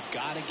on, you've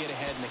got to get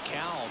ahead in the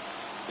count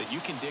so that you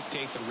can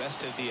dictate the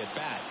rest of the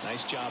at-bat.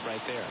 Nice job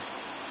right there.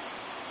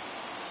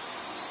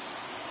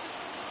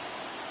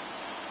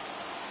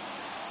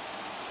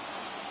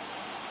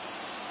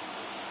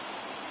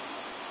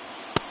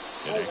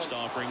 The next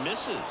offering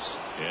misses,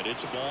 and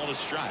it's a ball and a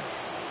strike.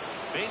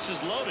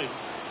 Bases loaded,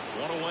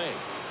 1 away.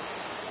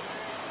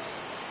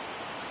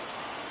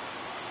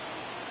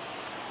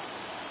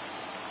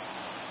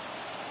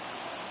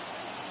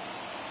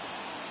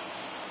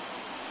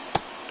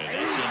 And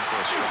that's in for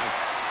a strike.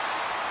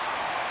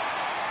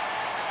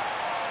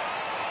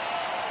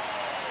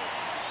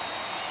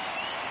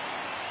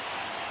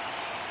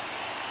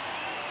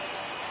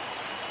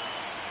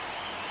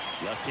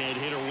 Left-hand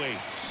hitter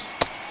waits.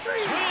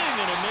 Swing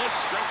and a miss,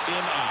 struck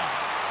him out.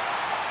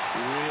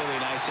 Really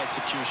nice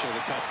execution of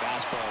the cut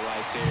fastball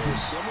right there.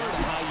 Similar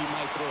to how you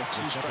might throw a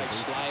 2-strike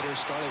slider,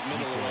 start it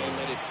middle away,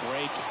 let it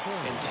break,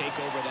 and take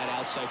over that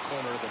outside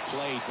corner of the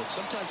plate. But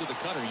sometimes with a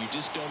cutter, you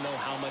just don't know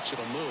how much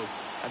it'll move.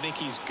 I think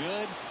he's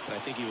good, but I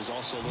think he was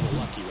also a little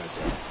lucky right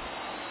there.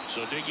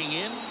 So digging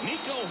in,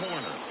 Nico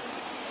Horner.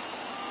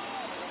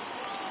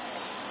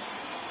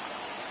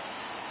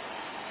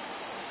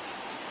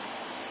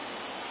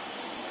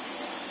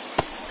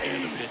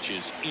 And the pitch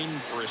is in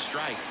for a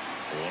strike.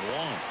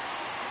 1-1.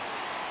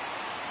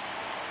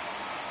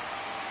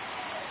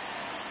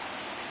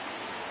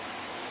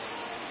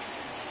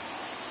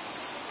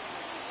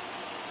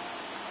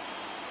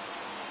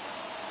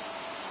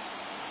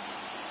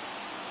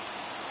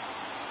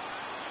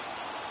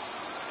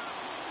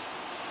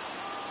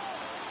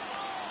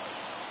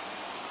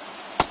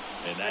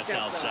 And that's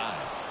outside.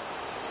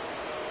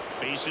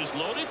 Bases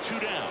loaded, 2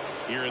 down.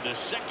 Here in the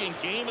second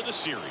game of the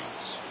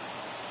series.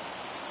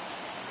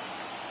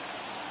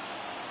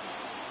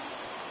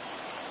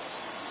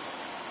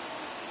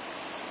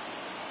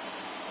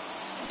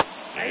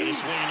 And a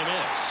swing and a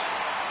miss.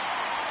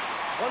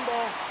 1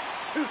 ball,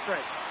 2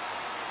 strikes.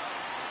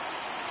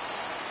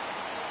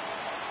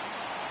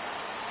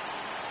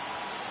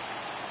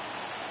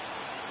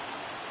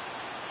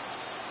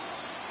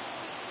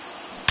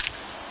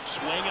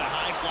 Swing and a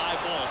high fly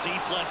ball,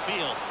 deep left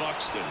field.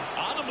 Buxton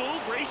on the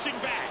move, racing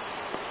back.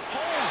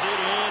 Pulls it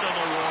in on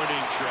the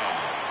warning track.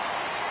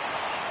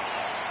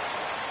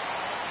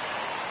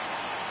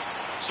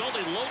 So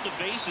they load the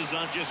bases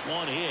on just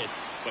 1 hit,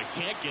 but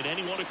can't get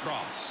anyone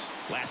across.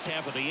 Last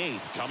half of the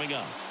 8th coming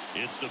up.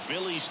 It's the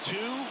Phillies 2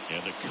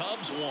 and the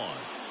Cubs 1.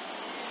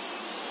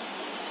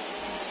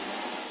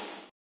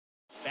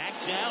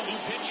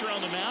 pitcher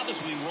on the mound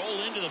as we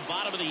roll into the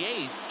bottom of the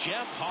 8th,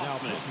 Jeff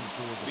Hoffman.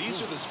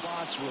 These are the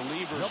spots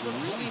relievers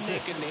really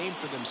make a name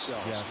for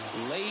themselves.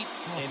 Late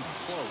and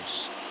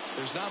close.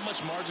 There's not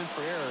much margin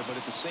for error, but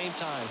at the same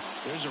time,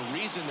 there's a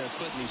reason they're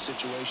put in these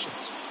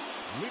situations.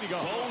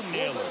 Bo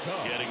Naylor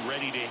getting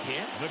ready to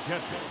hit. The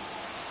catcher,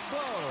 Bo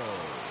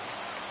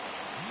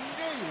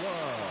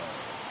Naylor.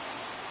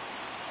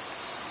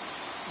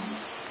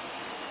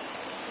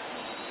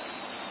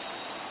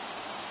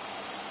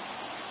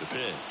 The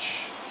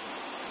pitch.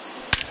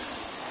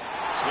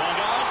 Swung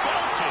on,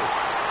 belted.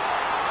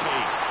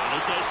 Kate on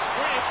a dead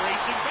sprint,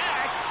 racing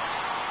back.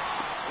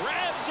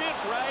 Grabs it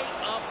right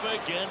up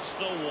against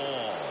the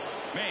wall.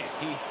 Man,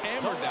 he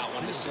hammered that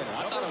one to center.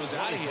 I thought it was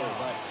out of here,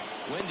 but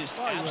Wynn just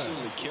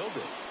absolutely killed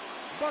it.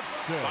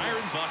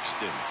 Byron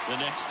Buxton, the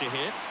next to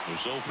hit, was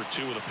 0 for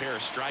 2 with a pair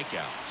of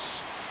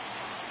strikeouts.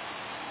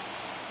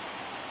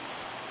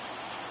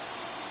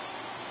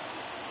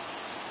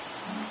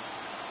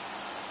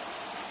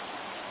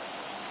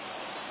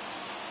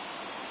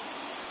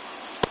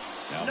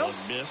 That one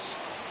missed.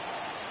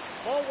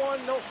 Ball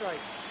 1, no strike.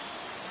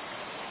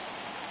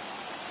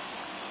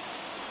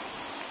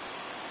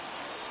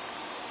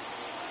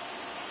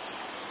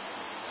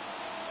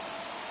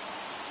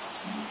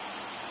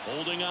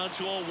 Holding on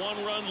to a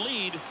 1-run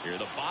lead here,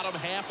 the bottom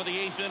half of the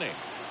 8th inning.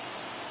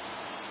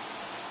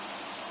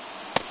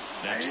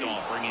 Next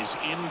offering is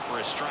in for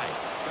a strike.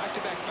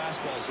 Back-to-back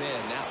fastballs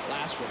in. That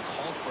last one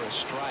called for a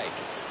strike.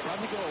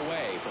 Probably go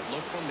away, but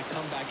look for him to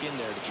come back in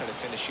there to try to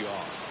finish you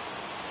off.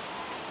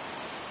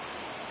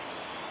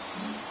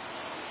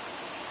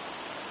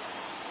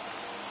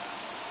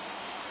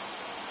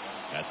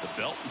 At the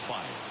belt and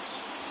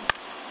fires.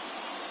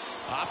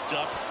 Popped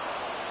up.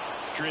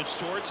 Drifts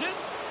towards it.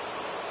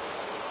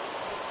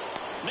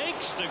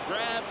 Makes the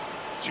grab.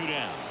 2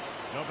 down.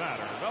 The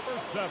batter, number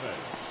 7,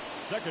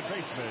 second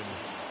baseman,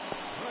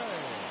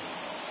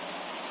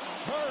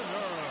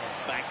 Turner.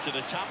 Back to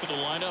the top of the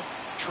lineup,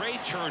 Trey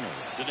Turner,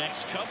 the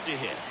next Cub to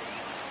hit.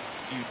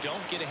 If you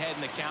don't get ahead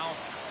in the count,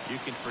 you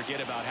can forget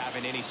about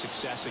having any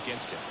success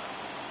against him.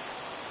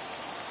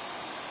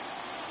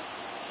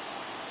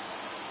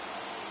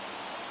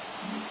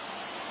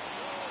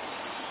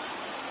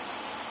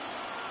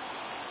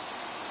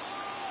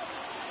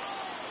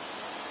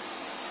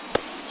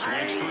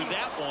 Swings through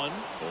that one.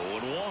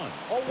 0-1.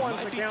 It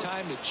might be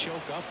time to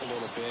choke up a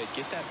little bit,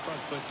 get that front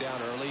foot down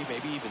early,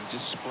 maybe even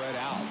just spread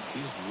out.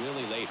 He's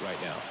really late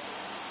right now.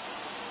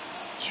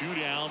 2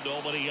 down,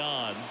 nobody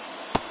on.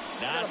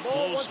 Not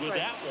close with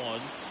that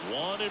one.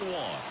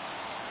 1-1.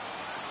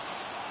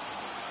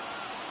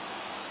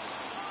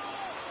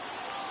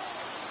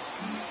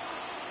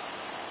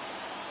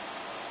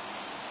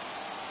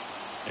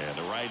 And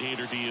the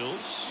right-hander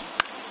deals.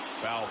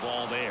 Foul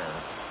ball there.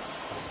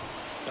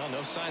 Well,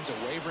 no signs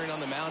of wavering on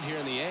the mound here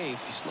in the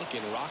 8th. He's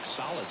looking rock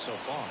solid so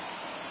far.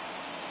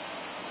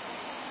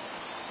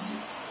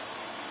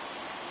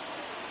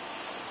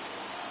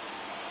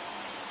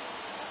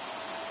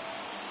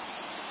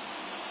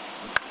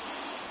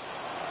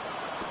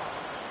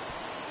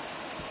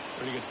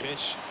 Pretty good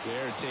pitch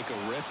there to take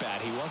a rip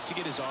at. He wants to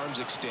get his arms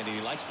extended.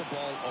 He likes the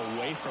ball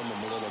away from him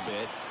a little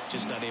bit,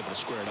 just not able to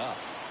square it up.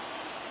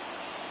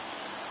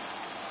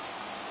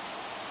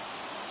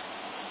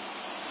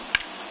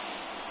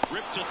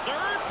 Ripped to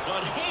third,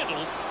 but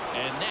handled,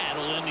 and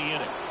that'll end the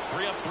inning.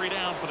 3 up, 3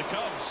 down for the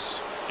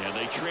Cubs, and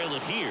they trail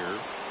it here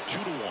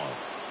 2-1.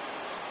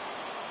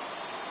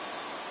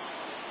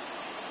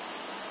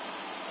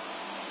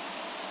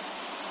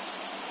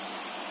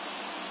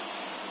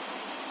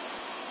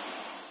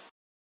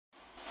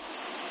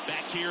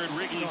 Back here at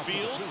Wrigley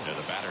Field, and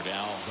the batter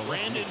now,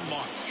 Brandon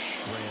Marsh.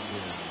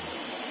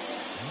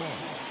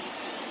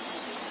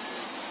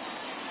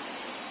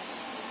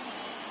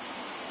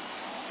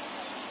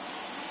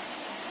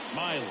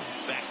 Miley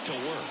back to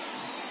work.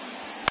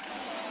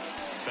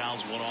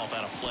 Fouls one off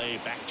out of play,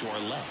 back to our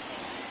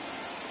left.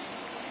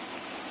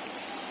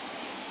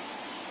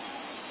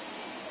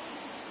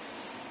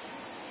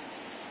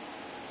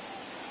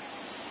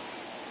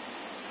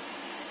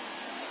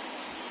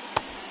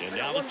 And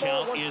now the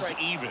count is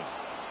even.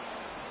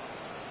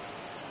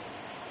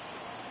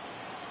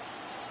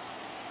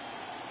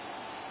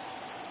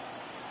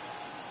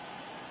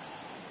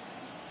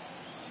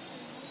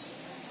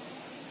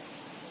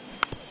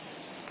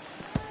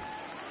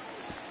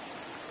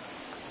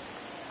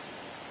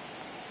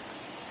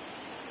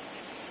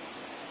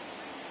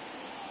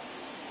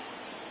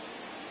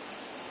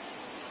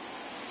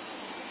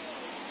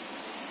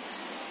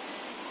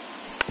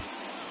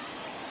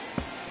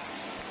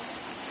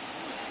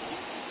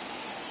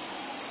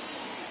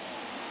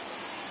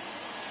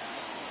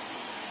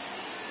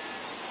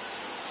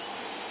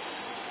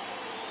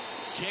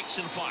 Kicks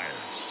and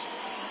fires.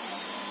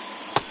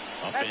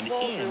 Up and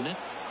in,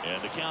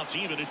 and the count's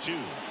even at 2.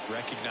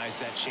 Recognize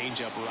that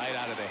changeup right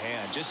out of the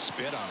hand. Just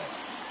spit on it.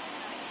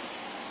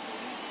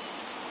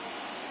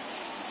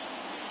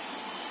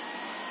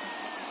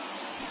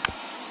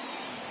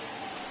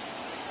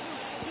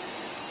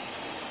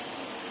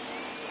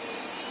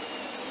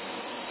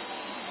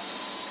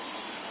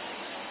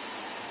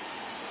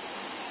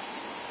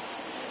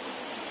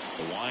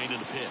 wind of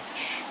the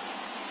pitch.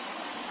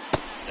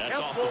 That's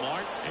off the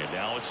mark, and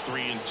now it's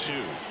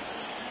 3-2.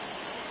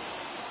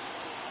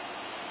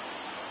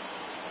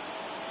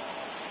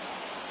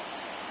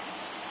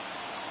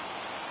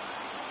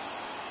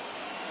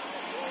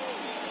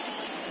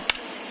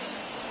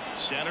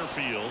 Center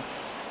field.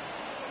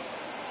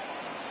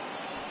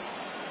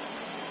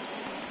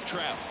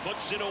 Trout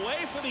puts it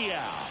away for the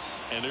out,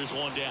 and there's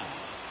one down.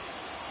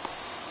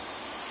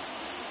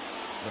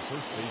 The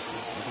first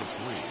baseman, number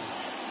 3,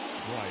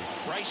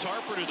 Bryce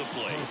Harper to the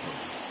plate.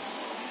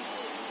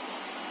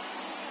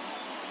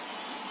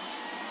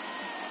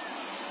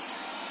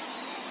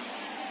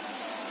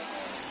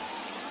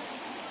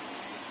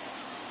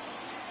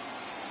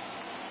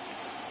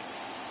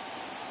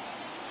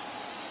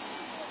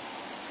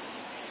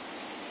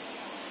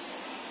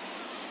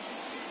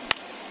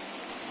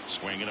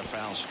 Swinging a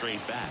foul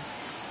straight back.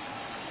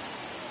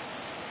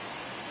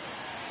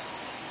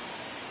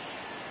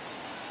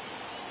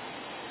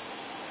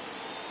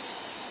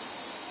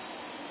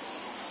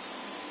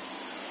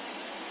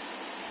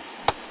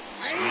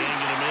 Swing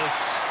and a miss.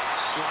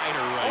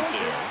 Slider right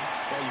there.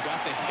 Well, you got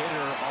the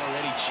hitter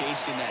already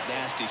chasing that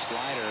nasty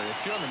slider.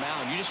 If you're on the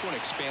mound, you just want to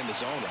expand the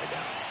zone right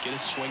now. Get a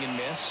swing and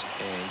miss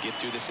and get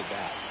through this at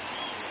bat.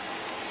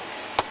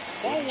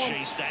 Wouldn't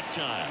chase that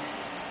time.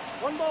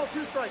 1 ball,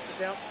 2 strikes,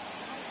 the count.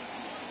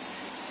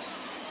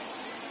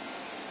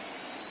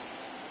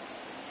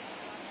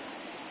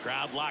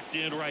 Crowd locked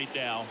in right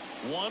now.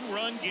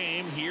 1-run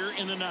game here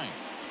in the 9th.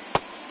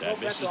 That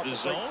misses the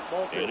zone,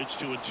 and it's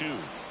 2-2.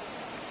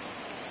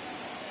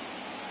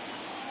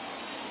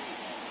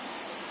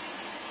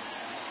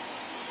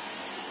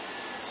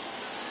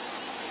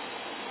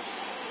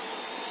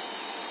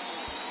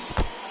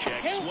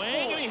 Check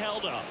swing, and he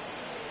held up.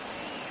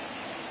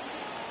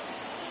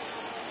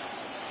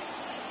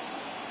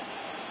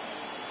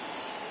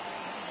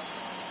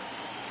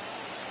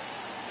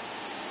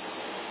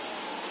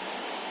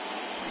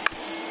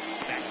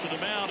 To the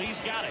mound,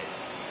 he's got it.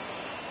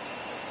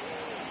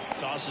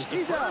 Tosses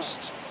to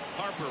first.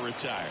 Harper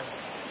retired.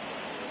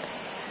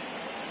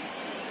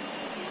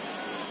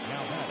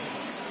 Now batting,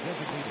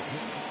 designated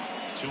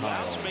hitter. 2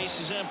 outs, base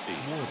is empty.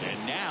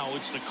 And now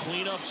it's the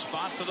cleanup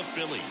spot for the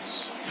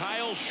Phillies.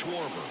 Kyle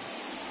Schwarber.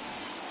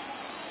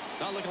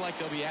 Not looking like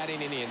they'll be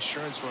adding any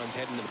insurance runs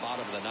heading to the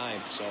bottom of the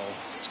 9th, so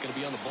it's going to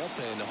be on the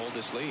bullpen to hold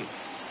this lead.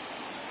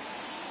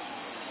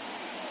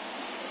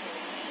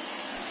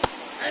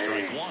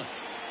 Strike 1.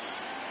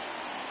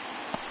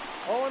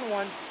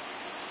 0-1.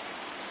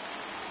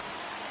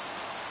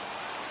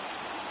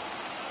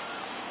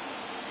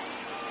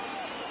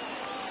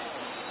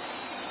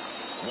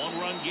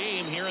 One-run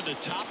game here at the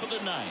top of the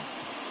 9th.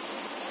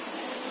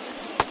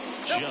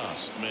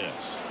 Just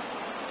missed.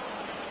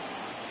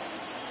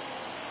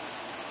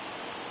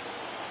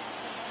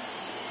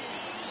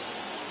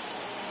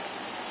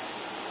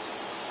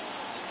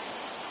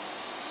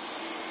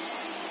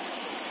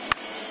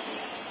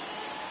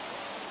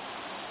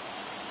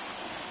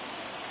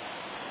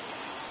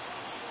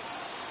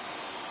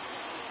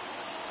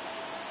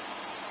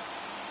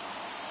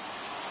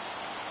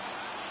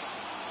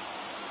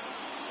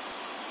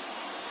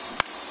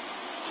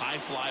 High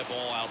fly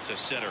ball out to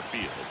center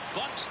field.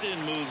 Buxton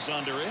moves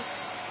under it.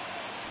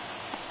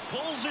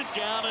 Pulls it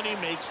down and he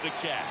makes the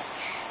catch.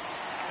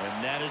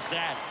 And that is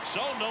that.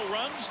 So no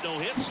runs, no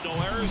hits, no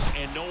errors,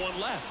 and no one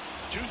left.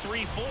 2,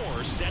 3,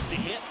 4 set to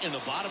hit in the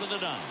bottom of the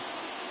 9th.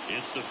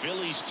 It's the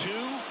Phillies 2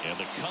 and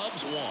the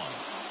Cubs 1.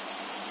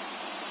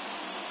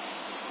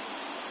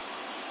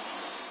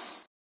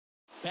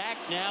 Back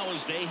now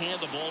as they hand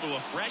the ball to a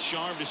fresh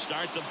arm to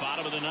start the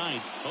bottom of the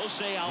 9th.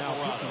 Jose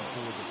Alvarado.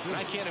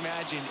 I can't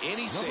imagine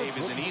any save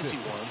is an easy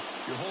one.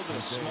 You're holding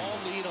a small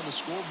lead on the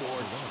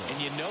scoreboard,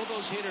 and you know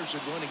those hitters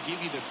are going to give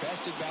you the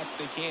best at bats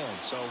they can.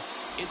 So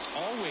it's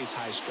always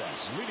high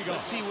stress.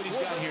 Let's see what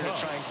he's got here to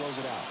try and close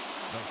it out.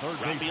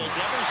 Rafael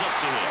Devers up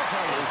to hit.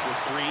 0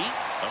 for 3.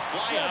 A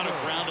fly out, a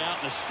ground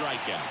out, and a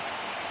strikeout.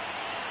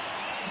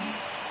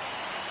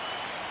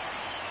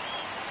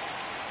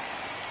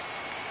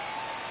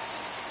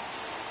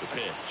 The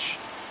pitch.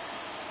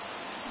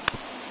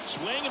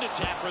 Swing and a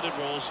tapper that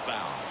rolls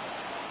foul.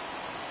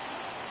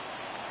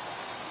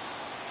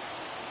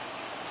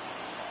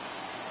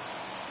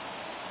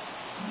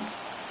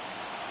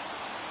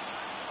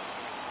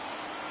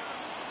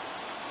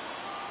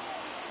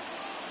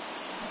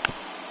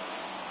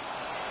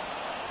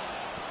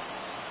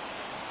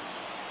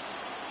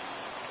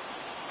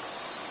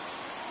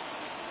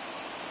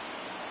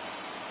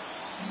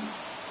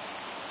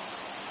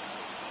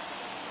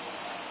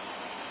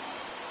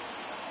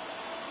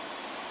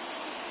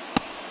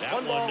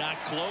 That one not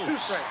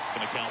close.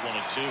 Going to count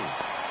 1-2.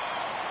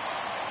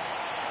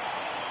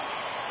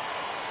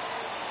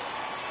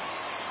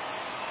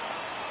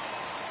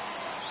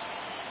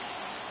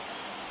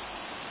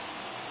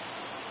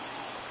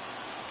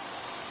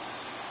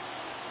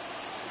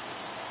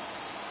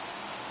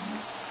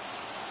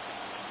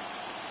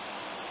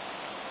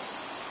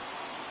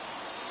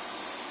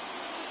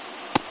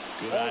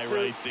 Good eye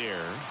right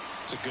there.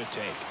 It's a good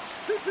take.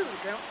 2-2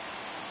 count.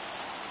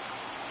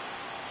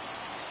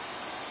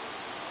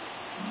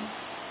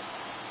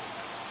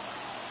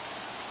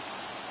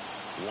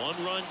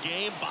 One-run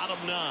game, bottom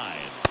 9.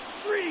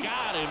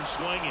 Got him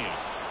swinging.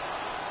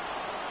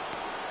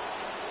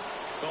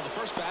 Well, the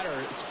first batter,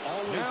 it's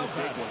always a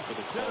big one for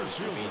the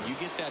closer. I mean, you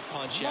get that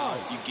punch out,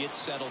 you get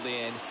settled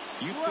in,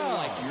 you feel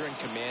like you're in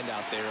command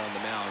out there on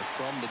the mound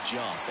from the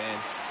jump, and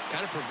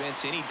kind of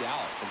prevents any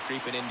doubt from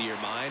creeping into your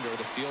mind or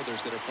the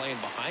fielders that are playing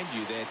behind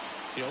you that,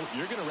 you know,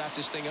 you're going to wrap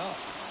this thing up.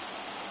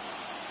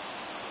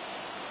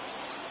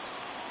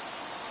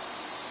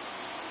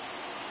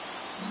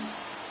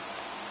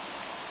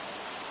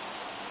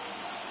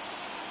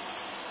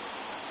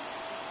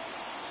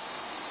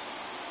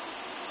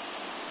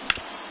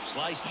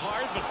 Sliced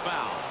hard but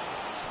foul.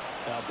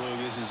 Blue,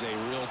 this is a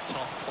real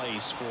tough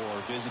place for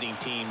visiting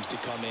teams to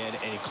come in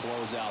and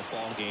close out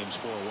ball games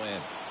for a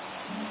win.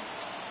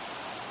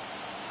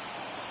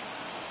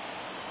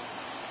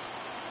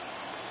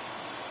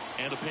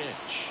 And a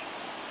pitch.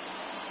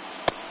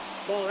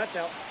 Ball, that's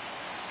out.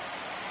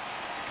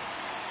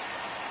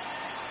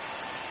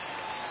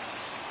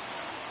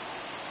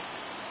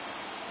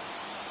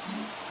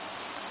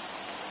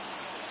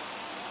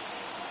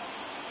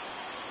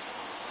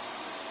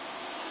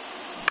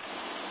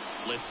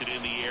 Lifted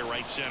in the air,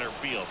 right center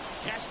field.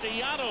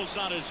 Castellanos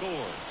on his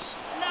horse.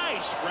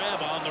 Nice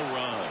grab on the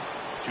run.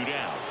 2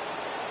 down.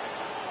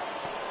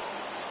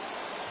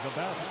 The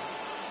batter,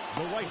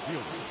 the right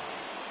fielder,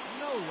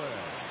 Nolan.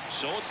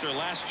 So it's their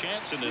last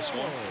chance in this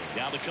one.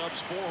 Now the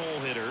Cubs'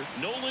 4-hole hitter,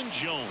 Nolan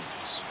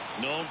Jones,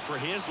 known for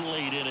his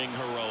late inning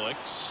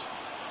heroics.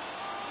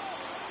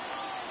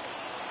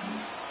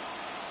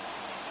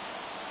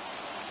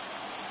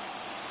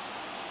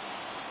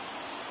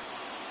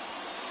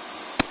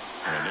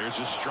 And there's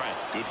a strike.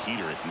 Good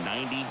heater at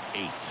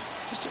 98.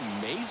 Just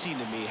amazing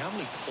to me how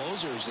many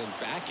closers and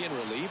back-end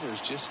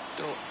relievers just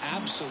throw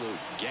absolute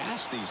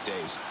gas these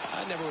days.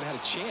 I never would have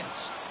had a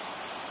chance.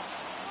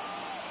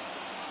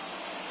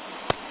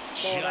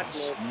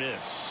 Just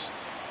missed.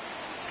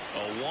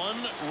 A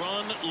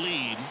 1-run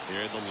lead.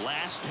 They're the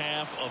last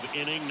half of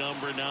inning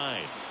number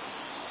 9.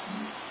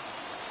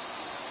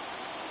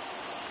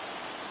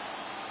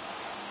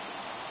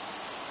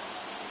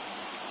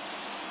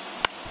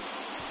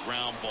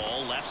 Ground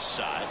ball left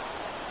side.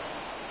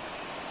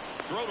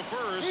 Throw to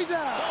first.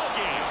 Ball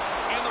game.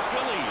 And the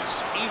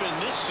Phillies even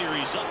this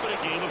series up at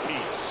a game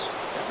apiece.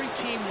 Every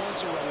team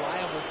wants a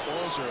reliable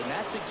closer, and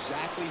that's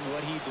exactly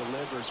what he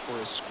delivers for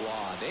his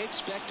squad. They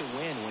expect to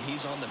win when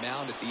he's on the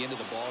mound at the end of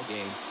the ball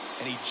game,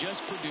 and he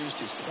just produced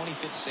his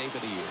 25th save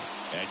of the year.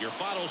 And your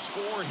final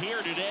score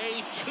here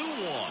today,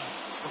 2-1.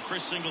 For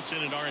Chris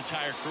Singleton and our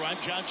entire crew, I'm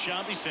John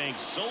Shambi saying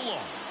so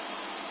long.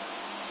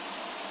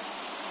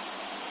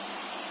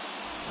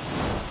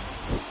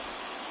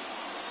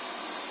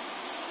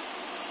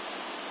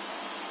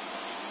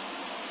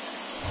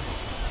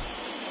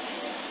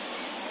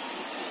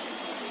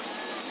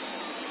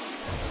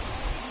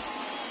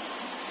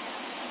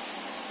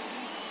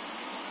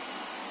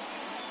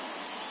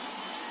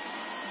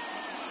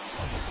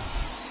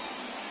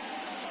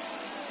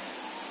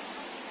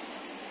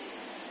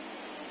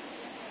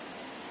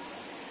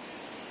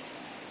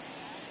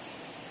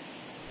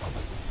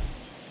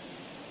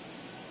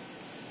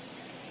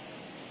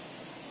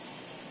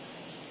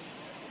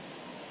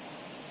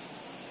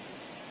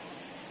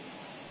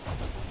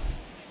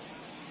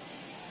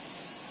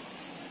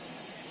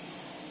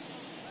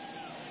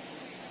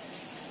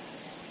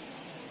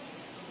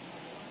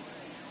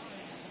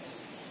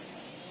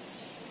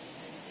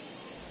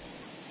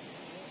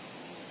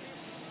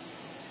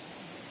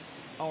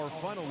 Our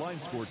final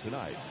line score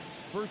tonight.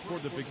 First for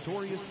the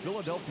victorious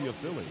Philadelphia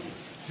Phillies.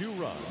 2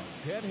 runs,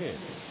 10 hits,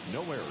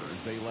 no errors.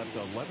 They left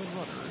 11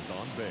 runners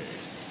on base.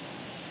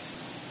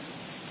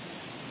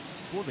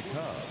 For the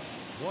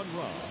Cubs, 1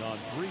 run on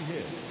 3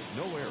 hits,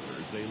 no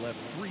errors. They left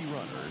 3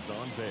 runners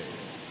on base.